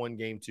 we should have won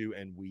game 2,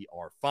 and we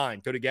are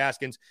fine. Cody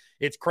Gaskins,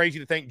 it's crazy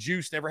to think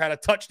Juice never had a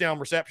touchdown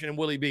reception in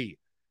Willie B.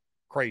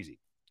 Crazy.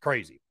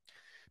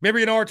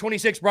 Maybe in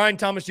R26, Brian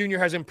Thomas Jr.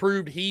 has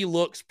improved. He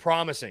looks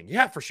promising.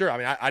 Yeah, for sure. I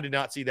mean, I did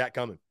not see that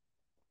coming.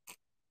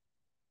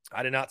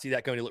 He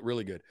looked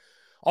really good.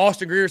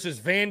 Austin Greer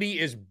says Vandy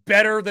is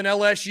better than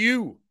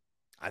LSU.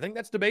 I think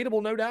that's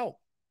debatable, no doubt.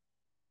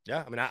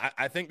 Yeah, I mean,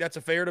 I think that's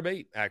a fair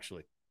debate,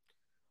 actually.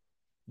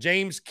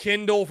 James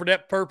Kendall, for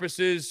depth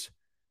purposes,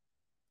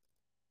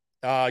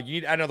 you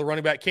need another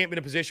running back. Can't be in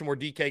a position where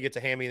DK gets a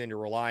hammy and then you're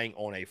relying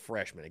on a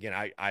freshman.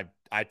 Again,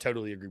 I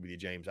totally agree with you,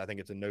 James. I think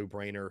it's a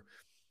no-brainer.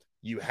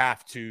 You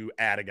have to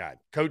add a guy.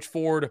 Coach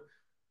Ford,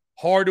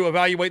 hard to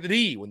evaluate the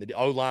D when the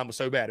O-line was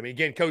so bad. I mean,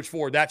 again, Coach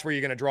Ford, that's where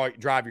you're going to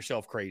drive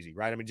yourself crazy,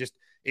 right? I mean, just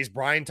is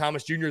Brian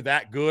Thomas Jr.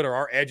 that good, or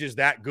our edges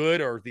that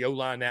good, or is the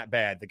O-line that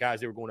bad, the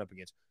guys they were going up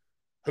against?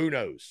 Who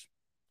knows?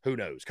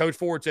 Coach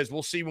Ford says,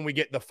 we'll see when we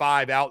get the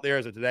 5 out there.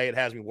 As of today, it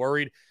has me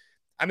worried.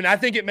 I mean, I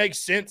think it makes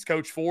sense,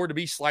 Coach Ford, to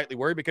be slightly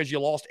worried because you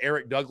lost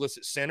Eric Douglas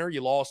at center.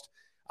 You lost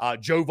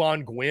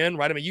Jovan Gwynn,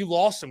 right? I mean, you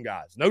lost some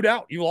guys. No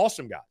doubt. You lost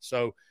some guys.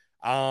 So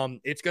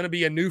it's going to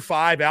be a new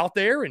 5 out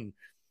there. And,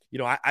 you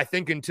know, I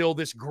think until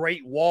this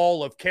great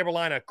wall of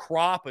Carolina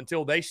crop,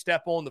 until they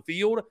step on the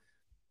field,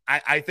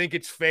 I think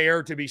it's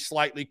fair to be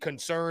slightly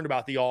concerned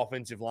about the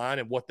offensive line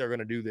and what they're going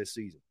to do this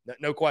season.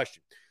 No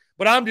question.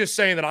 But I'm just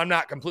saying that I'm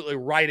not completely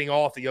writing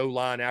off the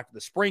O-line after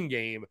the spring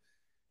game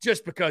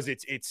just because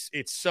it's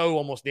so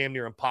almost damn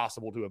near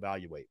impossible to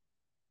evaluate.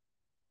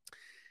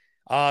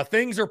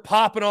 Things are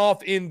popping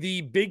off in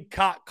the Big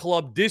Cock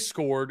Club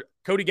Discord.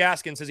 Cody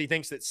Gaskin says he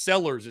thinks that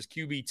Sellers is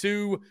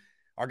QB2.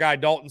 Our guy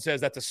Dalton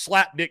says that's a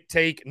slapdick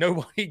take.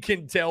 Nobody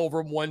can tell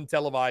from one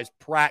televised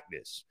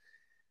practice.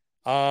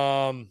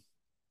 Let's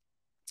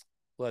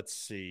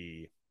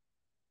see.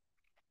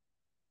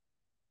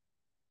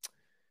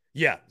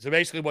 Yeah, so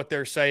basically what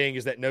they're saying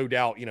is that no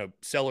doubt, you know,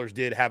 Sellers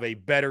did have a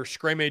better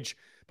scrimmage,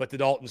 but to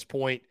Dalton's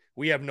point,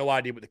 we have no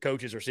idea what the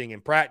coaches are seeing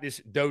in practice.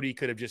 Doty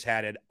could have just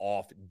had an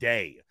off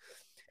day.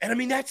 And I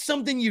mean, that's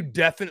something you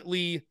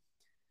definitely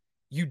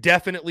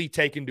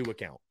take into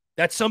account.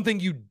 That's something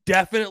you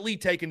definitely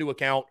take into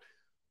account.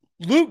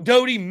 Luke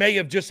Doty may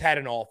have just had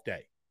an off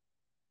day.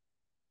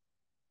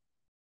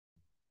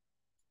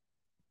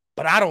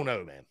 But I don't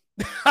know, man.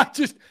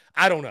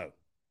 I don't know.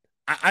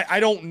 I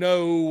don't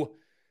know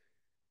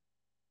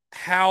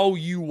how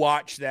you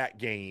watch that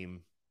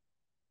game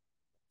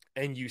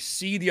and you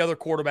see the other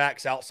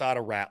quarterbacks outside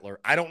of Rattler.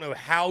 I don't know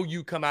how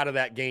you come out of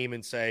that game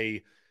and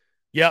say,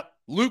 yep,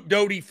 Luke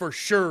Doty for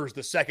sure is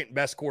the second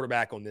best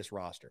quarterback on this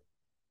roster.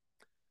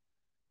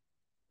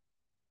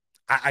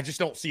 I just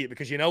don't see it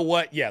because you know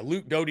what? Yeah,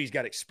 Luke Doty's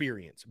got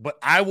experience, but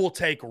I will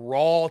take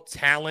raw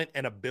talent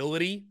and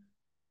ability,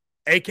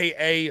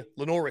 a.k.a.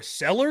 Lenoris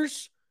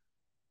Sellers,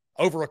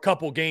 over a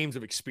couple games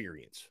of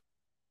experience.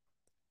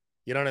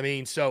 You know what I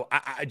mean? So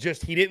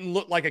he didn't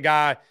look like a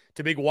guy,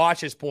 to Big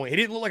Watch's point, he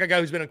didn't look like a guy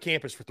who's been on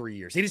campus for 3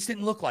 years. He just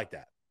didn't look like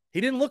that. He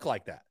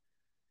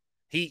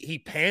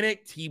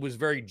panicked. He was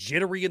very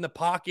jittery in the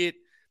pocket.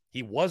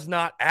 He was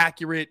not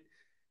accurate.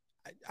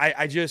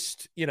 I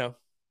just, you know,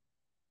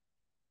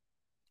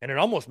 and it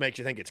almost makes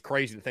you think it's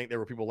crazy to think there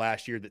were people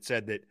last year that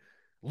said that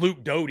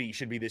Luke Doty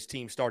should be this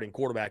team's starting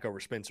quarterback over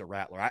Spencer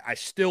Rattler. I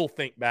still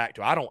think back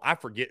to, I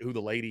forget who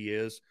the lady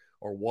is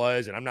or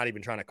was, and I'm not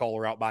even trying to call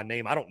her out by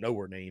name. I don't know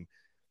her name.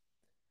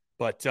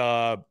 But,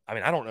 I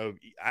mean, I don't know.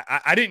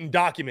 I didn't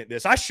document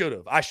this. I should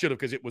have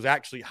because it was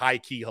actually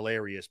high-key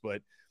hilarious.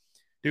 But,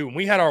 dude, when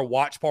we had our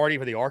watch party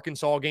for the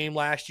Arkansas game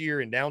last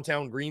year in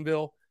downtown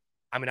Greenville,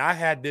 I mean, I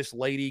had this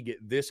lady get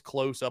this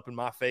close up in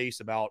my face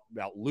about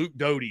Luke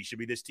Doty should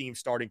be this team's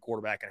starting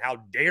quarterback, and how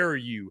dare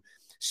you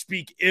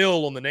speak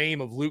ill on the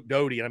name of Luke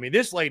Doty. And, I mean,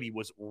 this lady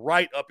was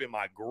right up in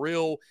my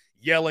grill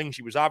yelling.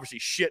 She was obviously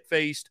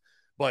shit-faced.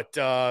 But,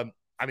 I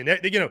mean,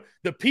 you know,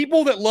 the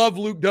people that love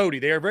Luke Doty,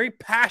 they are very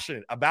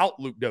passionate about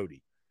Luke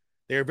Doty.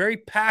 They are very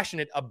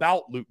passionate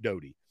about Luke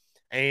Doty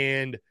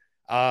and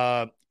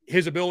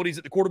his abilities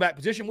at the quarterback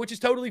position, which is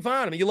totally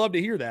fine. I mean, you love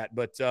to hear that.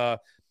 But, I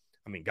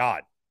mean,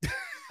 God,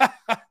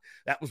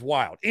 that was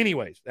wild.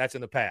 Anyways, that's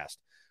in the past.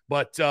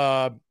 But,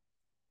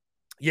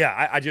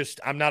 yeah,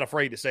 I'm not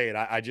afraid to say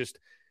it.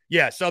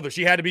 Yeah, Souther,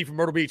 she had to be from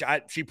Myrtle Beach.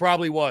 She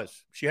probably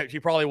was. She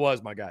probably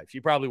was, my guy. She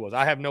probably was.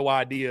 I have no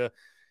idea.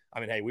 I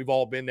mean, hey, we've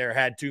all been there,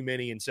 had too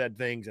many and said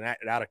things and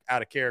acted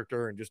out of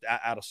character and just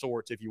out of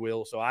sorts, if you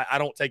will. So I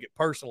don't take it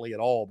personally at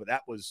all. But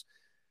I was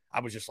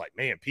just like,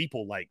 man,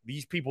 people like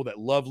these people that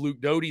love Luke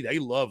Doty, they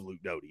love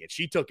Luke Doty. And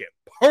she took it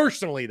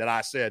personally that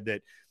I said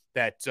that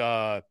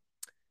that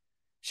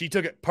she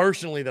took it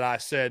personally that I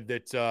said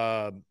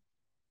that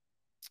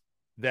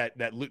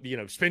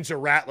Spencer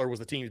Rattler was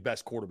the team's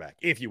best quarterback,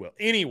 if you will.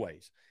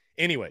 Anyways,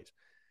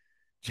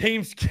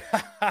 James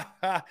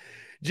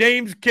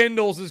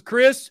Kendall says,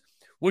 Chris,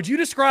 would you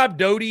describe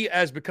Doty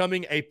as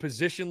becoming a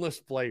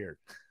positionless player?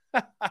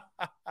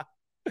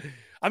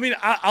 I mean,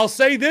 I'll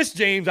say this,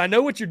 James. I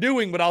know what you're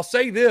doing, but I'll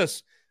say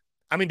this.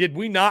 I mean, did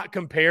we not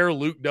compare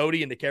Luke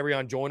Doty and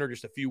Dakereon Joyner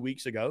just a few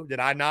weeks ago? Did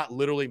I not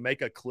literally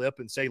make a clip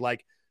and say,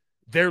 like,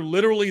 they're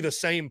literally the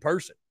same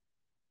person?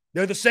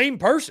 They're the same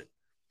person.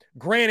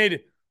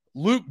 Granted,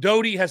 Luke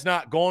Doty has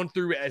not gone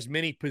through as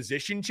many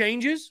position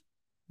changes,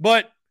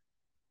 but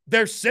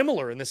they're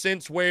similar in the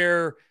sense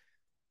where,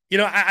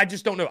 I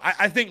just don't know.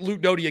 I think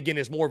Luke Doty, again,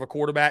 is more of a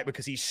quarterback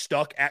because he's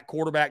stuck at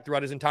quarterback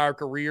throughout his entire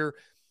career.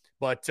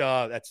 But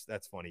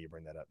that's funny you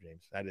bring that up,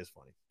 James. That is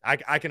funny.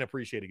 I can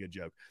appreciate a good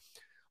joke.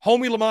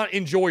 Homie Lamont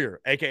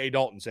Enjoyer, a.k.a.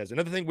 Dalton, says,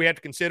 another thing we have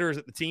to consider is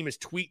that the team has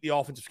tweaked the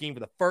offensive scheme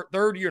for the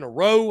third year in a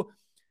row.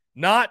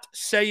 Not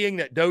saying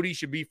that Doty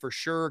should be for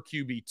sure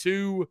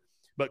QB2,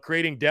 but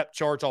creating depth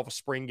charts off a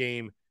spring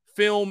game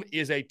film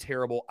is a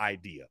terrible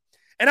idea.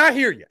 And I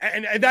hear you.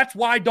 And that's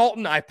why,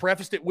 Dalton, I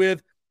prefaced it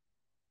with,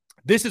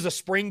 this is a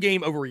spring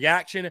game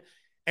overreaction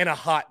and a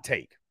hot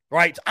take,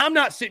 right? I'm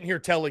not sitting here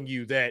telling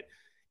you that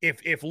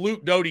if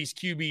Luke Doty's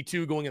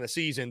QB2 going in the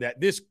season,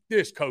 that this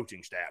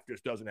coaching staff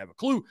just doesn't have a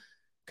clue.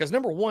 Because,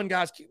 number one,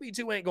 guys,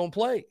 QB2 ain't going to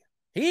play.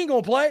 He ain't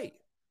going to play,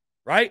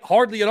 right?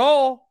 Hardly at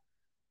all.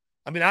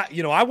 I mean,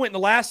 I went in the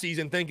last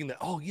season thinking that,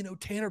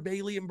 Tanner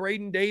Bailey and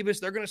Braden Davis,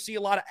 they're going to see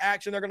a lot of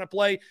action. They're going to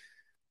play.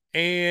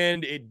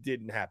 And it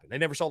didn't happen. They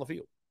never saw the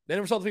field.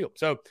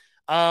 So,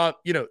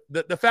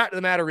 the fact of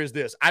the matter is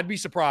this. I'd be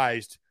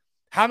surprised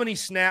how many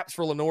snaps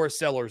for LaNorris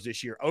Sellers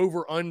this year.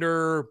 Over,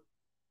 under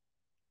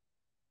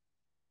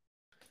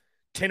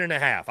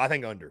 10.5. I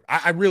think under.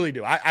 I really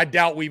do. I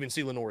doubt we even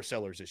see LaNorris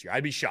Sellers this year.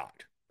 I'd be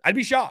shocked. I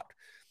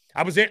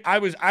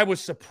was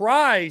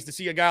surprised to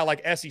see a guy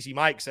like SEC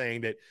Mike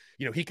saying that,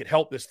 he could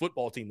help this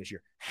football team this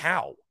year.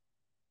 How?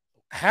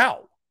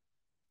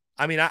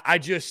 I mean,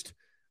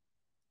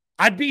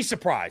 I'd be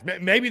surprised.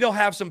 Maybe they'll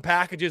have some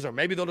packages or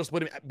maybe they'll just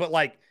put him, but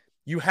like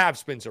you have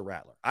Spencer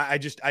Rattler. I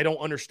don't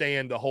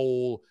understand the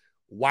whole,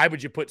 why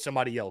would you put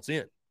somebody else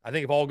in? I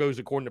think if all goes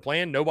according to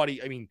plan,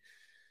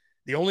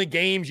 the only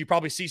games you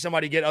probably see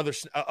somebody get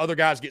other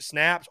guys get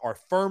snaps are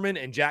Furman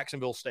and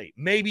Jacksonville State.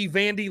 Maybe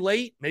Vandy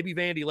late,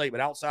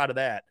 but outside of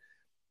that,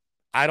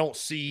 I don't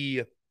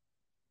see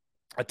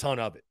a ton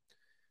of it.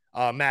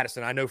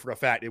 Madison, I know for a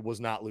fact it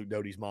was not Luke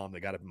Doty's mom that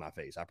got up in my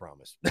face. I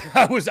promise.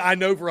 I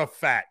know for a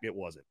fact it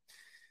wasn't.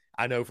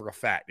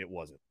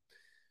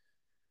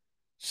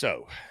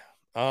 So,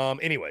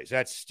 anyways,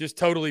 that's just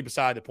totally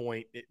beside the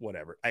point.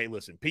 Whatever. Hey,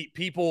 listen,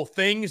 people,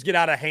 things get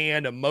out of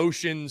hand.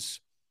 Emotions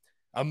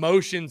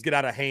get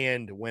out of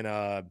hand when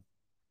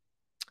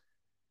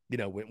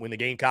when the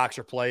Gamecocks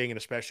are playing, and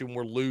especially when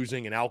we're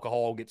losing and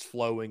alcohol gets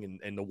flowing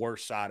and the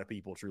worst side of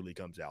people truly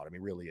comes out. I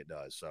mean, really it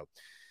does. So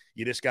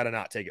you just got to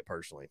not take it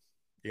personally.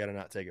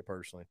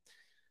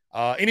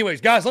 Anyways,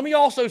 guys, let me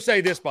also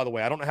say this, by the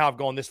way. I don't know how I've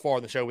gone this far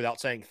in the show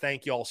without saying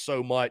thank y'all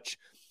so much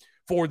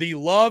for the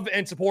love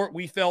and support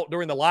we felt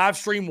during the live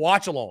stream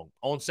watch along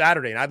on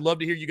Saturday. And I'd love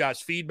to hear you guys'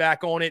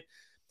 feedback on it.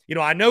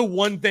 I know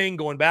one thing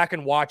going back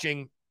and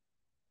watching,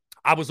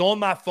 I was on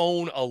my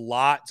phone a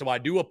lot, so I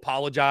do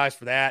apologize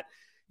for that.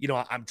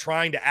 I'm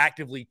trying to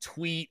actively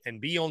tweet and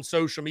be on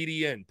social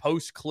media and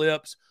post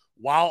clips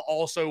while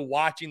also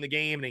watching the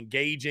game and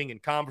engaging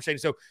and conversating.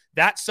 So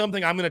that's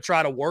something I'm going to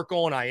try to work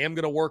on. I am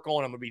going to work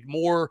on. I'm going to be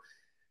more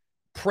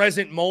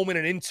present moment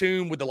and in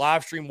tune with the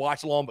live stream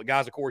watch along. But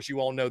guys, of course, you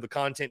all know the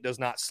content does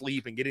not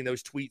sleep, and getting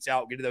those tweets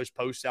out, getting those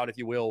posts out, if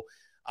you will,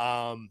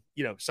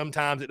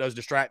 sometimes it does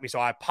distract me. So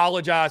I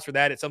apologize for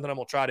that. It's something I'm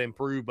going to try to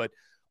improve. But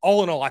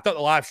all in all, I thought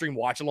the live stream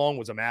watch along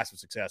was a massive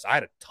success. I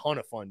had a ton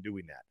of fun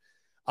doing that.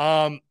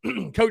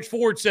 Coach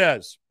Ford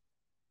says,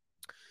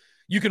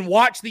 you can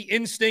watch the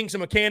instincts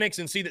and mechanics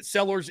and see that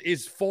Sellers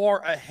is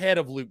far ahead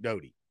of Luke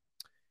Doty.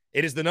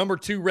 It is the number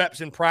 2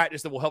 reps in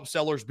practice that will help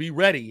Sellers be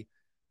ready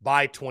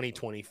by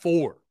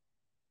 2024.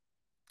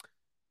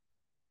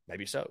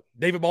 Maybe so.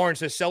 David Barnes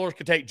says Sellers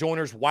could take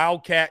Joyner's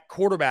Wildcat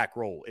quarterback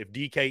role if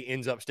DK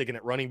ends up sticking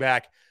at running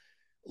back.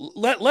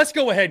 Let's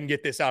go ahead and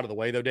get this out of the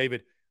way, though,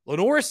 David.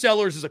 LaNorris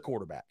Sellers is a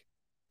quarterback.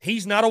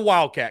 He's not a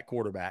Wildcat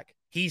quarterback.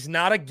 He's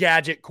not a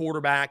gadget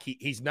quarterback.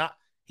 He's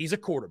a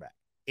quarterback.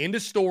 End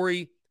of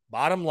story.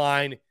 Bottom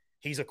line,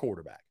 he's a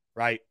quarterback,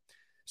 right?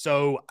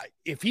 So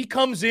if he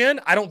comes in,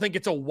 I don't think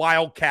it's a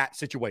Wildcat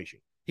situation.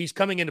 He's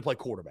coming in to play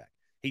quarterback.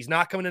 He's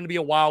not coming in to be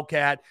a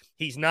Wildcat.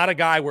 He's not a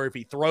guy where if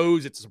he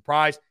throws, it's a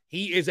surprise.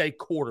 He is a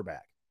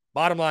quarterback.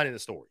 Bottom line in the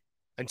story,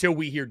 until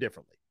we hear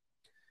differently.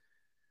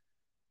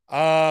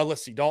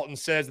 Let's see. Dalton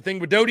says, the thing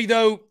with Doty,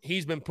 though,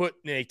 he's been put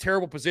in a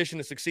terrible position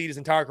to succeed his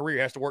entire career.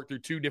 He has to work through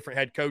 2 different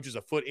head coaches,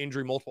 a foot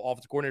injury, multiple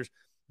offensive coordinators.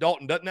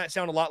 Dalton, doesn't that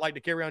sound a lot like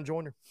Dakereon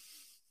Joyner?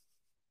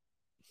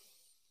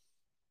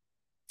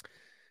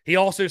 He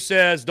also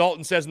says,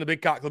 Dalton says in the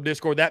Big Cock Club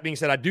Discord, that being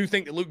said, I do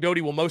think that Luke Doty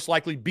will most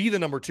likely be the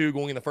number 2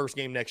 going in the first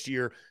game next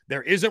year.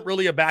 There isn't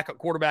really a backup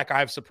quarterback I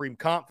have supreme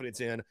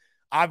confidence in.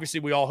 Obviously,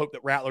 we all hope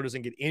that Rattler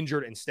doesn't get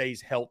injured and stays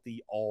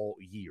healthy all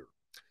year.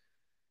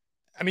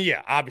 I mean,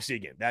 yeah, obviously,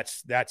 again,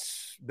 that's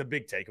the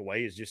big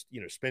takeaway is just,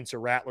 Spencer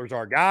Rattler's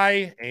our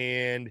guy.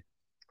 And,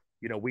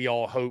 we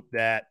all hope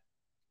that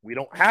we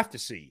don't have to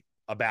see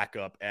a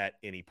backup at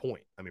any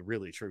point. I mean,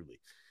 really,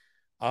 truly.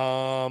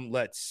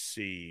 Let's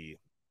see.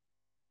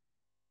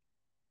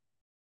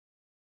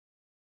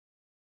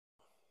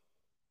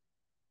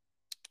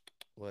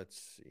 It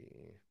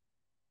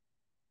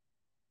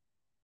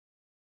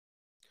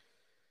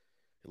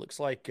looks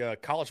like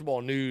College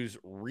Football News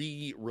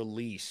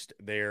re-released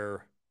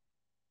their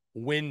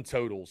win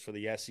totals for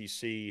the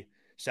SEC.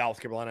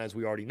 South Carolina, as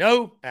we already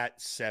know, at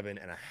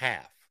 7.5.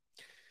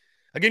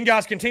 Again,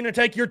 guys, continue to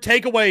take your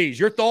takeaways,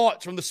 your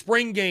thoughts from the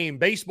spring game,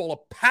 baseball, a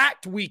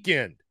packed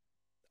weekend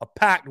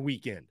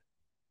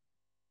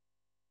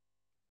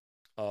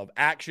of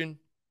action.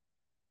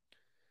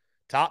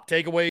 Top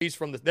takeaways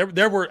from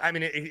there were, I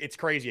mean, it's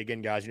crazy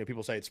again, guys.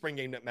 People say it's spring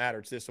game that matter.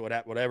 It's this or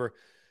that, whatever.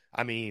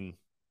 I mean,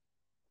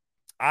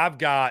 I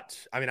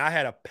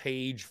had a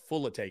page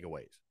full of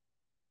takeaways.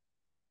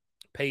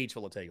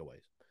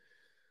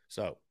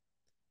 So,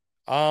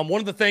 one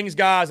of the things,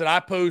 guys, that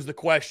I posed the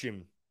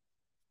question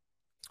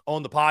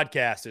on the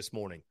podcast this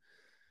morning,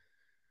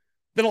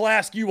 then I'll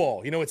ask you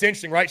all. It's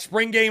interesting, right?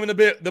 Spring game in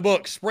the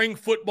book. Spring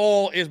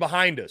football is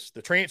behind us.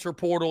 The transfer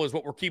portal is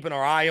what we're keeping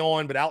our eye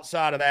on. But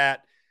outside of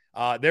that,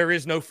 there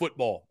is no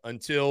football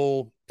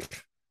until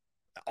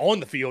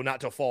on the field,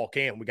 not till fall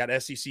camp. We got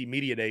SEC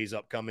Media Days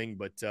upcoming,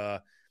 but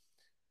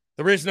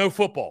there is no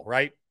football,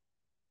 right?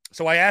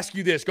 So I ask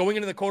you this, going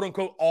into the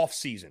quote-unquote off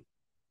season,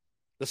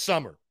 the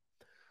summer,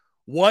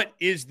 what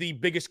is the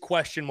biggest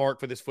question mark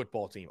for this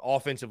football team,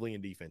 offensively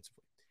and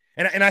defensively?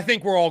 And I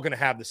think we're all going to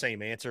have the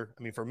same answer.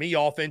 I mean, for me,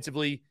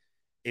 offensively,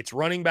 it's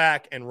running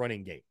back and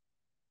running game.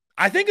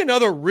 I think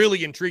another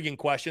really intriguing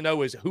question,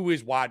 though, is who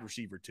is wide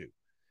receiver 2?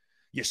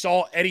 You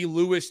saw Eddie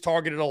Lewis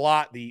targeted a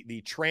lot,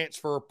 the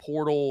transfer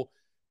portal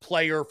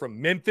player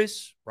from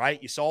Memphis,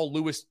 right? You saw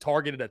Lewis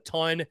targeted a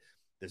ton.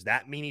 Does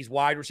that mean he's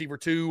wide receiver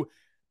 2?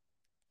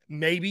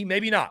 Maybe,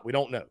 maybe not. We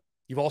don't know.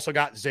 You've also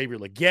got Xavier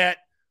Legette,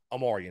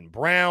 Amarian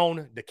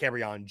Brown,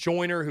 DeCarrion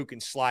Joyner, who can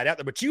slide out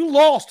there. But you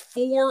lost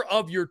 4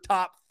 of your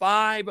top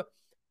 5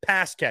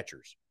 pass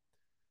catchers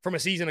from a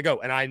season ago.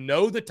 And I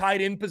know the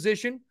tight end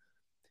position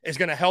is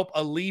going to help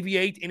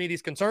alleviate any of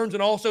these concerns.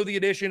 And also the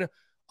addition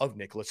of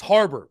Nicholas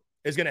Harbor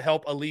is going to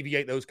help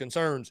alleviate those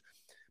concerns.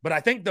 But I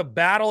think the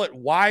battle at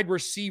wide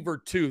receiver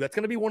 2, that's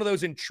going to be one of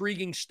those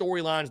intriguing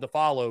storylines to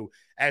follow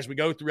as we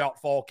go throughout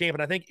fall camp.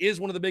 And I think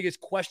is one of the biggest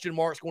question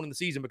marks going into the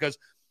season because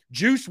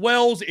Juice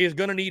Wells is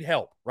going to need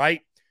help,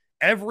 right?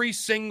 Every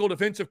single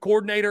defensive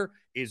coordinator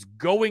is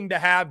going to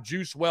have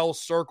Juice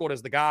Wells circled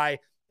as the guy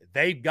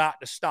they've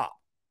got to stop.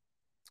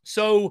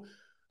 So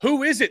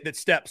who is it that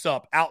steps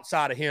up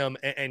outside of him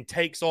and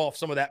takes off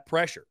some of that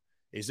pressure?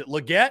 Is it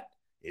Legette?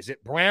 Is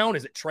it Brown?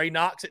 Is it Trey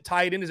Knox at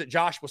tight end? Is it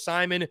Joshua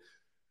Simon?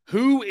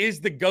 Who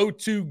is the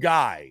go-to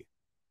guy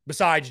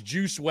besides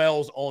Juice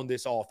Wells on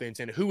this offense?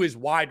 And who is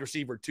wide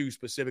receiver 2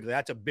 specifically?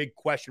 That's a big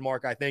question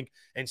mark, I think,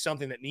 and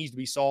something that needs to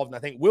be solved and I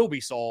think will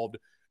be solved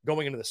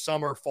going into the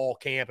summer, fall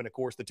camp, and, of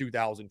course, the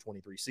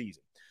 2023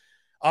 season.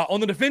 On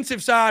the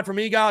defensive side, for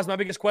me, guys, my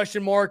biggest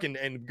question mark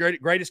and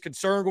greatest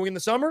concern going in the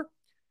summer,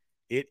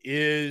 it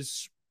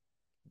is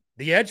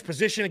the edge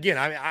position. Again,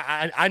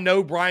 I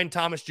know Brian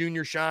Thomas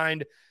Jr.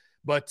 shined,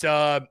 but,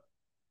 how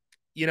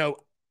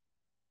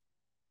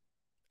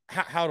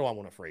do I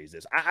want to phrase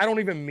this? I don't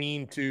even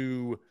mean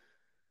to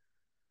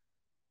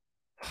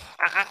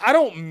I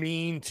don't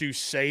mean to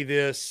say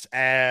this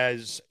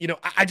as,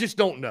 I just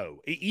don't know.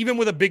 Even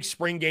with a big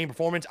spring game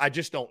performance, I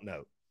just don't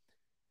know.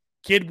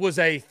 Kid was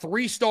a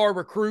 3-star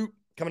recruit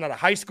coming out of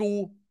high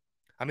school.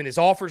 I mean, his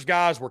offers,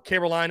 guys, were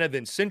Carolina,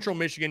 then Central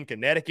Michigan,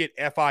 Connecticut,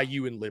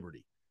 FIU, and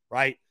Liberty,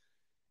 right?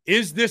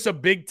 Is this a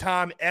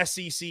big-time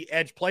SEC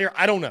edge player?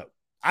 I don't know.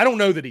 I don't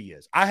know that he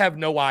is. I have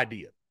no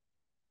idea.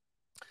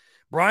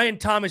 Brian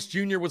Thomas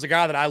Jr. was a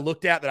guy that I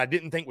looked at that I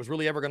didn't think was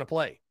really ever going to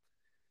play.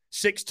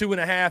 6'2.5",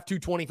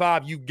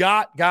 225. You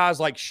got guys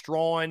like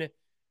Strawn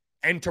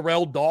and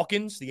Terrell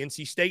Dawkins, the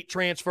NC State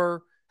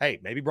transfer. Hey,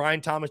 maybe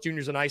Brian Thomas Jr.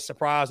 is a nice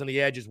surprise on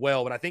the edge as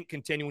well, but I think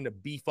continuing to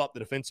beef up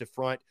the defensive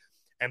front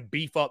and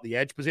beef up the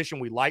edge position.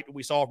 We liked what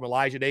we saw from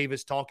Elijah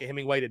Davis. Tonka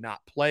Hemingway did not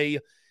play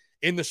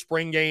in the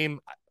spring game.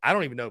 I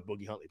don't even know if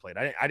Boogie Huntley played.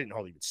 I didn't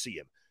hardly even see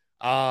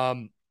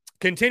him.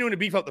 Continuing to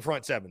beef up the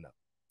front 7, though,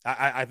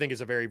 I think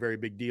is a very, very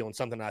big deal and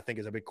something I think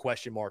is a big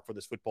question mark for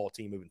this football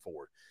team moving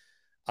forward.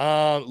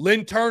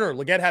 Lynn Turner,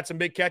 Legette had some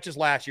big catches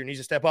last year, needs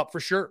to step up for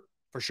sure.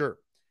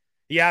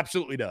 He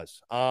absolutely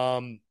does.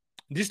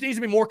 Just needs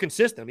to be more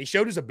consistent. He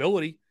showed his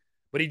ability,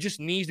 but he just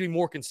needs to be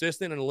more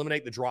consistent and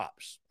eliminate the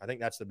drops. I think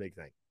that's the big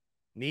thing.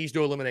 Needs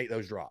to eliminate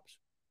those drops.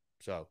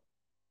 So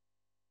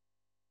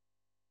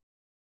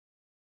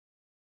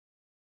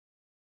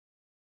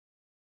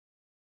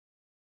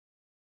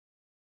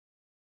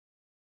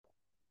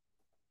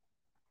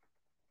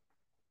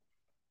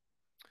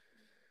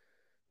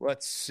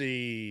Let's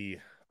see.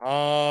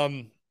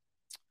 It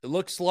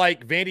looks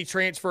like Vandy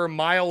transfer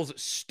Miles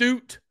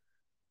Stute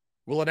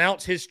will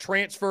announce his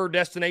transfer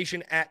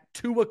destination at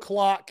 2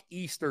 o'clock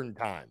Eastern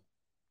time.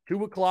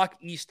 2 o'clock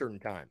Eastern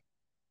time.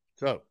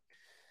 So,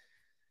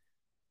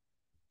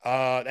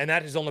 and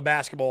that is on the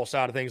basketball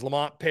side of things.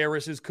 Lamont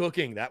Paris is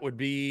cooking. That would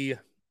be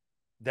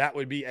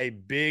a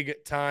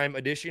big time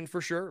addition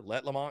for sure.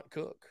 Let Lamont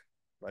cook.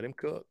 Let him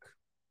cook.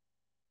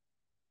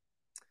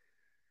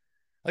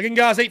 Again,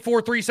 guys,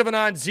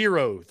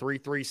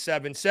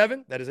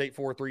 843-790-3377. That is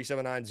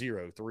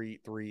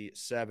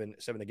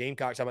 843-790-3377. The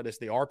Gamecocks, how about this?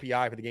 The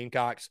RPI for the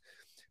Gamecocks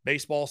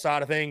baseball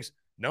side of things,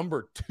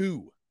 number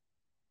 2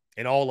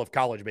 in all of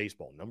college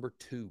baseball. Number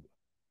 2.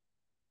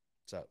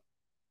 So,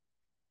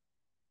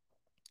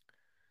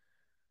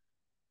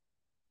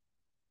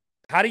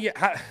 how do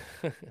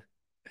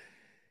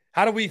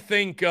we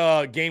think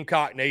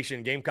Gamecock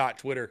Nation, Gamecock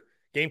Twitter,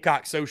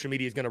 Gamecock social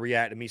media is going to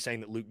react to me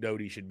saying that Luke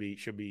Doty should be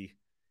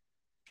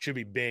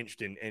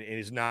benched and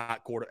is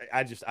not quarter?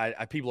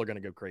 People are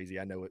going to go crazy.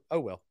 I know it. Oh,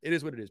 well, it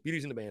is what it is.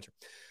 Beauty's in the banter.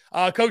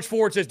 Coach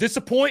Ford says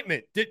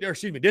disappointed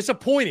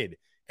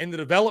in the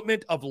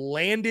development of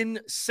Landon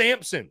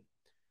Sampson.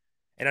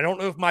 And I don't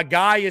know if my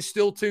guy is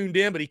still tuned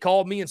in, but he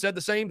called me and said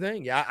the same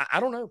thing. Yeah, I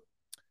don't know.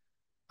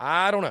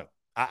 I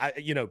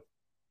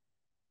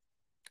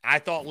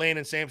thought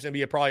Landon Sampson would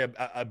be probably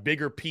a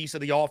bigger piece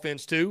of the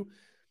offense too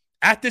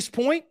at this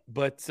point,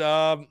 but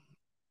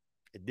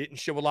it didn't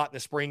show a lot in the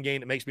spring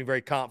game. It makes me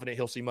very confident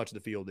he'll see much of the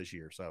field this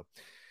year. So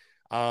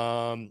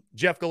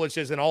Jeff Gullidge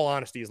says, in all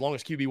honesty, as long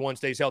as QB1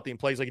 stays healthy and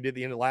plays like he did at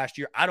the end of last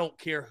year, I don't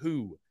care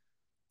who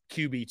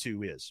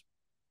QB2 is.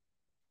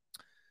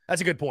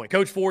 That's a good point.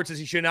 Coach Ford says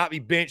he should not be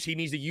benched. He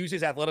needs to use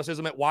his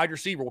athleticism at wide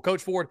receiver. Well,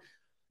 Coach Ford,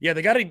 yeah,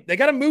 they got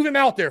to move him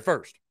out there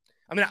first.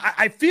 I mean,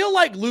 I feel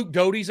like Luke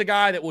Doty's a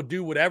guy that will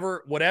do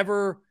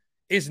whatever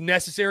is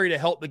necessary to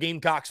help the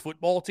Gamecocks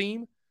football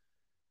team.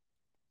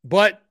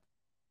 But,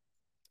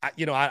 I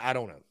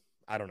don't know.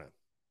 I don't know.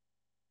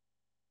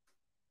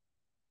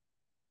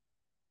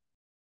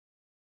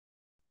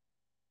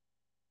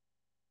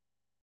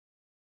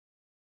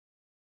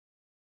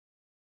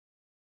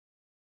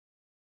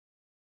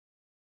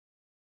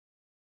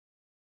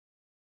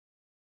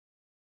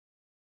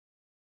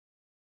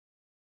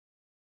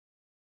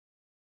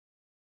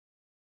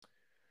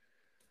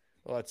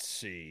 Let's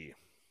see.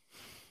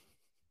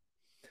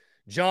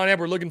 John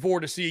Edward, looking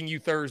forward to seeing you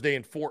Thursday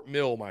in Fort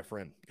Mill, my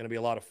friend. Going to be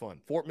a lot of fun.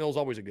 Fort Mill is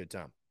always a good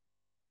time.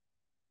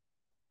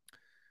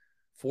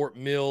 Fort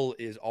Mill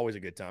is always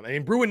a good time. I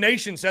mean, Bruin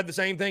Nation said the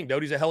same thing.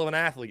 Doty's a hell of an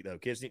athlete, though.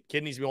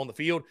 Kid needs to be on the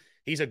field.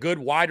 He's a good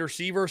wide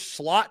receiver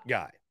slot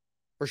guy,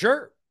 for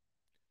sure.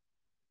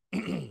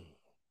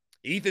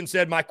 Ethan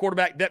said, my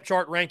quarterback depth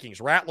chart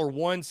rankings. Rattler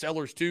 1,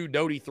 Sellers 2,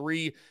 Doty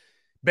 3,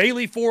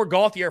 Bailey 4,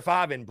 Gauthier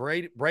 5, and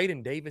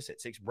Braden Davis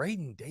at 6.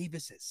 Braden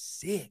Davis at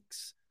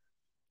 6.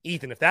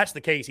 Ethan, if that's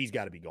the case, he's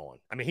got to be gone.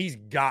 I mean, he's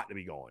got to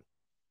be gone.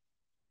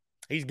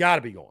 He's got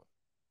to be gone.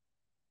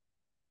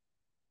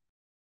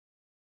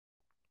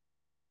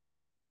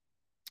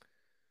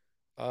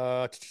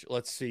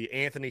 Let's see.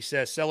 Anthony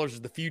says Sellers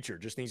is the future.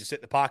 Just needs to sit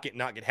in the pocket and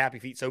not get happy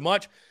feet so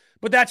much.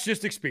 But that's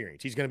just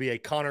experience. He's going to be a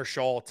Connor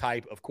Shaw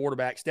type of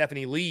quarterback.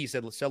 Stephanie Lee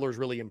said Sellers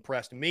really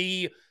impressed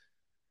me.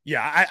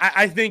 Yeah,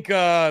 I think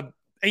and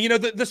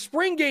the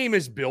spring game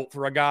is built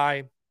for a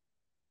guy.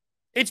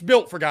 It's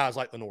built for guys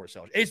like LaNorris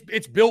Sellers.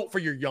 It's built for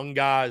your young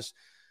guys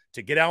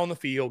to get out on the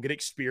field, get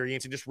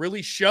experience, and just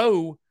really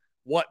show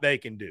what they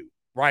can do,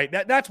 right?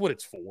 That's what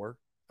it's for.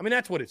 I mean,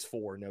 that's what it's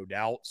for, no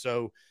doubt.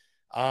 So,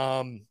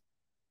 I'm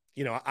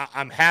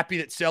happy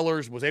that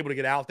Sellers was able to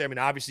get out there. I mean,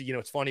 obviously,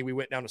 it's funny. We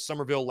went down to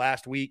Summerville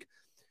last week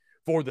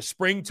for the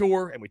spring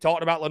tour, and we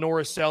talked about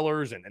LaNorris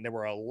Sellers, and there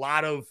were a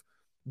lot of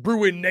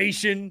Bruin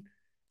Nation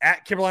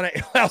at Carolina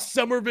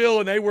Summerville,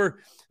 and they were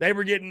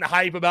getting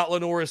hype about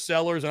LaNorris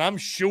Sellers, and I'm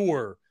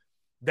sure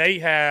they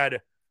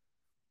had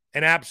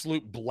an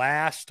absolute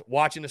blast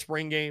watching the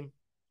spring game.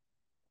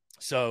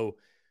 So,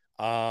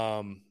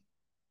 my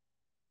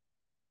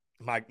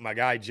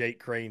guy Jake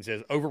Crane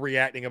says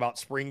overreacting about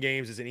spring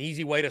games is an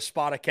easy way to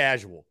spot a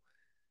casual.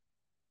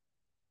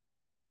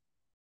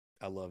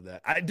 I love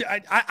that.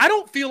 I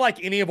don't feel like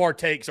any of our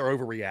takes are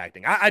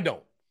overreacting. I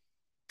don't.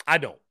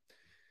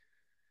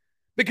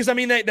 Because, I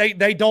mean,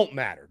 they don't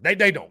matter.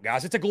 They don't,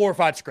 guys. It's a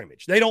glorified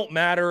scrimmage. They don't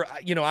matter.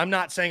 I'm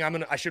not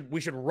saying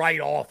we should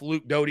write off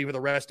Luke Doty for the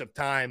rest of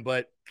time,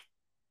 but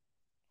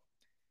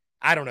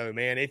I don't know,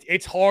 man.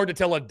 It's hard to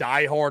tell a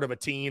diehard of a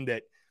team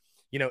that,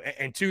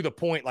 and to the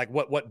point, like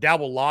what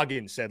Dowell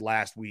Loggins said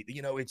last week,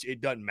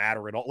 it doesn't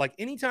matter at all. Like,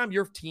 anytime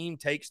your team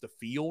takes the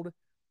field,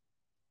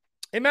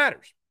 it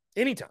matters.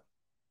 Anytime.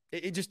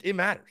 It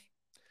matters.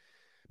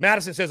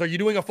 Madison says, are you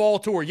doing a fall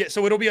tour? Yeah,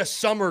 so it'll be a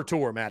summer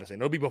tour, Madison.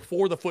 It'll be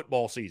before the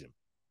football season.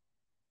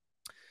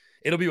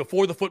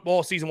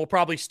 We'll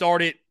probably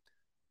start it.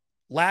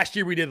 Last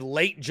year we did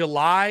late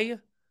July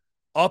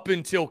up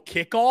until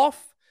kickoff.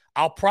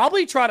 I'll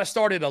probably try to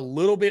start it a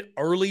little bit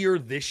earlier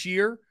this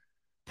year,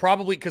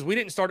 probably because we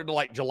didn't start it until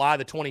like July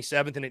the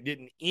 27th, and it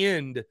didn't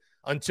end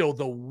until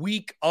the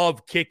week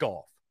of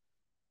kickoff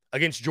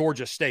against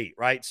Georgia State,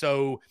 right?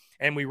 So,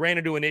 and we ran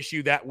into an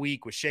issue that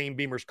week with Shane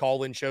Beamer's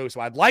call-in show.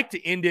 So I'd like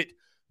to end it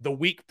the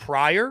week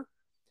prior,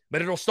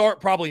 but it'll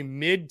start probably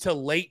mid to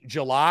late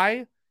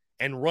July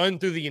and run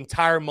through the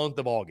entire month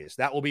of August.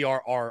 That will be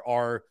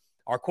our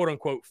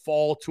quote-unquote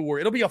fall tour.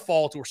 It'll be a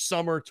fall tour,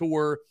 summer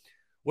tour,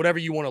 whatever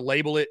you want to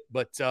label it.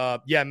 But,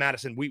 yeah,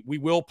 Madison, we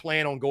will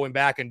plan on going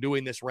back and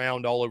doing this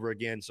round all over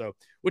again, so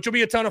which will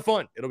be a ton of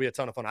fun. It'll be a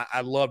ton of fun.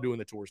 I love doing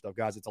the tour stuff,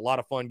 guys. It's a lot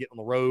of fun getting on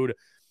the road,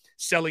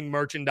 selling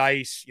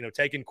merchandise,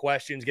 taking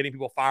questions, getting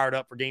people fired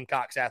up for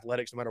Gamecocks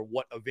athletics no matter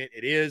what event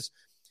it is,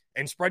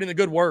 and spreading the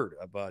good word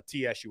of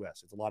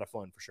TSUS. It's a lot of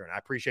fun for sure, and I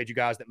appreciate you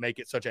guys that make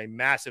it such a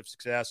massive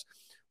success.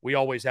 We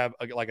always have,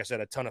 like I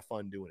said, a ton of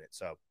fun doing it.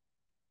 So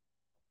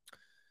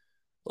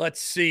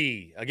let's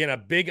see. Again, a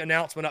big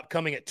announcement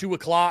upcoming at 2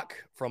 o'clock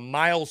from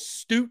Miles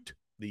Stute,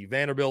 the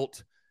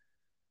Vanderbilt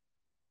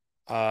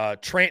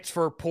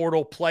transfer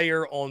portal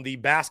player on the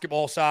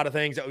basketball side of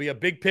things. That would be a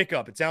big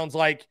pickup. It sounds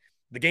like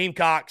the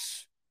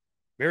Gamecocks,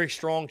 very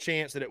strong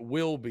chance that it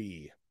will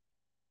be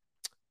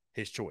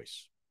his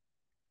choice.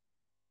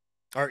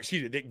 Or,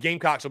 excuse me, the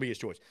Gamecocks will be his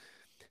choice.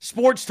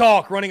 Sports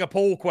Talk running a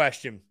poll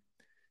question.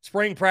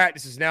 Spring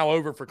practice is now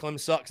over for Clem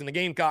Sucks and the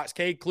Gamecocks.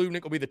 Cade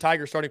Klubnik will be the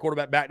Tigers starting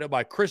quarterback backed up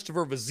by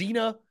Christopher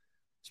Vezina.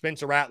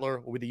 Spencer Rattler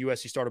will be the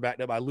USC starter backed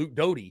up by Luke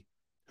Doty.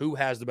 Who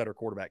has the better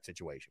quarterback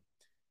situation?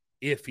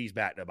 If he's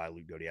backed up by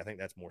Luke Doty. I think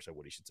that's more so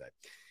what he should say.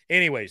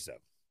 Anyways, though.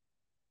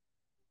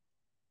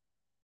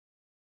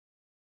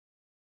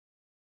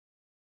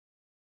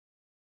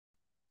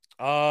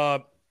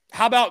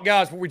 How about,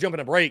 guys, before we jump in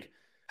a break,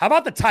 how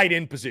about the tight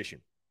end position?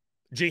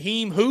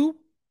 Jaheim who?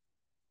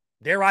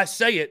 Dare I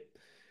say it,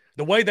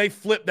 the way they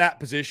flipped that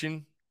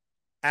position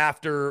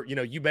after,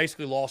 you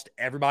basically lost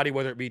everybody,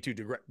 whether it be due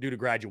to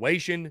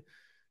graduation,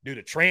 due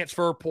to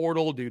transfer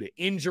portal, due to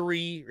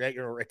injury, right,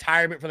 or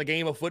retirement from the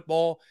game of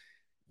football.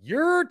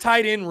 Your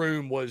tight end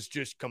room was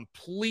just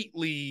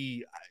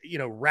completely,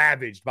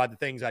 ravaged by the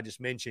things I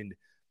just mentioned.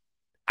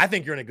 I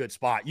think you're in a good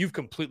spot. You've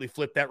completely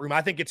flipped that room.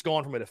 I think it's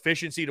gone from a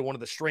deficiency to one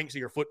of the strengths of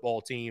your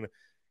football team.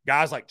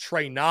 Guys like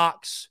Trey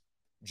Knox,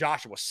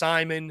 Joshua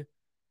Simon,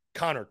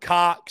 Connor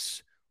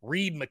Cox,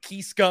 Reed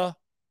McKeeska,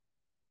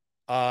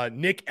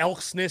 Nick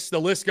Elksness. The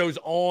list goes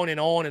on and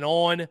on and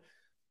on.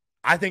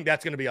 I think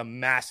that's going to be a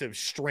massive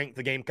strength,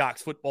 the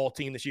Gamecocks football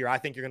team this year. I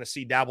think you're going to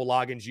see Dabble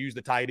Loggins use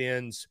the tight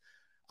ends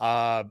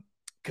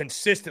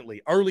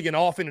consistently, early and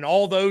often, and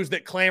all those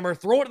that clamor,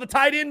 throw it to the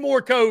tight end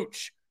more,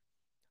 coach.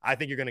 I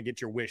think you're going to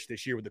get your wish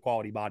this year with the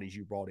quality bodies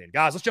you brought in.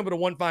 Guys, let's jump into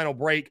one final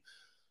break.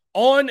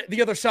 On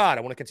the other side,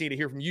 I want to continue to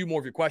hear from you, more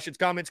of your questions,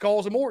 comments,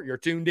 calls, and more. You're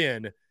tuned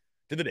in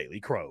to the Daily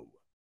Crow.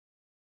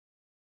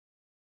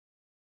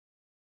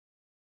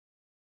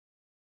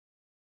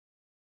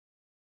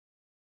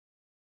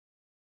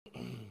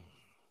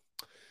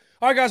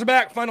 All right, guys, we're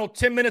back. Final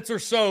 10 minutes or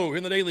so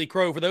in the Daily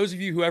Crow. For those of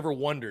you who ever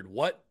wondered,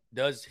 what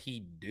does he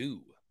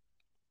do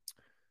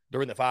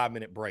during the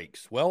 5-minute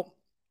breaks? Well,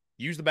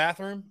 use the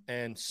bathroom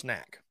and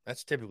snack.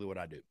 That's typically what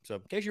I do. So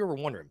in case you're ever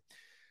wondering,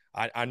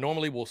 I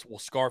normally will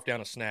scarf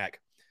down a snack.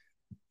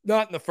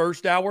 Not in the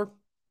first hour,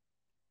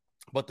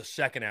 but the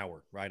second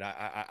hour, right?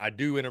 I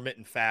do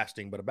intermittent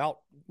fasting, but about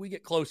we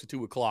get close to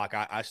 2 o'clock,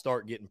 I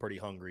start getting pretty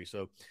hungry.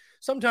 So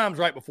sometimes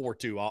right before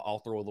 2, I'll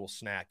throw a little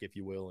snack, if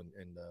you will,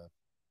 and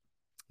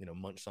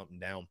munch something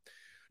down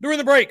during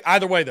the break.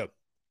 Either way, though.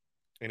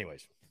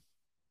 Anyways.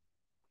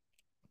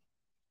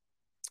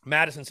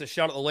 Madison says,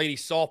 shout out to the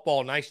ladies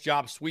softball. Nice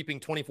job sweeping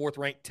 24th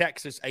ranked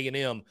Texas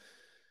A&M.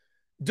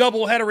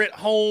 Doubleheader at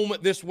home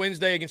this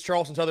Wednesday against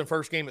Charleston Southern.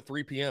 First game at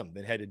 3 p.m.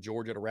 Then head to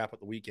Georgia to wrap up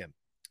the weekend.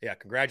 Yeah,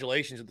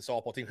 congratulations to the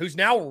softball team, who's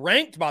now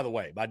ranked, by the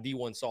way, by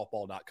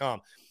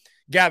D1softball.com.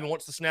 Gavin,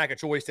 what's the snack of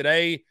choice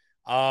today?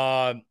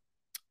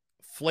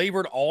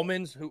 Flavored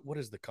almonds. What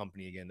is the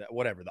company again?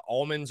 Whatever. The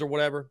almonds or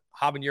whatever.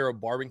 Habanero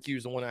barbecue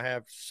is the one I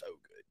have. So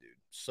good, dude.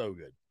 So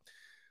good.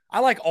 I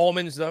like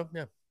almonds, though.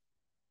 Yeah.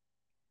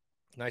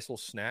 Nice little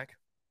snack.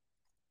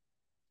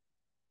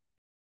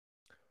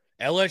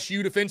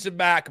 LSU defensive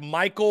back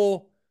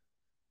Michael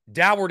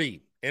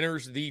Dougherty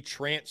enters the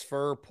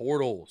transfer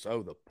portal.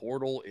 So the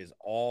portal is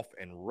off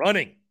and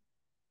running.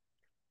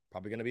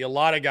 Probably going to be a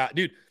lot of guys.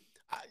 Dude,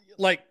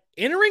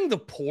 entering the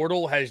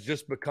portal has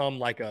just become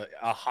like a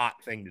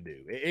hot thing to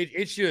do.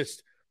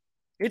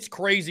 It's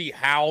crazy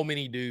how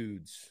many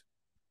dudes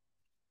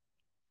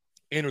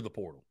enter the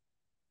portal.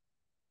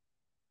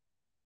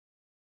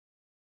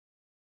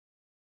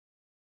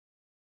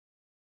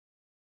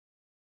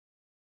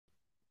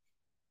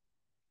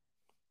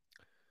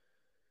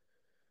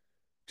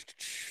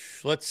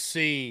 Let's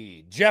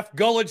see. Jeff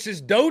Gullidge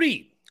says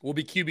Doty will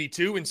be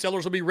QB2 and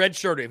Sellers will be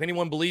redshirted. If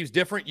anyone believes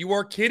different, you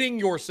are kidding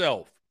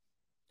yourself.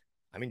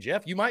 I mean,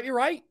 Jeff, you might be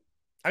right.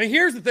 I mean,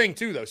 here's the thing,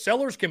 too, though.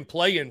 Sellers can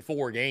play in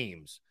 4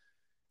 games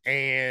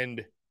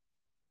and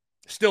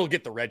still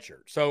get the red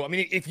shirt. So, I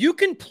mean, if you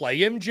can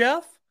play him,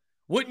 Jeff,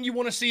 wouldn't you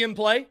want to see him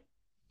play?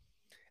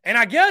 And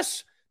I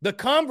guess the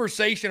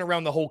conversation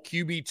around the whole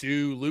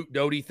QB2, Luke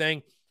Doty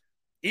thing,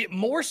 It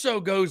more so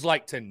goes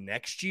like to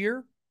next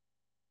year.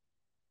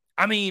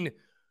 I mean,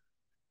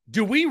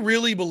 do we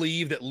really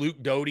believe that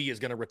Luke Doty is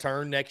going to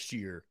return next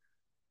year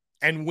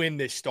and win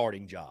this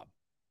starting job?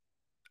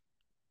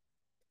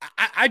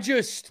 I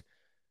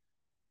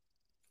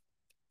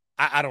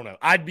don't know.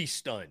 I'd be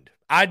stunned.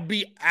 I'd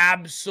be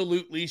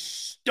absolutely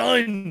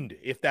stunned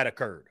if that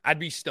occurred. I'd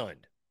be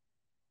stunned.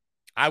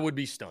 I would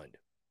be stunned.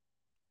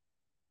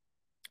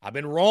 I've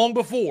been wrong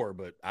before,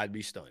 but I'd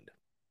be stunned.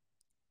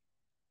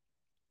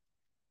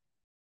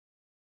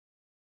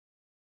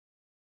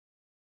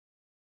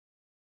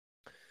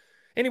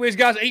 Anyways,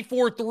 guys,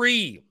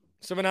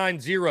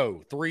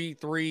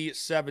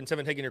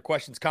 843-790-3377. Taking your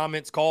questions,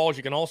 comments, calls.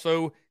 You can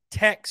also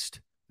text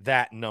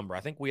that number.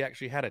 I think we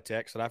actually had a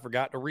text that I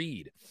forgot to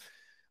read.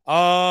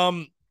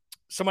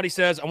 Somebody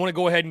says, I want to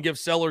go ahead and give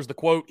Sellers the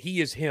quote,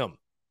 he is him.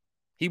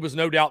 He was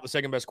no doubt the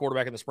second best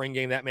quarterback in the spring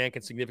game. That man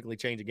can significantly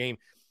change a game.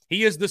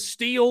 He is the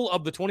steal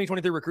of the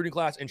 2023 recruiting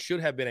class and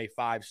should have been a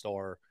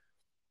 5-star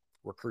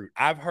recruit.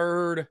 I've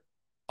heard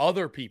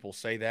other people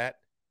say that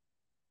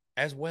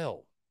as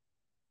well.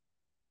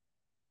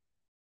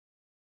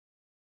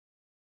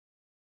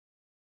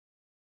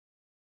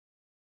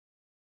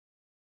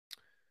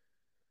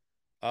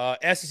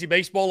 SEC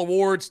Baseball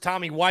Awards,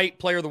 Tommy White,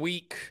 Player of the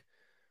Week.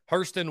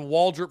 Hurston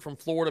Waldrop from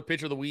Florida,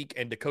 Pitcher of the Week.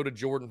 And Dakota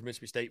Jordan from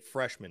Mississippi State,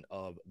 Freshman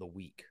of the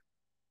Week.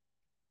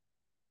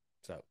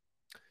 So,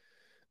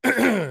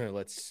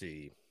 let's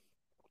see.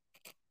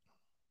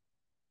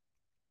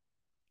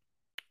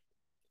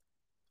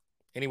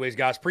 Anyways,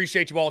 guys,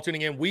 appreciate you all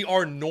tuning in. We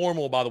are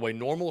normal, by the way.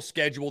 Normal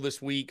schedule this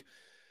week.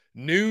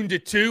 Noon to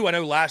 2. I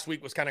know last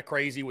week was kind of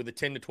crazy with the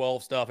 10 to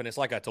 12 stuff. And it's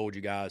like I told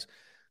you guys.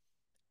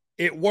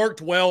 It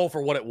worked well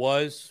for what it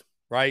was,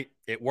 right?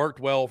 It worked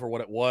well for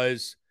what it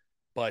was.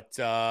 But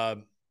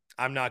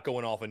I'm not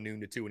going off a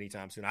noon to 2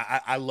 anytime soon.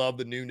 I love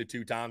the noon to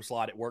 2 time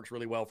slot. It works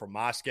really well for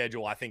my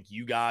schedule. I think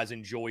you guys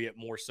enjoy it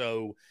more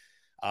so.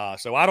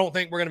 So I don't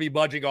think we're going to be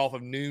budging off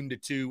of noon to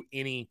 2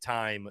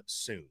 anytime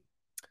soon.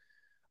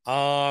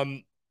 But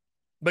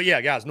yeah,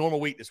 guys, normal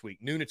week this week.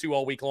 Noon to 2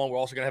 all week long. We're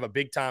also going to have a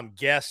big-time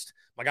guest.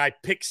 My guy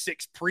Pick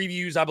Six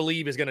Previews, I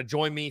believe, is going to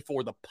join me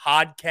for the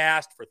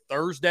podcast for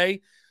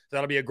Thursday. So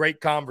that'll be a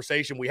great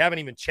conversation. We haven't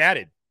even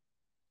chatted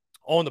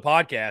on the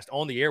podcast,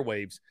 on the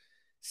airwaves,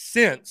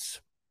 since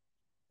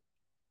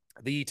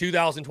the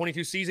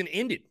 2022 season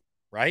ended,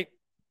 right?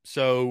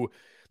 So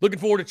looking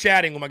forward to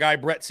chatting with my guy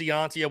Brett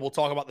Ciancia. We'll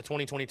talk about the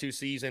 2022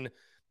 season,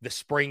 the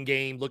spring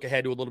game, look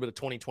ahead to a little bit of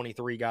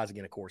 2023. Guys,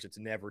 again, of course, it's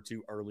never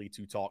too early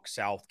to talk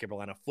South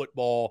Carolina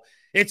football.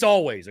 It's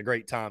always a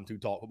great time to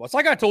talk football. It's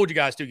like I told you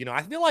guys, too.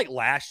 I feel like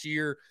last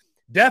year,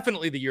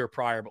 definitely the year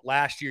prior, but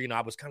last year,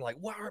 I was kind of like,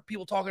 why aren't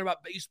people talking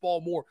about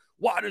baseball more?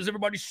 Why does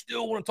everybody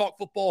still want to talk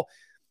football?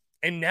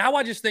 And now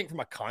I just think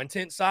from a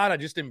content side, I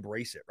just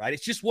embrace it, right?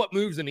 It's just what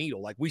moves the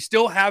needle. Like, we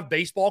still have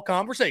baseball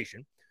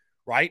conversation,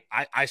 right?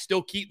 I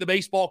still keep the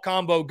baseball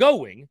combo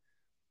going,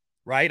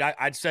 right?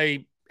 I'd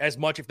say as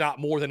much, if not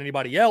more than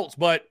anybody else.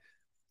 But,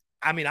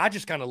 I mean, I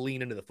just kind of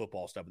lean into the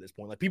football stuff at this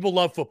point. Like, people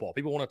love football.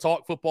 People want to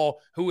talk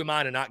football. Who am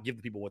I to not give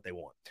the people what they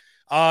want?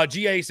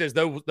 GA says,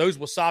 those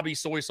wasabi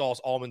soy sauce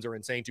almonds are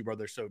insane too, bro.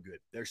 They're so good.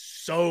 They're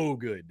so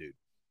good, dude.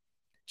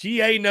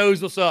 GA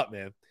knows what's up,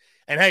 man.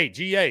 And, hey,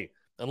 GA,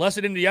 unless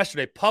it ended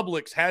yesterday,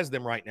 Publix has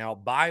them right now.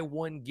 Buy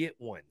one, get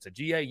one. So,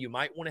 GA, you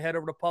might want to head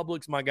over to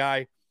Publix, my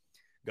guy.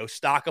 Go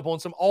stock up on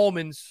some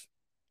almonds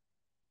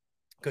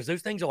because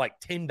those things are like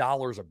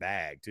 $10 a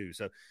bag, too.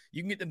 So,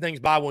 you can get them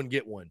things, buy one,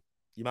 get one.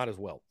 You might as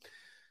well.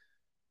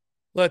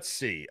 Let's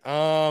see.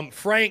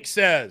 Frank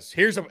says,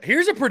 here's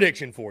a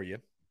prediction for you.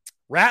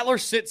 Rattler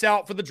sits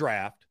out for the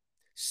draft.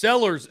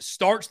 Sellers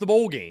starts the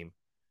bowl game.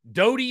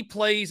 Doty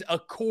plays a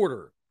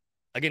quarter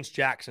against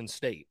Jackson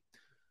State.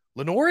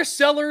 LaNorris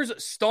Sellers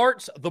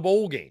starts the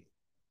bowl game.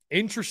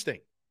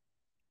 Interesting.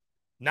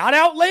 Not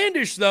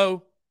outlandish,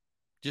 though.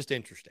 Just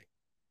interesting.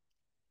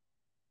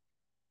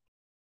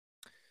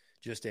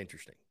 Just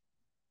interesting.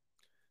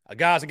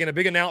 Guys, again, a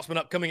big announcement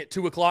upcoming at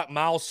 2 o'clock.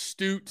 Miles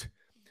Stute,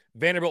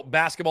 Vanderbilt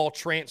basketball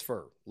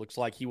transfer. Looks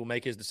like he will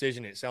make his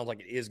decision. It sounds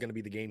like it is going to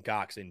be the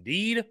Gamecocks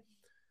indeed.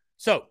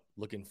 So,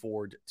 looking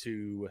forward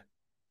to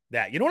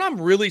that. You know what I'm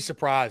really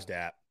surprised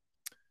at?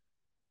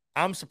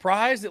 I'm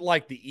surprised that,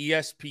 like, the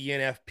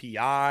ESPN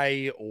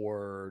FPI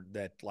or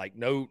that, like,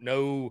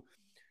 no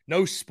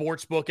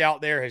sports book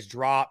out there has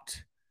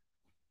dropped,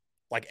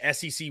 like,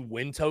 SEC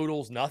win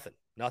totals. Nothing.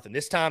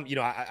 This time,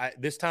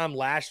 this time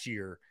last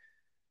year,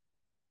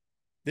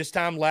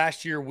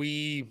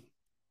 we,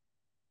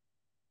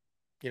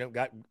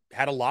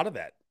 had a lot of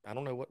that. I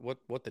don't know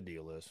what the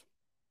deal is.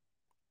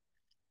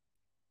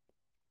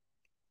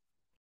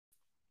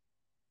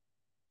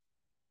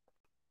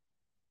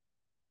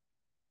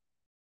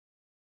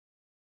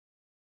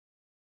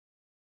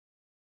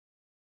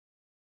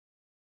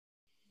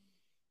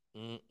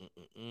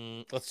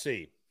 Let's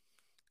see.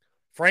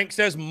 Frank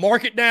says,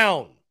 mark it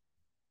down.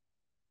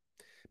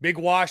 Big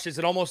Wash says,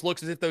 it almost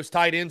looks as if those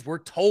tight ends were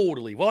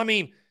totally. Well, I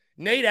mean,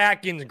 Nate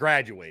Atkins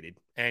graduated,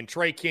 and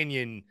Trey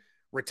Kenyon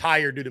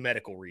retired due to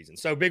medical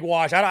reasons. So Big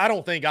Wash, I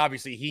don't think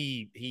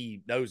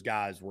obviously those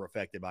guys were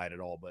affected by it at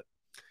all, but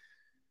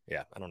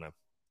yeah, I don't know.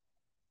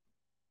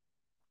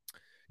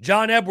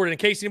 John Edward, in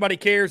case anybody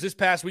cares, this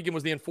past weekend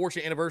was the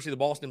unfortunate anniversary of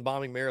the Boston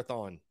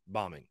Marathon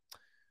bombing.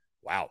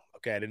 Wow.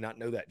 Okay, I did not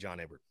know that, John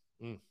Edward.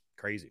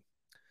 Crazy.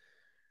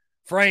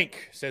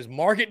 Frank says,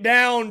 mark it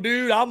down,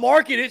 dude. I'll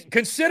mark it.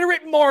 Consider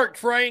it marked,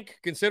 Frank.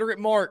 Consider it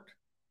marked.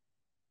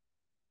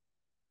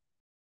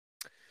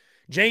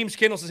 James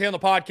Kendall says here on the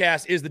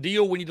podcast, is the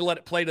deal we need to let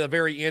it play to the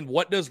very end?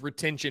 What does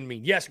retention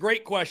mean? Yes,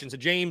 great question. So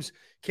James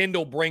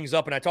Kendall brings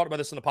up, and I talked about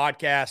this on the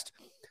podcast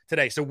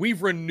today. So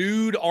we've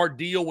renewed our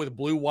deal with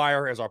Blue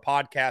Wire as our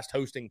podcast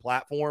hosting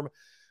platform.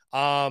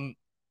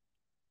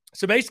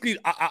 So basically,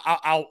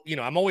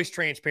 I'm always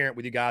transparent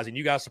with you guys, and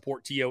you guys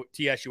support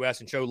TSUS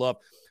and show love.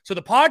 So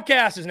the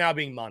podcast is now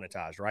being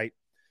monetized, right?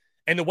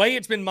 And the way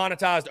it's been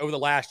monetized over the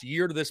last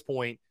year to this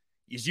point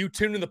is you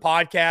tune in the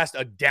podcast,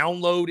 a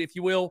download, if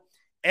you will.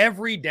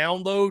 Every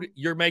download,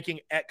 you're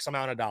making X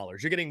amount of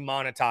dollars. You're getting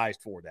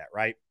monetized for that,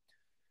 right?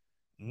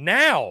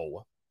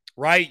 Now,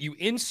 right, you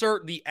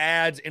insert the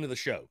ads into the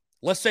show.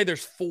 Let's say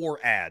there's 4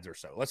 ads or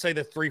so. Let's say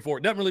there's 3, 4.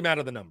 It doesn't really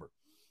matter the number.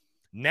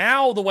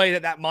 Now, the way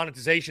that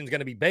monetization is going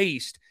to be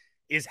based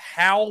is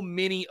how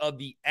many of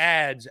the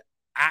ads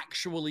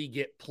actually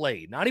get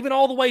played. Not even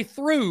all the way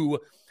through,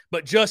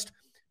 but just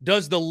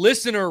does the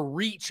listener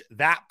reach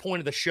that point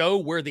of the show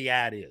where the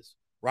ad is,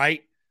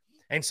 right?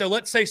 And so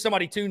let's say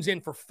somebody tunes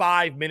in for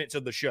 5 minutes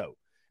of the show,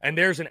 and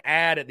there's an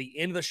ad at the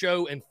end of the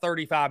show and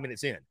 35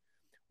 minutes in.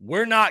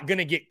 We're not going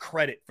to get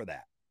credit for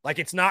that. Like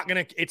it's not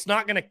going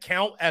to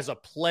count as a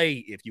play,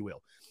 if you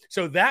will.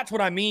 So that's what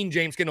I mean,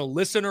 James,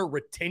 listener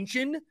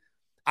retention.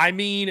 I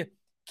mean,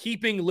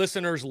 keeping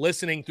listeners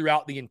listening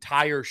throughout the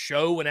entire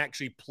show and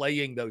actually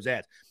playing those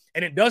ads.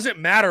 And it doesn't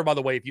matter, by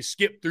the way, if you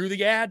skip through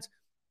the ads,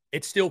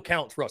 it still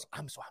counts for us.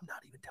 I'm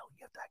not even telling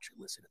you have to actually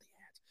listen to the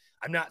ads.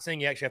 I'm not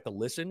saying you actually have to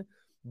listen,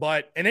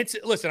 but, and it's,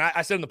 listen,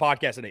 I said in the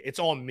podcast today, it's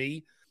on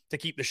me to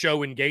keep the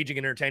show engaging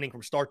and entertaining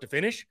from start to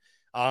finish.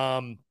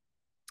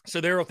 So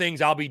there are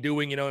things I'll be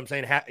doing, you know what I'm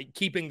saying,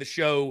 keeping the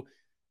show,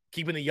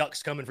 keeping the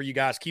yucks coming for you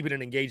guys, keeping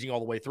it engaging all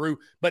the way through.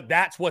 But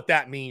that's what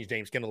that means,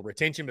 James Kendall,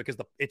 retention, because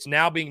it's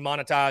now being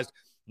monetized,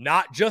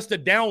 not just a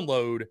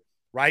download,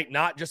 right?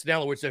 Not just a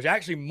download, which there's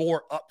actually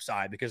more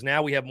upside because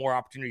now we have more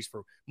opportunities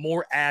for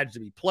more ads to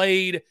be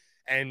played.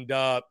 And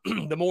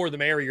the more the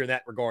merrier in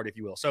that regard, if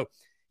you will. So,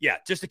 yeah,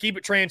 just to keep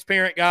it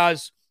transparent,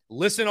 guys,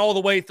 listen all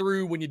the way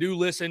through. When you do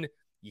listen,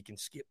 you can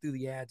skip through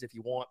the ads if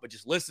you want, but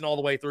just listen all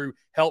the way through.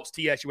 Helps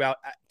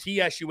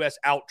TSUS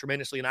out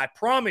tremendously. And I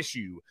promise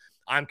you,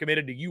 I'm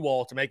committed to you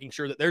all to making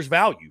sure that there's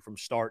value from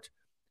start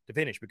to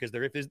finish, because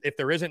if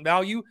there isn't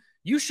value,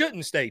 you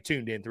shouldn't stay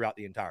tuned in throughout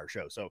the entire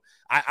show. So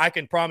I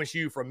can promise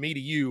you, from me to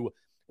you,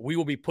 we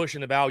will be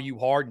pushing the value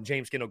hard. And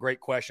James Kendall, great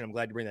question. I'm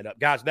glad to bring that up.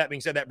 Guys, with that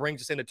being said, that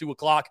brings us into 2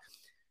 o'clock.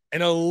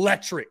 An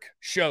electric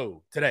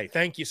show today.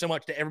 Thank you so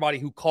much to everybody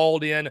who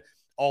called in,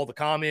 all the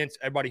comments,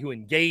 everybody who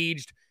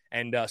engaged.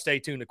 And stay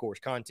tuned, of course.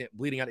 Content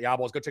bleeding out the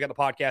eyeballs. Go check out the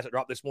podcast that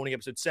dropped this morning,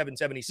 episode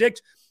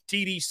 776.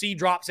 TDC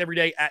drops every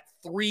day at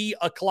 3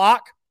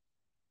 o'clock.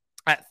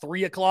 At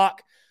 3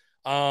 o'clock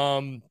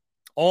on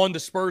the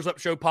Spurs Up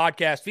Show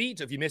podcast feed.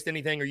 So if you missed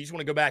anything or you just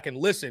want to go back and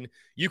listen,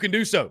 you can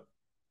do so.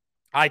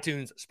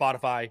 iTunes,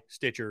 Spotify,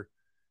 Stitcher,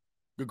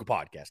 Google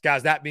Podcasts.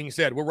 Guys, that being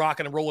said, we're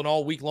rocking and rolling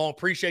all week long.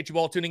 Appreciate you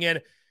all tuning in.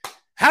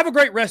 Have a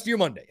great rest of your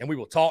Monday, and we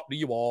will talk to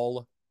you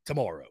all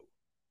tomorrow.